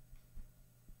pick.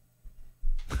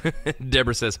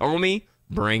 Deborah says, homie,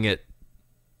 bring it.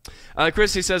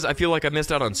 Christy says, I feel like I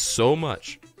missed out on so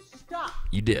much. Stop.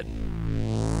 You did.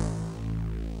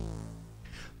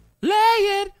 Lay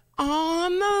it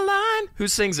on the line. Who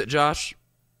sings it, Josh?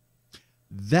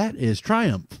 That is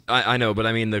Triumph. I know, but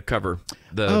I mean the cover.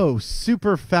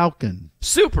 Super Falcon.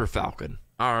 Super Falcon.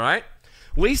 All right.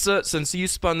 Lisa, since you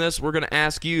spun this, we're going to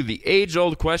ask you the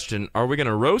age-old question. Are we going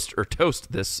to roast or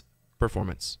toast this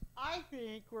performance? I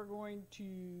think we're going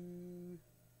to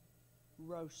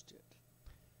roast it.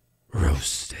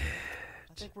 Roast it.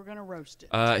 I think we're going to roast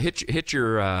it. Hit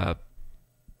your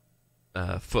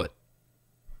foot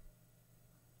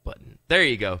button. There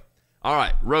you go. All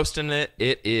right, roasting it.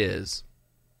 It is.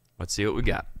 Let's see what we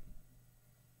got.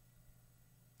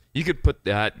 You could put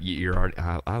that. You're already.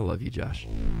 I love you, Josh.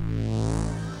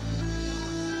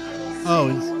 Oh,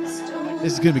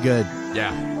 this is gonna be good.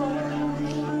 Yeah.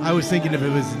 I was thinking if it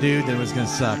was a dude, then it was gonna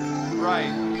suck.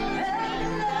 Right.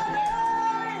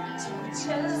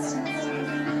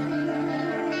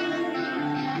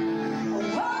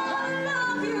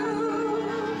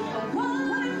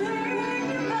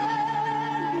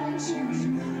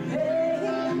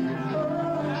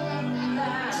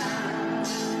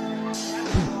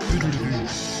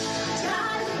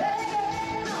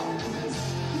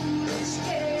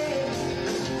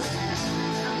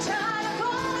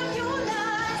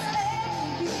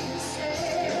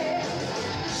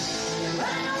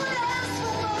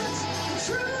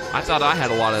 I thought I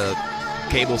had a lot of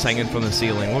cables hanging from the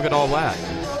ceiling. Look at all that.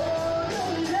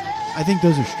 I think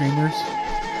those are streamers.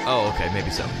 Oh, okay, maybe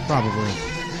so. Probably.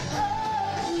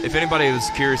 If anybody was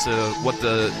curious what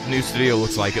the new studio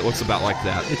looks like, it looks about like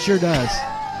that. It sure does.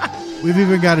 We've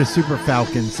even got a Super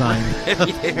Falcon sign.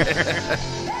 Yeah.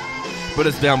 But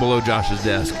it's down below Josh's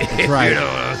desk. That's right. You know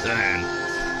what I'm saying?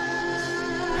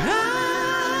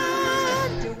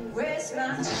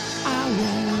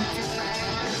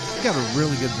 You got a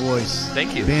really good voice.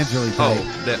 Thank you. Band's really tight.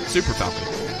 Oh, that Super Falcon.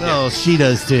 Well, she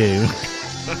does too.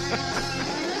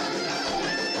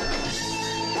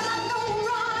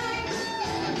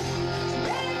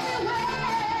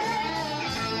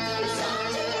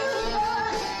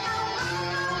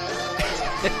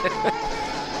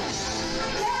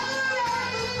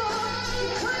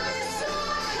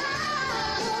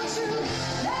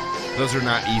 Those are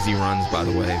not easy runs, by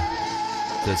the way,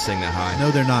 to sing that high. No,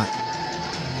 they're not.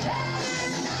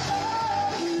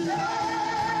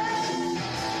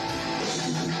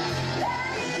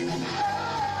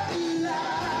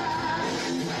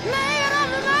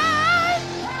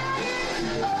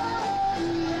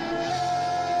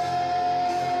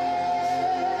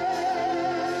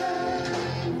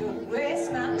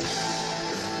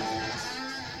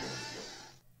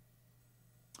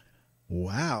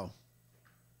 Wow.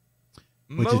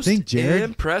 What Most you think, Jared?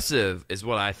 impressive is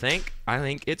what I think. I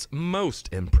think it's most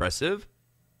impressive.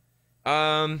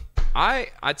 I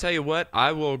tell you what,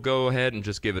 I will go ahead and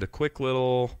just give it a quick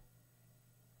little.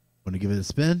 Want to give it a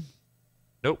spin?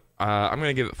 Nope. I'm going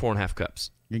to give it 4.5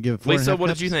 cups. You're gonna give it 4.5 Lisa, what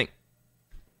cups? did you think?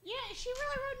 Yeah, she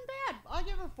really wasn't bad. I'll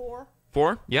give her 4.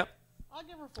 4? Yep. I'll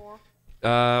give her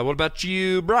 4. What about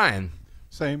you, Brian?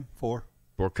 Same, 4.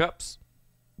 4 cups.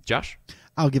 Josh?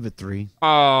 I'll give it 3.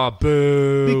 Oh,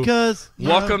 boo. Because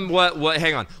welcome. What?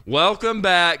 Hang on. Welcome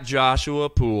back, Joshua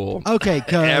Poole. Okay,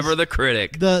 because ever the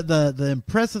critic. The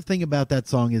impressive thing about that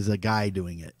song is a guy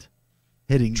doing it,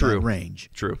 hitting that range.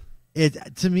 True.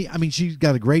 It to me, I mean, she's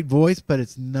got a great voice, but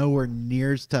it's nowhere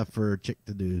near as tough for a chick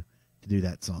to do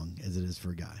that song as it is for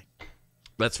a guy.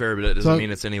 That's fair, but it doesn't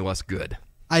mean it's any less good.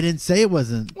 I didn't say it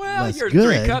wasn't. Well, less your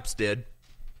good. 3 cups did.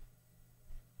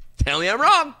 Tell me I'm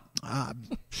wrong.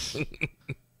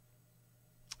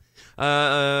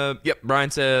 Yep, Brian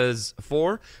says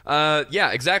 4.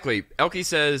 Yeah, exactly. Elkie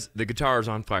says the guitar is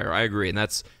on fire. I agree, and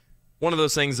that's one of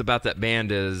those things about that band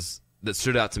that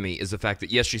stood out to me is the fact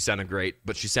that yes, she sounded great,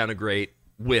 but she sounded great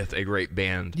with a great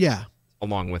band. Yeah,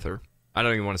 along with her. I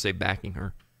don't even want to say backing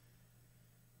her.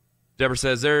 Deborah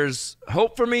says there's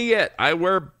hope for me yet. I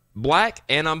wear black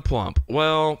and I'm plump.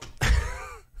 Well,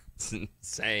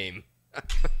 same.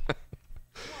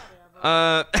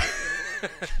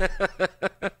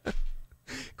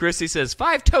 Christy says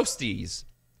 5 toasties.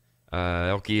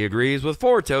 Elkie agrees with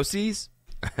 4 toasties.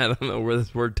 I don't know where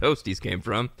this word toasties came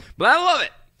from, but I love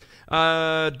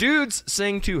it. Dudes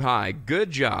sing too high.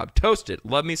 Good job. Toasted.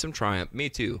 Love me some Triumph. Me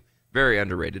too. Very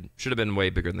underrated. Should have been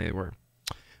way bigger than they were.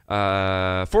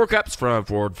 4 cups from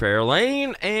Ford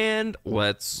Fairlane, and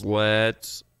let's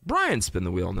let Brian spin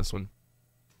the wheel on this one.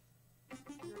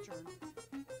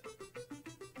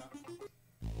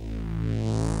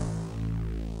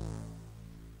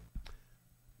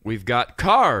 We've got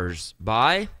Cars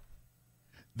by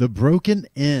The Broken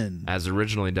Inn, as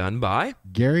originally done by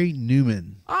Gary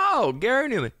Newman. Oh, Gary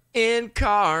Newman. In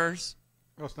Cars.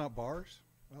 Oh, it's not bars?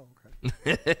 Oh,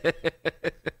 okay.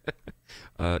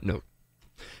 No.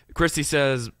 Christy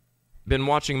says, been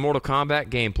watching Mortal Kombat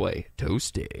gameplay.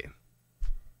 Toasty.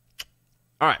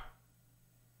 All right.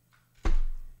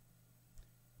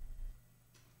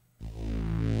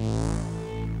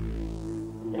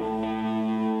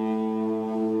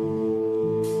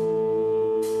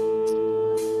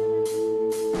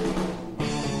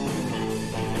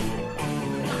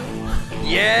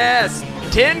 Yes,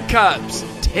 10 cups.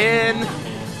 10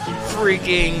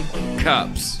 freaking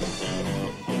cups.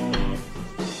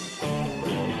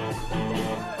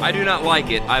 I do not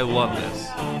like it. I love this.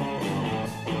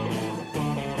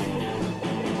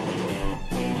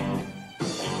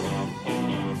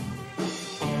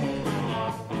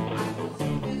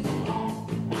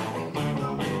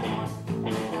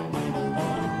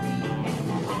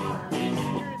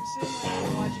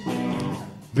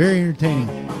 Very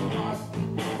entertaining.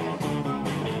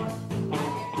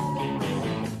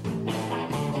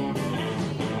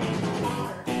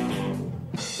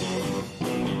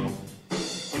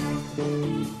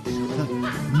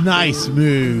 Nice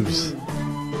moves.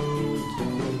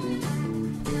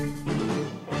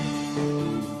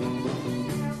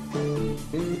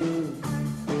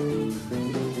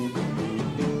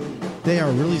 They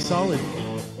are really solid.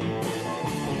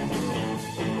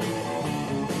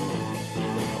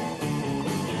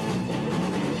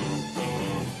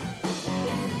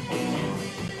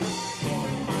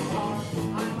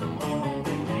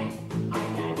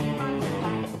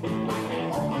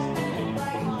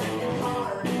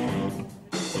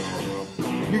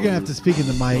 You're gonna have to speak in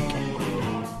the mic.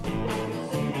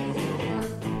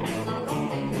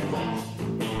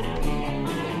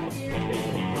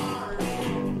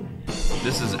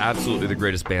 This is absolutely the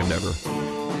greatest band ever.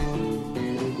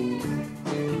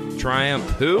 Triumph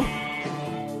who?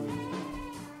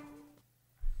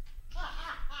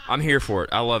 I'm here for it.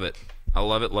 I love it. I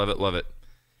love it, love it, love it.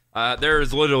 There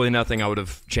is literally nothing I would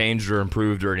have changed or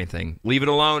improved or anything. Leave it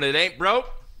alone. It ain't broke.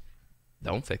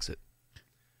 Don't fix it.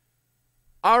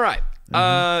 All right.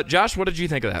 Josh, what did you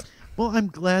think of that? Well, I'm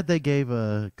glad they gave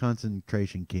a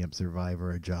concentration camp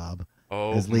survivor a job.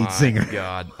 as lead singer.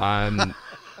 God, I'm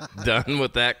done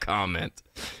with that comment.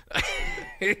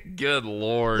 Good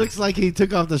Lord. Looks like he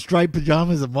took off the striped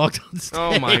pajamas and walked on stage.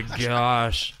 Oh my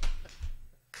gosh.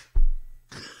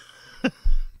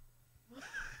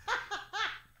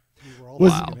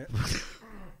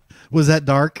 Was that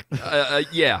dark?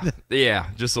 Yeah,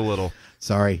 just a little.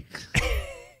 Sorry.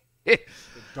 The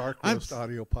Dark Roast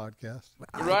audio podcast.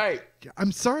 Right.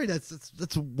 I'm sorry.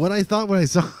 That's what I thought when I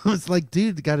saw him. It's like,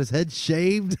 dude, got his head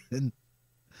shaved and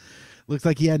looks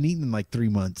like he hadn't eaten in like 3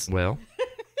 months. Well,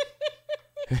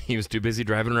 he was too busy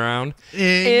driving around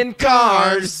in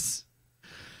cars.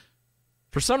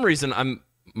 For some reason, I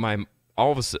don't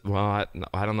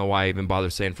know why I even bother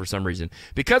saying for some reason.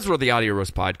 Because we're the Audio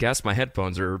Roast podcast, my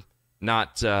headphones are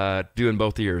not doing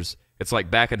both ears. It's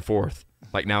like back and forth.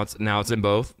 Like now it's in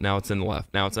both. Now it's in the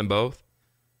left. Now it's in both.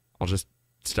 I'll just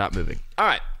stop moving. All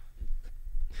right.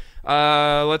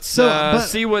 Let's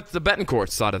see what the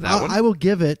Betancourts thought of that one. I will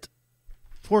give it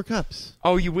 4 cups.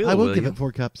 Oh, you will? I will give it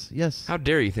 4 cups. Yes. How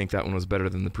dare you think that one was better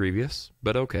than the previous?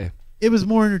 But okay. It was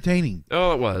more entertaining.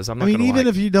 Oh, it was. I'm not I mean, gonna even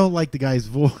lie. if you don't like the guy's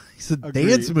voice, a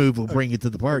dance move will bring it to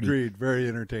the party. Agreed. Very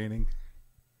entertaining.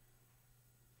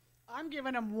 I'm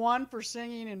giving him 1 for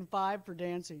singing and 5 for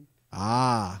dancing.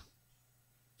 Ah.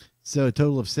 So a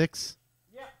total of 6?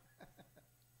 Yeah.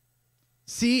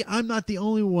 See, I'm not the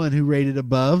only one who rated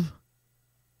above.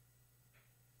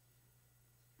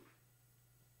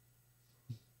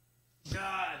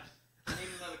 God, I need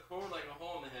another cord like a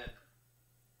hole in the head.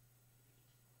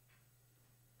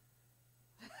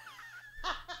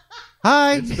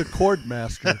 Hi. It's the Chord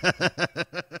Master.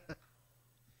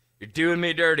 You're doing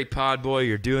me dirty, pod boy.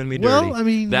 You're doing me Well, dirty. I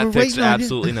mean, that we're fixed waiting on you.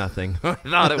 absolutely nothing. I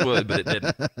thought it would, but it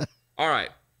didn't. All right.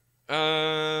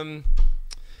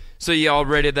 So y'all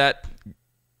rated that,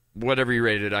 whatever you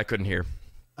rated, I couldn't hear.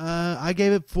 I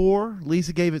gave it 4.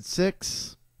 Lisa gave it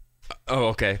 6. Oh,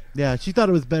 okay. Yeah, she thought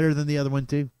it was better than the other one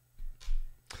too.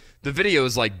 The video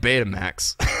is like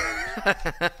Betamax.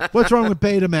 What's wrong with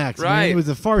Betamax? Right. Man, it was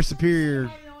a far superior.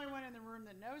 I'm the only one in the room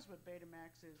that knows what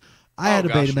Betamax is. I had a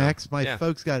gosh, Betamax. no. My Yeah.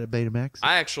 folks got a Betamax.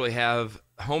 I actually have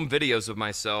home videos of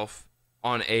myself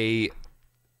on a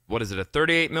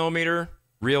 38 millimeter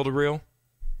reel to reel?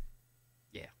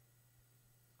 Yeah.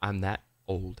 I'm that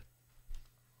old.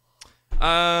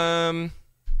 Dirty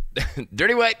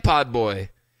white pod boy.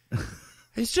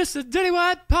 He's just a dirty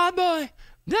white pod boy.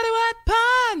 Dirty white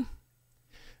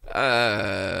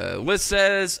pod. Liz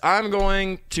says, I'm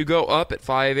going to go up at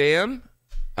 5 a.m.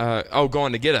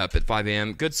 Going to get up at 5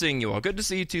 a.m. Good seeing you all. Good to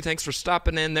see you too. Thanks for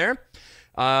stopping in there.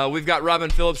 We've got Robin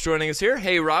Phillips joining us here.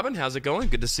 Hey, Robin, how's it going?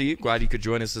 Good to see you. Glad you could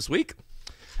join us this week.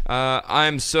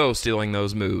 I'm so stealing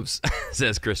those moves,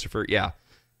 says Christopher. Yeah,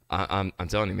 I'm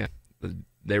telling you, man.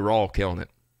 They were all killing it.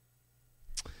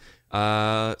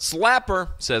 Slapper,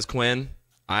 says Quinn.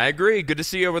 I agree. Good to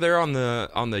see you over there on the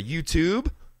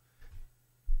YouTube.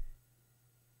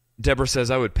 Deborah says,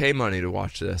 I would pay money to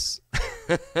watch this.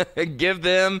 Give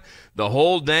them the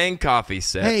whole dang coffee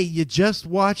set. Hey, you just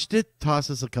watched it. Toss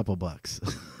us a couple bucks.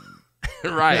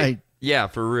 Right. Yeah,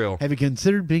 for real. Have you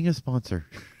considered being a sponsor?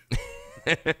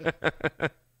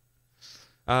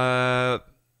 All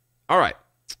right.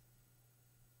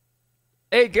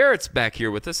 Hey, Garrett's back here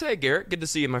with us. Hey, Garrett. Good to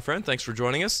see you, my friend. Thanks for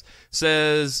joining us.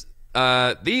 Says,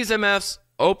 these MFs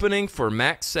opening for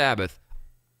Max Sabbath.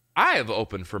 I have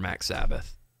opened for Max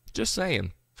Sabbath. Just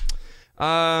saying.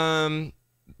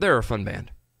 They're a fun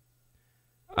band.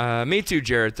 Me too,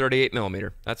 Jared. 38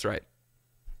 millimeter. That's right.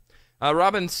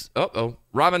 Robin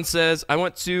says, I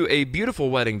went to a beautiful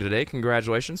wedding today.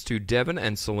 Congratulations to Devin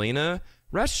and Selena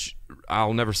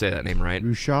I'll never say that name right.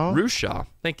 Rushaw.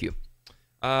 Thank you.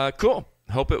 Cool.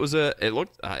 Hope it was it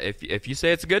looked, if you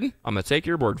say it's a good one, I'm going to take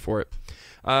your word for it.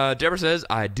 Deborah says,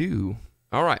 I do.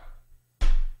 All right.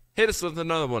 Hit us with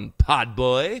another one, pod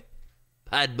boy.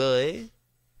 Pod boy.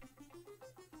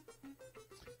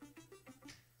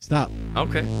 Stop.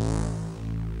 Okay.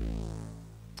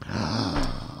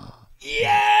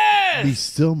 Yes! Be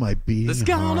still my beating There's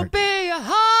gonna heart. be a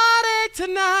heartache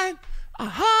tonight. A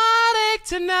heartache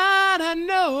tonight, I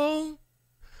know.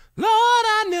 Lord,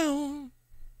 I know.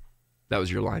 That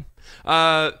was your line.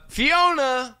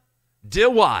 Fiona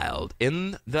DeWild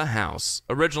in the house.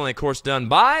 Originally, of course, done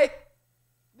by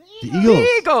the Eagles. The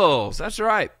Eagles. That's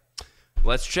right.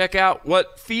 Let's check out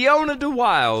what Fiona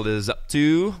DeWild is up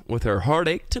to with her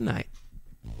heartache tonight.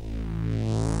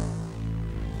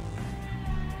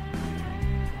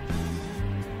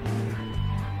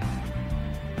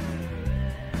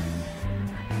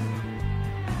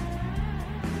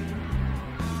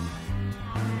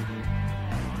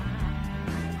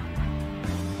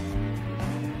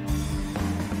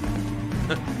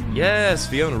 Yes,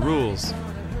 Fiona rules.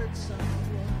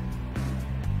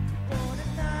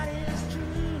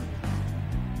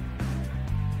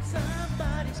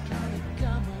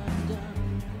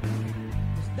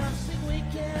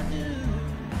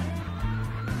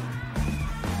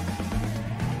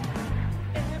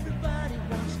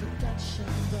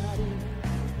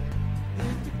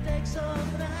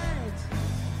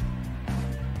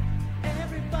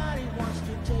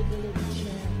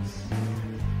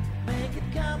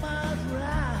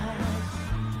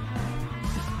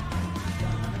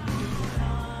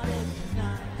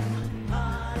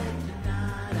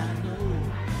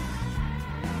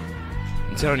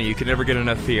 I'm telling you can never get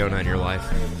enough Fiona in your life.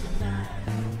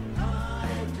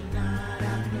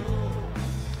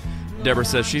 Deborah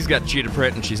says she's got cheetah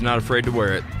print and she's not afraid to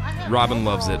wear it. Robin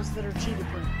loves it. That are cheetah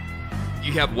print.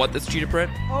 You have what that's cheetah print?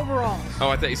 Overalls. Oh,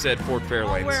 I thought you said Ford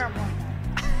Fairlanes. I'll wear 'em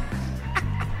one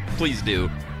night. Please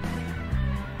do.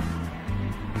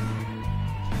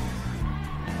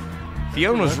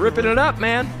 Fiona's ripping it up,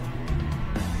 man.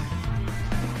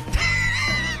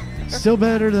 Still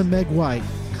better than Meg White.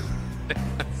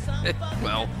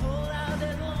 Well,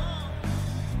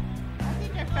 I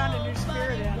think I found a new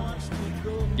spirit animal.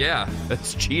 yeah,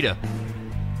 that's cheetah.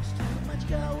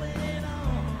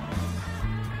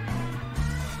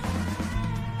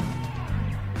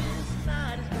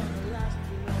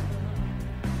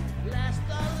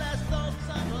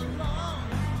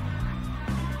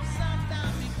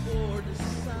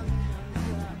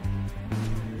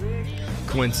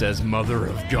 Quinn says, Mother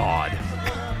of God.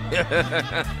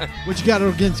 What you got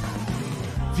against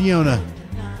Fiona?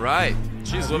 Right.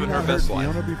 She's living her best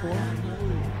life. Fiona before?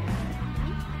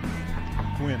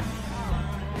 Quinn.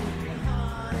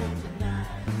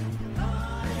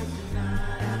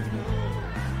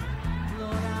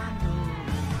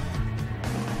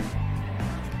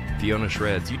 Fiona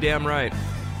shreds. You damn right.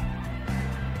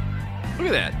 Look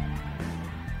at that.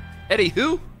 Eddie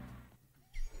who?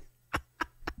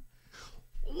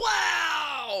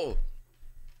 Wow!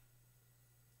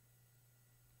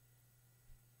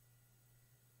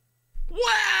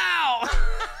 Wow!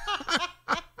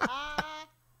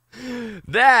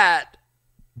 That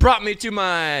brought me to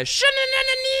my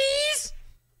knees.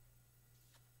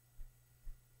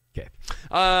 Okay.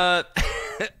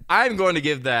 I'm going to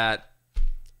give that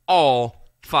all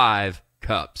 5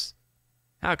 cups.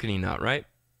 How can he not, right?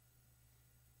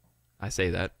 I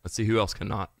say that. Let's see who else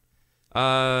cannot.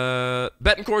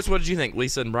 Betancourt, what did you think,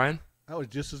 Lisa and Brian? That was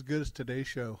just as good as today's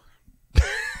show.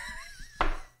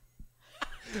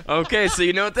 Okay, so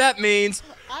you know what that means.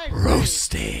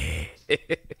 Roasted.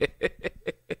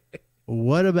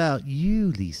 What about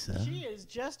you, Lisa? She is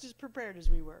just as prepared as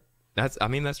we were. That's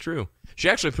true. She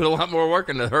actually put a lot more work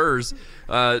into hers.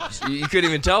 You couldn't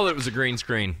even tell it was a green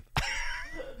screen.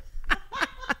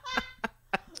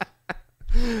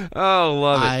 Oh,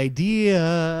 love it.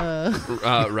 Idea.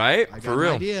 Right? I got For an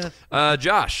real. idea.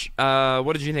 Josh,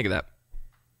 what did you think of that?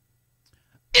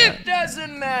 It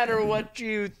doesn't matter what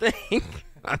you think.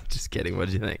 I'm just kidding. What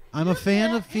did you think? I'm a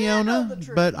fan of Fiona,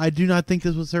 but I do not think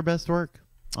this was her best work,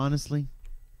 honestly.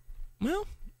 Well,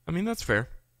 I mean, that's fair.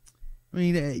 I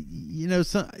mean,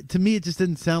 to me, it just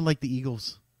didn't sound like the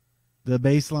Eagles. The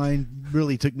bass line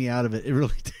really took me out of it. It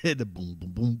really did. Boom,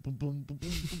 boom, boom, boom, boom, boom,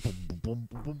 boom, boom,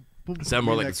 boom, boom. Sound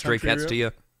more like the Stray Cats to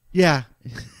you? Yeah.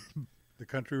 The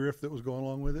country riff that was going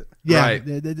along with it? Yeah, Right.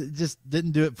 it just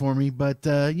didn't do it for me. But,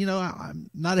 I'm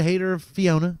not a hater of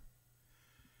Fiona.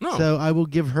 No. So I will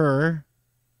give her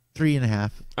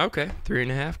 3.5. Okay,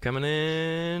 3.5 coming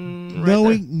in.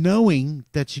 Right Knowing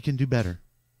that she can do better.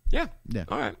 there. Yeah.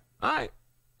 All right.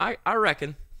 I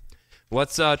reckon.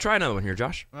 Let's try another one here,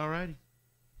 Josh. All righty.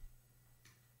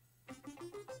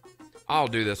 I'll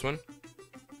do this one.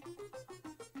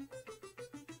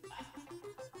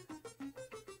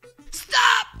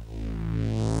 Stop!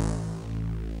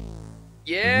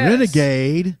 Yes.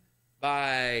 Renegade.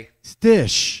 By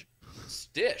Stish.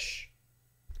 Stish.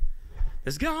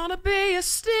 There's gonna be a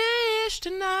Stish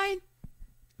tonight.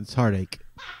 It's Heartache.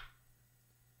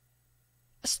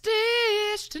 A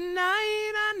Stish tonight,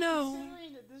 I know.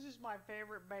 Considering that this is my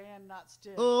favorite band, not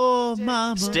Stick. Oh,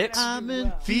 mama, Sticks? I'm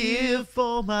in fear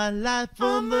for my life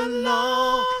from the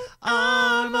long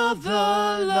arm of the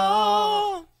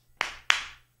law.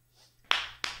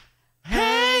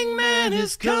 Hangman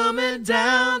is coming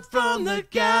down from the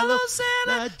gallows,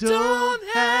 and I don't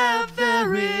have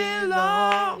very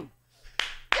long.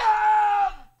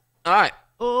 All right.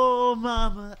 Oh,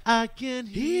 mama, I can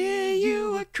hear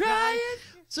you a crying,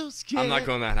 so scared. I'm not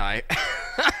going that high.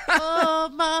 Oh,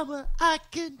 mama, I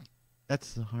can.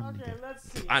 That's the harmony. Okay,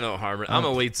 let's see. I know harmony. I'm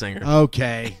a lead singer.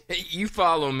 Okay. You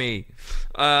follow me.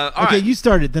 All Okay, right. you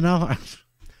started. Then I'll.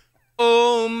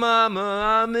 Oh, mama,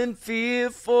 I'm in fear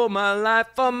for my life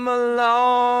from a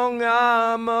long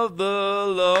arm of the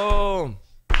law.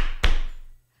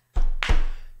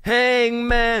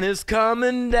 Hangman is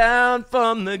coming down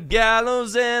from the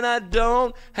gallows, and I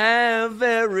don't have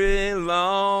very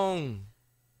long.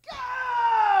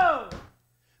 Go!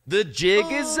 The jig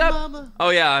is up. Oh,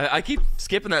 yeah, I keep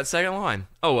skipping that second line.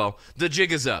 Oh, well, the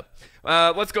jig is up.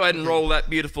 Let's go ahead and roll that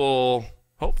beautiful,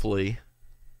 hopefully.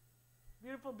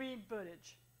 Beautiful bean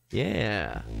footage.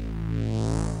 Yeah.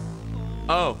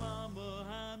 Oh.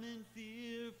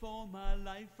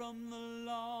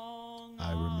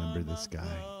 I remember this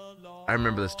guy. I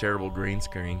remember this terrible green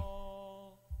screen.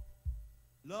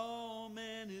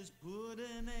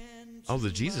 Oh, the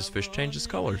Jesus fish changes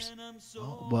colors.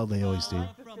 Oh, well, they always do.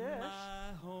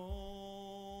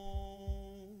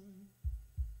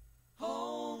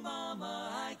 Oh,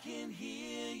 mama, I can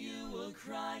hear you a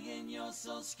crying. You're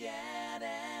so scared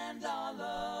and all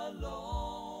alone.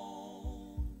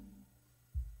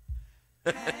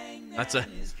 That's a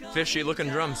fishy looking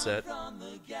drum set. From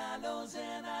the gallows,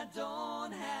 and I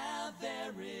don't have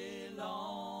very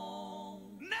long.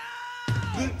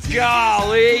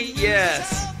 Golly,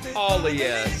 yes. All the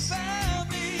yes. I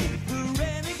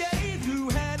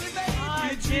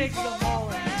jigged them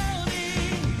all in.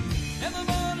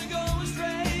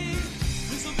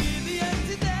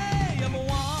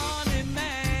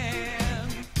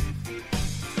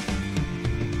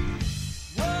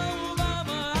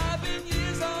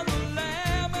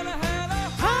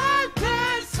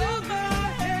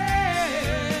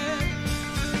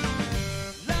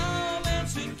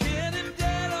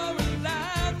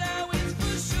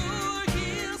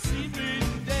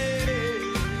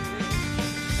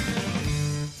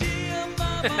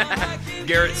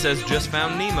 Garrett says, just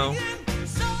found Nemo.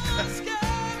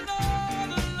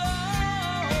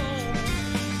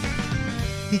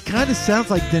 He kind of sounds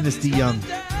like Dennis DeYoung.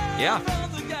 Yeah.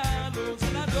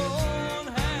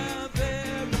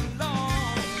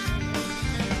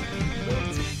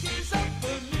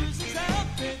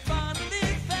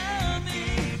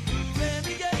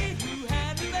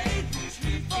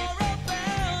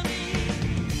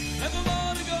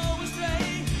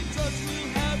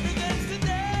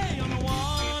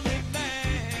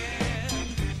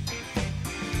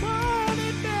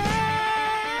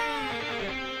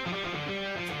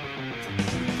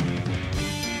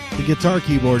 The guitar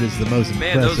keyboard is the most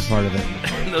impressive part of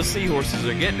it. Those seahorses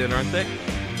are getting it, aren't they?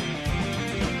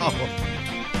 Oh.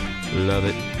 Love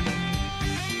it.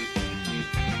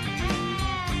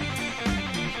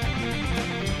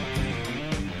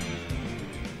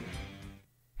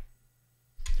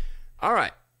 All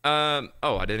right.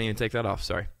 Oh, I didn't even take that off.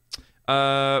 Sorry.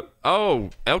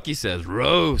 Elkie says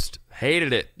roast.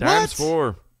 Hated it. Times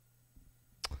 4.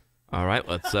 All right,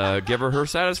 let's give her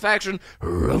satisfaction.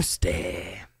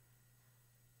 Roasty.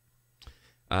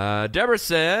 Deborah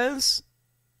says,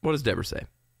 what does Deborah say?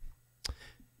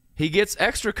 He gets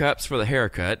extra cups for the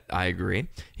haircut. I agree.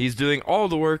 He's doing all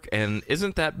the work and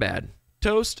isn't that bad.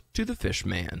 Toast to the fish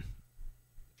man.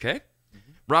 Okay.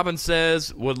 Robin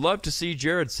says, would love to see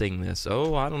Jared sing this.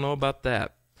 Oh, I don't know about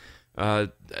that.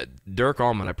 Dirk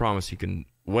Allman, I promise you can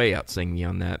way out sing me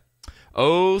on that.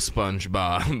 Oh,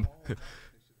 SpongeBob.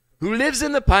 Who lives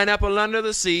in the pineapple under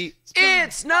the sea.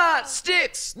 It's not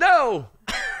sticks. No.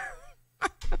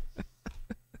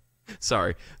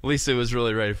 Sorry. Lisa was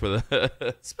really ready for the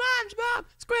SpongeBob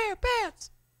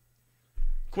SquarePants.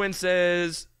 Quinn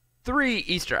says 3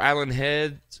 Easter Island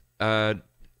heads. 3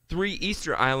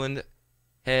 Easter Island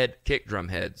head kick drum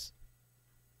heads.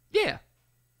 Yeah.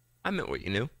 I meant what you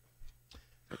knew.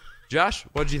 Josh,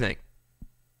 what did you think?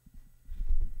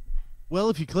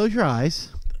 Well, if you close your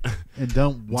eyes and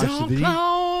don't watch the video.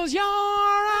 Close your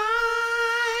eyes.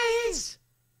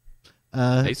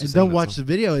 And don't watch the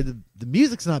video. The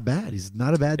music's not bad. He's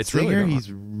not a bad singer. Really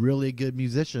He's really a good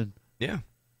musician. Yeah.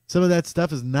 Some of that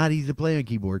stuff is not easy to play on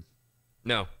keyboard.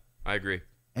 No, I agree.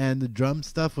 And the drum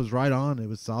stuff was right on. It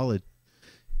was solid.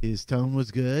 His tone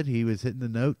was good. He was hitting the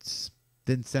notes.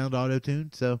 Didn't sound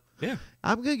auto-tuned. So yeah,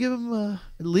 I'm going to give him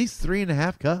at least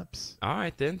 3.5 cups. All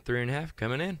right, then. 3.5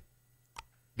 coming in.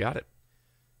 Got it.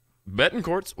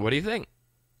 Betancourts, what do you think?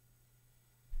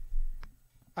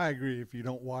 I agree. If you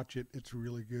don't watch it, it's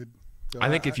really good. So I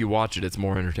think if you watch it, it's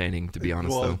more entertaining, to be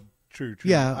honest, though. True.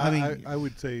 Yeah, I mean... I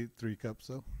would say 3 cups,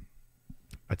 though.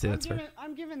 I'd say that's fair.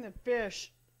 I'm giving the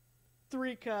fish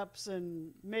 3 cups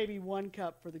and maybe 1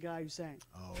 cup for the guy who sang.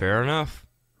 Oh. Fair enough.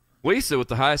 Lisa with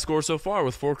the highest score so far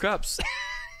with 4 cups.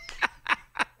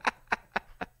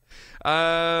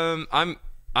 I'm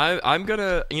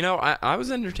gonna, I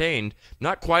was entertained,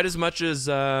 not quite as much as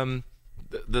the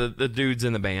dudes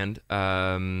in the band.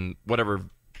 Whatever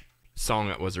song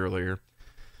it was earlier.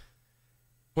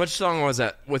 Which song was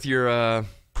that with your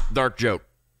dark joke?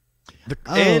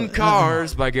 In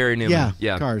Cars by Gary Newman.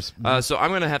 Yeah, Cars. So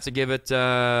I'm gonna have to give it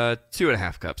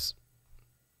 2.5 cups.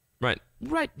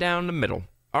 Right down the middle.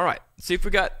 All right. See if we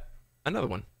got another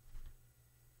one.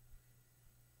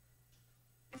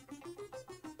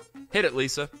 Hit it,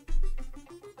 Lisa.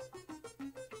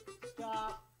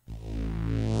 Stop.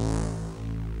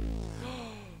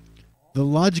 The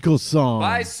Logical Song.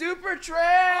 By Supertramp.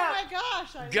 Oh my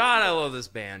gosh! God, I love this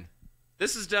band.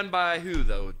 This is done by who,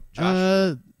 though,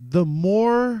 Josh? The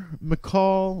Moore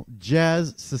McCall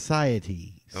Jazz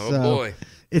Society. Oh, boy.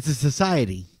 It's a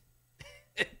society.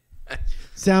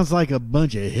 Sounds like a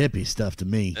bunch of hippie stuff to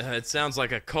me. It sounds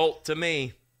like a cult to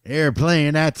me. They're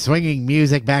playing that swinging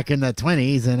music back in the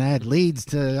 20s, and that leads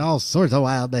to all sorts of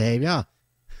wild behavior.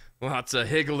 Lots of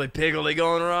higgledy-piggledy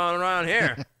going around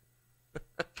here.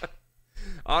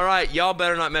 All right, y'all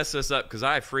better not mess this up, because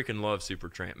I freaking love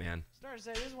Supertramp, man. Start to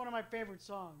say, this is one of my favorite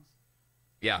songs.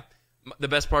 Yeah. The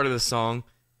best part of this song,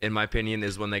 in my opinion,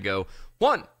 is when they go,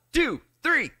 1, 2,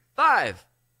 3, 5.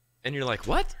 And you're like,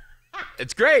 what?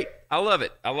 It's great. I love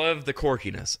it. I love the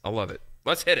quirkiness. I love it.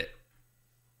 Let's hit it.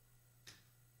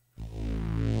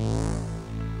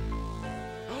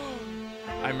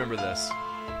 I remember this.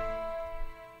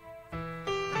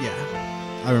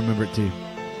 Yeah, I remember it too.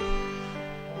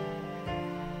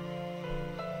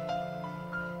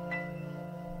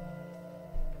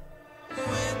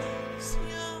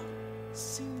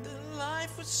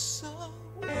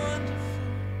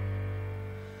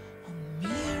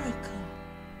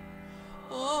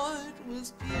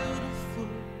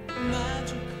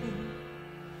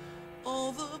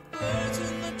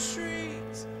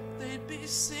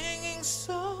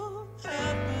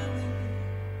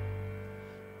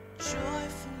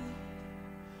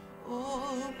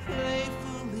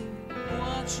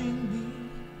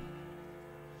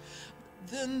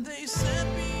 Then they sent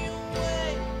me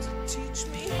away to teach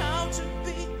me how to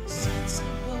be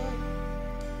sensible,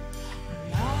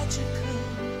 logical,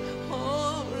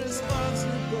 or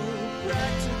responsible,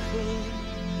 practical.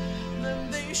 Then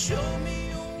they showed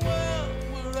me a world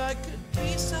where I could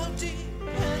be so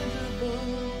dependable,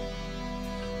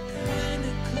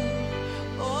 clinical,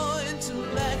 or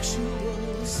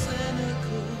intellectual,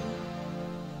 cynical.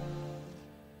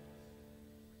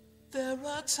 There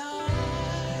are times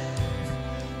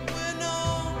when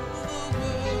all the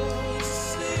world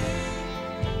sleep,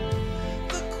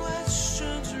 the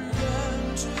questions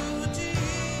run too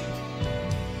deep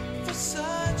for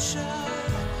such a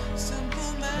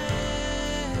simple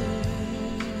man.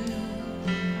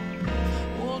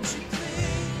 Won't you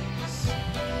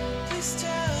please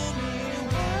tell me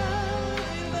what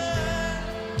we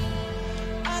learned?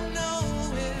 I know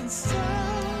it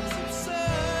sounds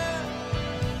absurd.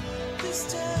 Please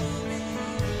tell me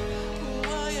who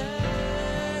I am.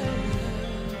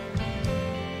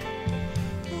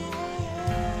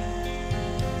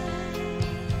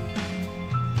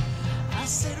 I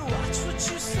said, watch what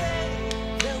you say.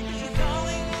 They'll be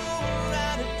calling more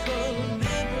radical,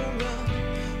 liberal,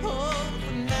 or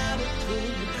fanatical,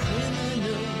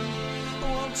 criminal.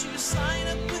 Won't you sign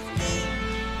up with me?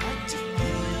 Like to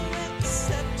feel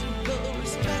acceptable,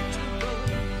 respectable,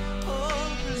 or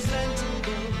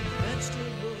presentable,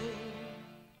 vegetable.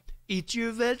 Eat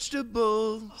your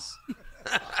vegetables.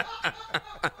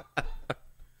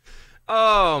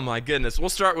 Oh, my goodness. We'll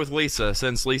start with Lisa,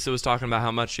 since Lisa was talking about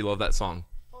how much she loved that song.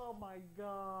 Oh my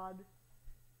God.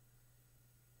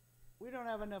 We don't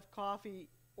have enough coffee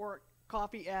or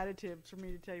coffee additives for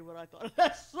me to tell you what I thought of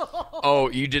that song. Oh,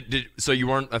 you did so you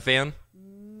weren't a fan?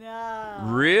 No.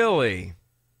 Really?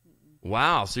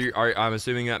 Wow. So I'm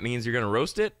assuming that means you're going to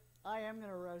roast it? I am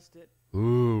going to roast it.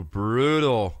 Ooh,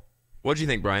 brutal. What'd you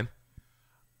think, Brian?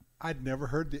 I'd never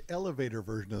heard the elevator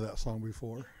version of that song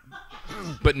before.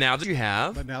 But now that you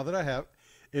have? But now that I have,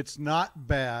 it's not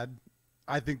bad.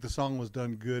 I think the song was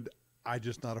done good. I'm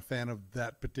just not a fan of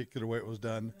that particular way it was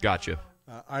done. Gotcha.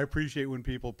 I appreciate when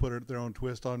people put their own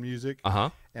twist on music.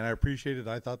 Uh-huh. And I appreciate it.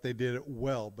 I thought they did it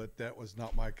well, but that was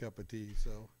not my cup of tea.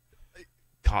 So,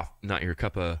 Not your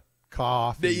cup of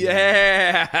coffee.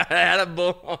 Yeah,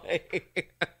 attaboy.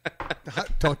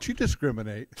 Don't you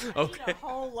discriminate? Okay. I need a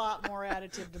whole lot more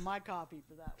additive to my coffee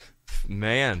for that one.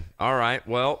 Man. All right.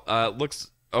 Well, looks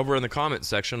over in the comment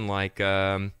section like,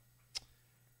 well,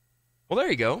 there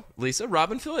you go, Lisa.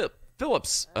 Robin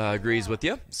Phillips agrees with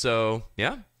you. So,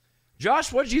 yeah.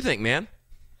 Josh, what did you think, man?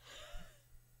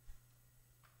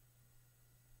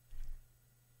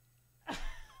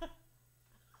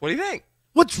 What do you think?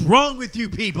 What's wrong with you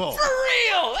people? For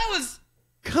real, that was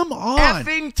Come on.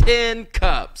 effing 10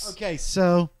 cups. Okay,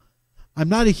 so I'm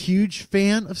not a huge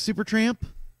fan of Supertramp.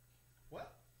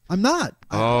 What? I'm not.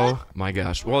 Oh my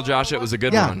gosh. Well, Josh, it was a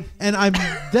good Yeah, one. and I'm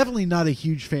definitely not a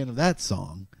huge fan of that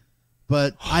song,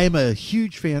 but I am a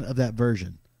huge fan of that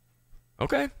version.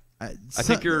 Okay. I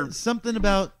think you're something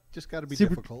about just got to be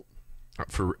Super- difficult.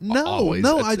 for No, always.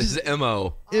 no, It's I his just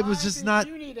MO. It was just not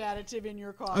You need additive in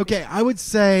your coffee. okay. I would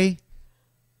say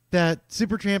that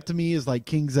Supertramp to me is like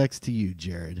King's X to you,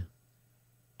 Jared.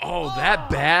 Oh, that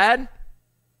bad?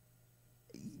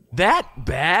 That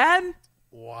bad?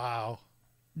 Wow.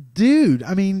 Dude,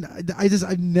 I mean, I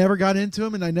never got into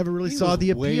him, and I never really He saw was the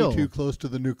appeal. way too close to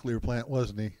the nuclear plant,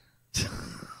 wasn't he?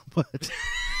 But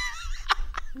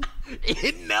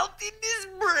It melted his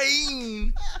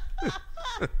brain.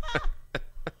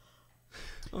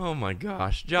 Oh my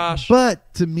gosh, Josh.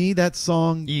 But to me, that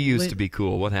song You used to be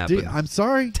cool. What happened? Dude, I'm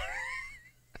sorry.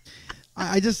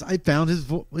 I found his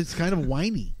voice. It's kind of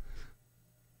whiny.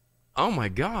 Oh my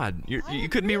God, you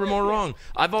couldn't be more wrong.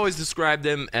 I've always described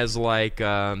them as like,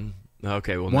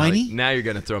 okay, well Whiny? now you're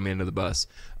gonna throw me under the bus.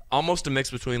 Almost a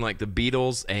mix between like the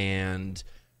Beatles and,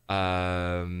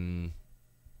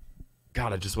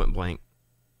 God, I just went blank.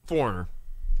 Foreigner.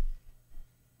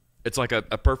 It's like a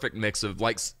perfect mix of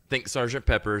like think Sgt.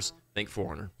 Pepper's, think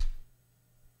Foreigner.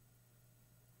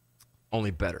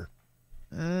 Only better.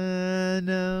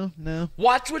 No.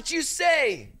 Watch what you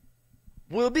say.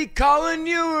 We'll be calling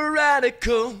you a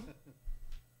radical.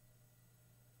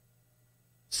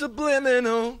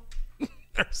 Subliminal.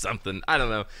 Or something. I don't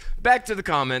know. Back to the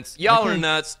comments. Y'all are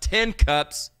nuts. 10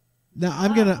 cups. Now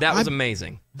I'm gonna. That was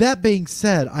amazing. That being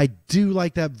said, I do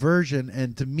like that version,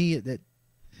 and to me,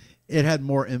 it had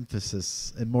more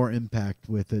emphasis and more impact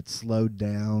with it, slowed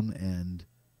down and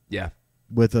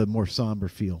with a more somber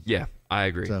feel. Yeah, I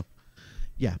agree. So,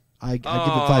 yeah, I give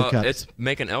it 5 cups. It's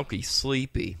making Elkie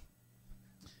sleepy.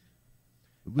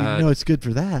 We know it's good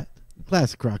for that.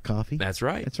 Classic rock coffee. That's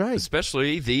right. That's right.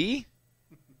 Especially the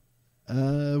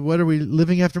what are we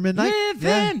living after midnight?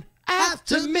 Living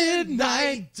after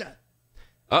midnight.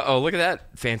 Uh-oh, look at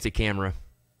that fancy camera.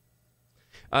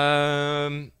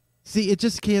 See, it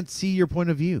just can't see your point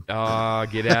of view. Oh,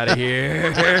 get out of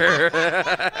here.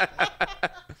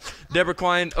 Deborah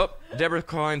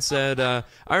Klein said, I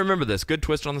remember this. Good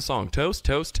twist on the song. Toast,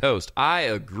 toast, toast. I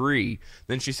agree.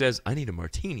 Then she says, I need a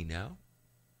martini now.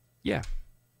 Yeah.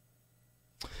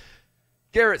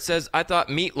 Garrett says, I thought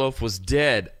Meatloaf was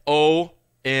dead.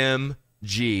 OMG,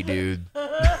 dude.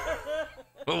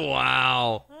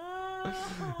 Wow.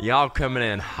 Y'all coming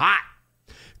in hot.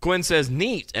 Quinn says,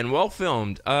 neat and well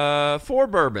filmed. 4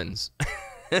 bourbons.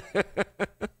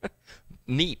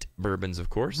 Neat bourbons, of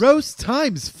course. Roast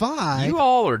times 5. You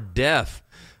all are deaf.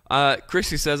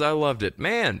 Chrissy says, I loved it.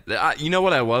 Man, you know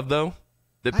what I love, though?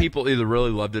 That people either really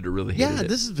loved it or really hated it. Yeah,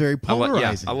 this is very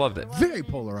polarizing. I loved it. Very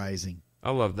polarizing. I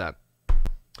love that.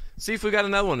 See if we got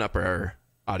another one up our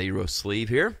audio sleeve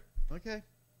here. Okay.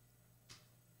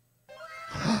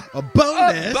 A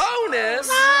bonus? A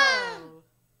bonus?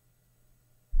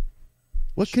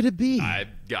 What could it be? I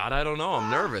don't know. I'm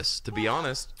nervous, to be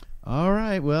honest. All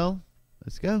right, well,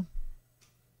 let's go.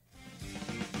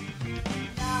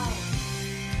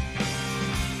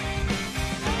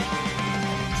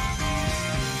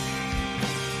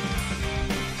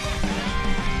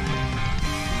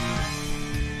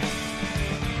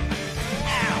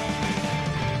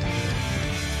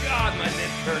 God, my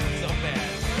neck hurts so bad.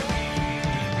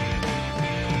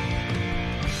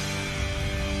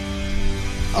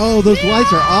 Oh, those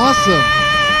lights are awesome.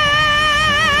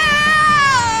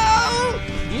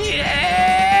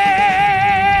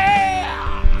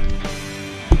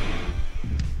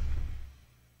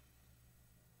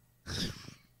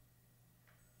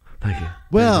 Thank you.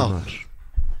 Well,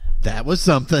 that was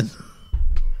something.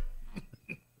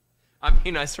 I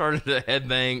mean, I started to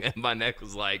headbang and my neck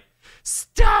was like,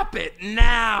 stop it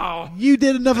now. You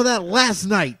did enough of that last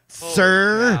night,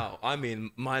 sir. Wow. I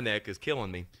mean, my neck is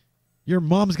killing me. Your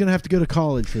mom's going to have to go to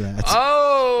college for that.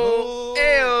 Oh,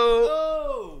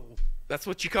 ew. That's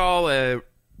what you call a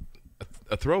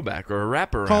throwback or a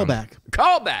wraparound.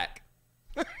 Callback.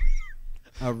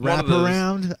 A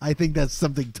wraparound? I think that's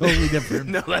something totally different.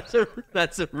 No,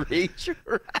 that's a reach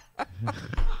around.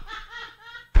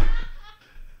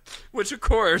 Which, of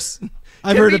course,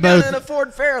 I've can heard be it both. done in a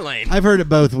Ford Fairlane. I've heard it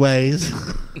both ways.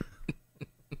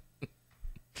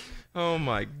 Oh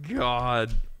my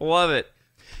God, love it,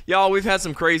 y'all. We've had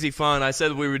some crazy fun. I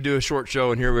said we would do a short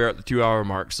show, and here we are at the 2-hour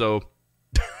mark. So,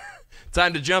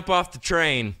 time to jump off the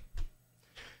train.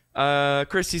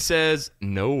 Christy says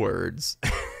no words.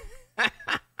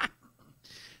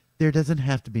 There doesn't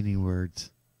have to be any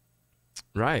words.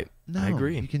 Right. No, I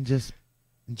agree. You can just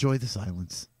enjoy the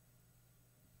silence.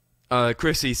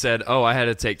 Chrissy said, "Oh, I had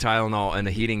to take Tylenol and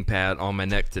a heating pad on my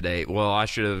neck today." Well, I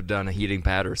should have done a heating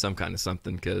pad or some kind of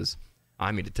something, because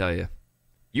I mean to tell you,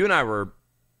 you and I were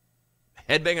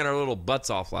headbanging our little butts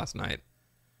off last night.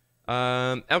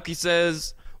 Elkie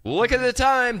says, "Look at the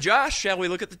time, Josh. Shall we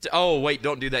look at the oh, wait,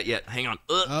 don't do that yet. Hang on.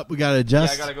 We got to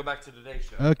adjust. Yeah, I got to go back to today's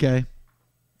show." Okay.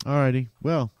 Alrighty.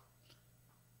 Well.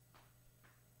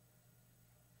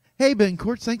 Hey, Ben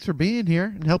Courts, thanks for being here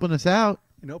and helping us out.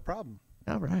 No problem.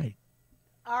 All right.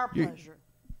 Our pleasure.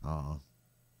 Aw.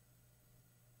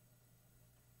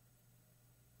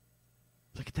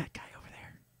 Look at that guy over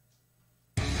there.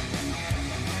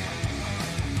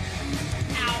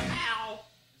 Ow.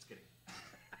 Just kidding.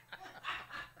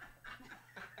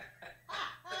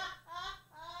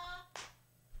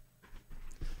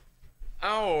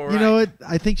 All right. You know what?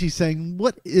 I think she's saying,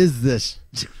 what is this?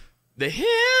 The hills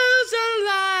are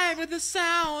alive with the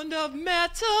sound of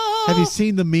metal. Have you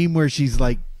seen the meme where she's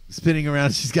like spinning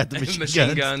around? She's got the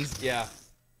machine guns. Yeah.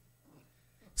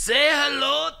 Say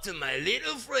hello to my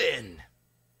little friend.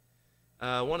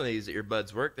 One of these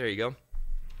earbuds work. There you go.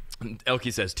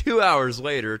 Elkie says 2 hours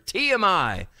later,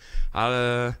 TMI.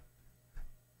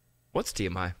 What's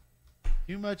TMI?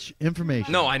 Too much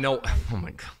information. No, I know. Oh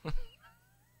my God.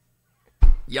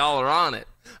 Y'all are on it.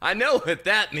 I know what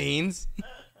that means.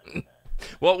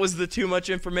 What was the too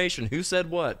much information? Who said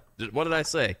what? What did I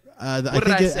say? I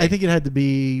think it had to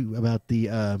be about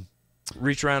the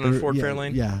reach around on Ford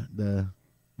Fairlane. Yeah, the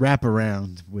wrap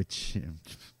around, which.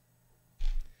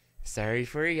 Sorry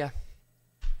for you.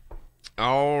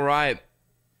 All right.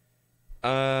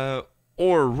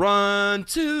 Or run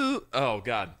to. Oh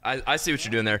God, I see what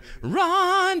you're doing there.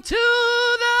 Run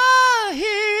to the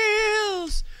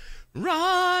hills.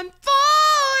 Run for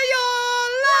your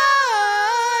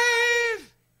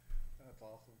life. That's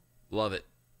awesome. Love it.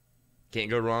 Can't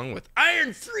go wrong with Iron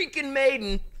freaking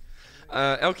Maiden.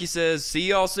 Elkie says, "See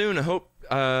y'all soon. I hope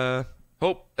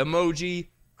emoji.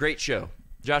 Great show."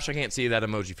 Josh, I can't see that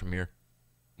emoji from here.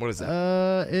 What is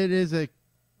that? It is a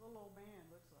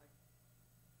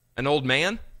an old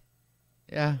man.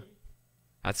 Yeah.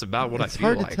 That's about what it's I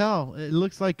feel like. It's hard to tell. It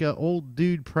looks like an old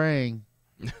dude praying.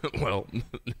 Well,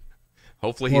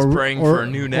 hopefully he's praying for a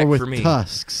new neck with for me.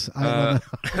 Tusks. I don't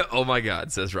know. Oh my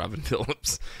God, says Robin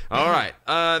Phillips. All right.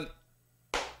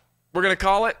 We're going to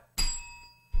call it.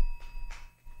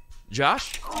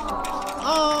 Josh?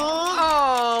 Oh,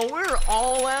 we're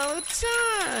all out of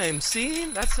time. See?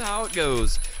 That's how it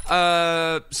goes.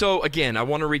 So, again, I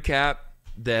want to recap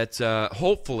that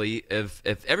hopefully if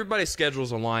everybody's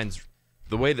schedules aligns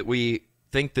the way that we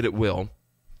think that it will,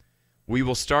 we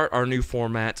will start our new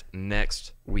format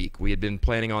next week. We had been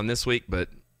planning on this week, but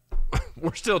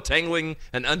we're still tangling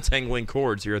and untangling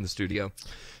cords here in the studio.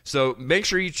 So make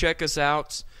sure you check us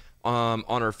out on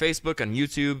our Facebook, on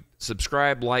YouTube.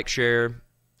 Subscribe, like, share,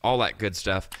 all that good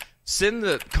stuff. Send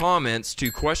the comments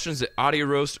to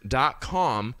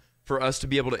questions@audioroast.com for us to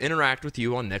be able to interact with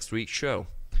you on next week's show.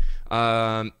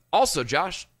 Also,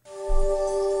 Josh,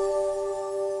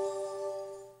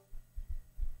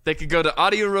 they could go to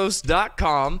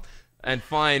audioroast.com and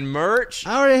find merch.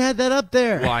 I already had that up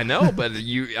there. Well, I know, but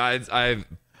I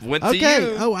went to you.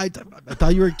 Okay. Oh, I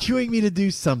thought you were cueing me to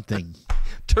do something.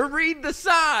 To read the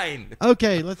sign.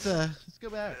 Okay, let's go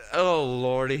back. Oh,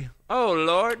 Lordy. Oh,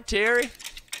 Lord, Terry.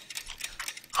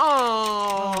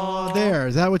 Oh, there.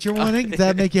 Is that what you're wanting? Does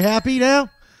that make you happy now?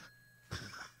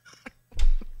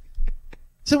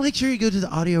 So make sure you go to the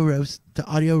Audio Roast, to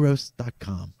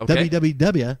audioroast.com. Okay.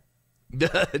 www.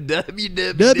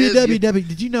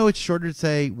 Did you know it's shorter to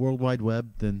say World Wide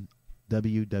Web than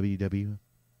www?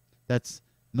 That's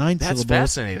 9 syllables. That's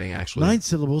fascinating, actually. 9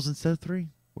 syllables instead of 3.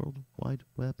 World Wide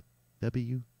Web.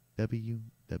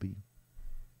 www.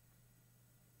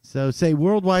 So say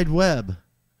World Wide Web.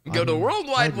 Go to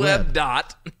worldwideweb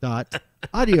dot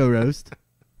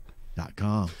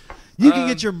audioroast.com. You can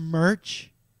get your merch.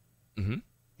 Mm-hmm.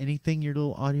 Anything your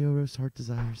little Audio Roast heart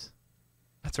desires.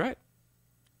 That's right.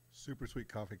 Super sweet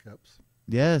coffee cups.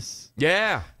 Yes.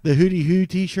 Yeah. The Hootie Hoo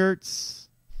t-shirts.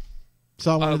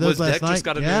 Saw one of those last night. Just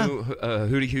got a new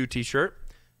Hootie Hoo t-shirt.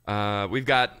 We've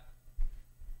got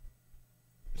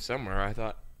somewhere, I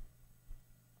thought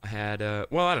I had,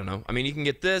 well, I don't know. I mean, you can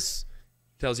get this.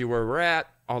 Tells you where we're at.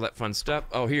 All that fun stuff.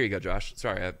 Oh, here you go, Josh.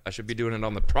 Sorry, I should be doing it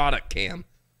on the product cam.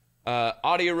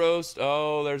 Audio Roast.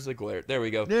 Oh, there's the glare. There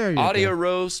we go. There you Audio go.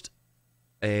 Roast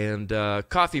and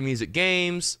Coffee Music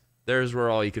Games. There's where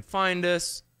all you could find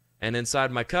us. And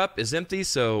inside my cup is empty,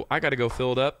 so I got to go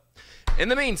fill it up. In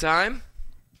the meantime,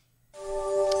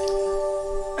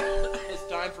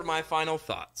 for my final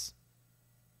thoughts.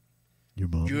 Your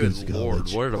mom goes to Good Lord,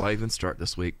 college. where do I even start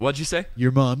this week? What'd you say?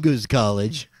 Your mom goes to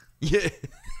college. Yeah.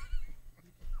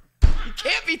 You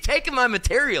can't be taking my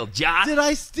material, Josh. Did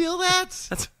I steal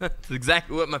that? That's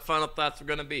exactly what my final thoughts were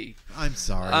going to be. I'm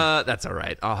sorry. That's all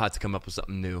right. I'll have to come up with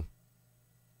something new.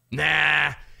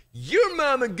 Nah, your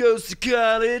mama goes to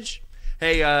college.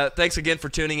 Hey, thanks again for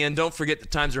tuning in. Don't forget the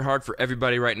times are hard for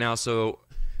everybody right now, so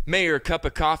may your cup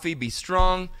of coffee be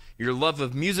strong, your love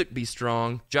of music be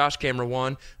strong, Josh Camera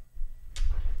 1,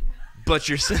 but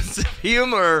your sense of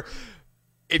humor,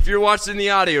 if you're watching the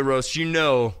audio roast, you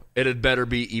know it had better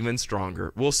be even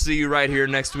stronger. We'll see you right here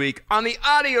next week on the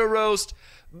audio roast.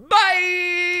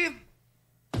 Bye!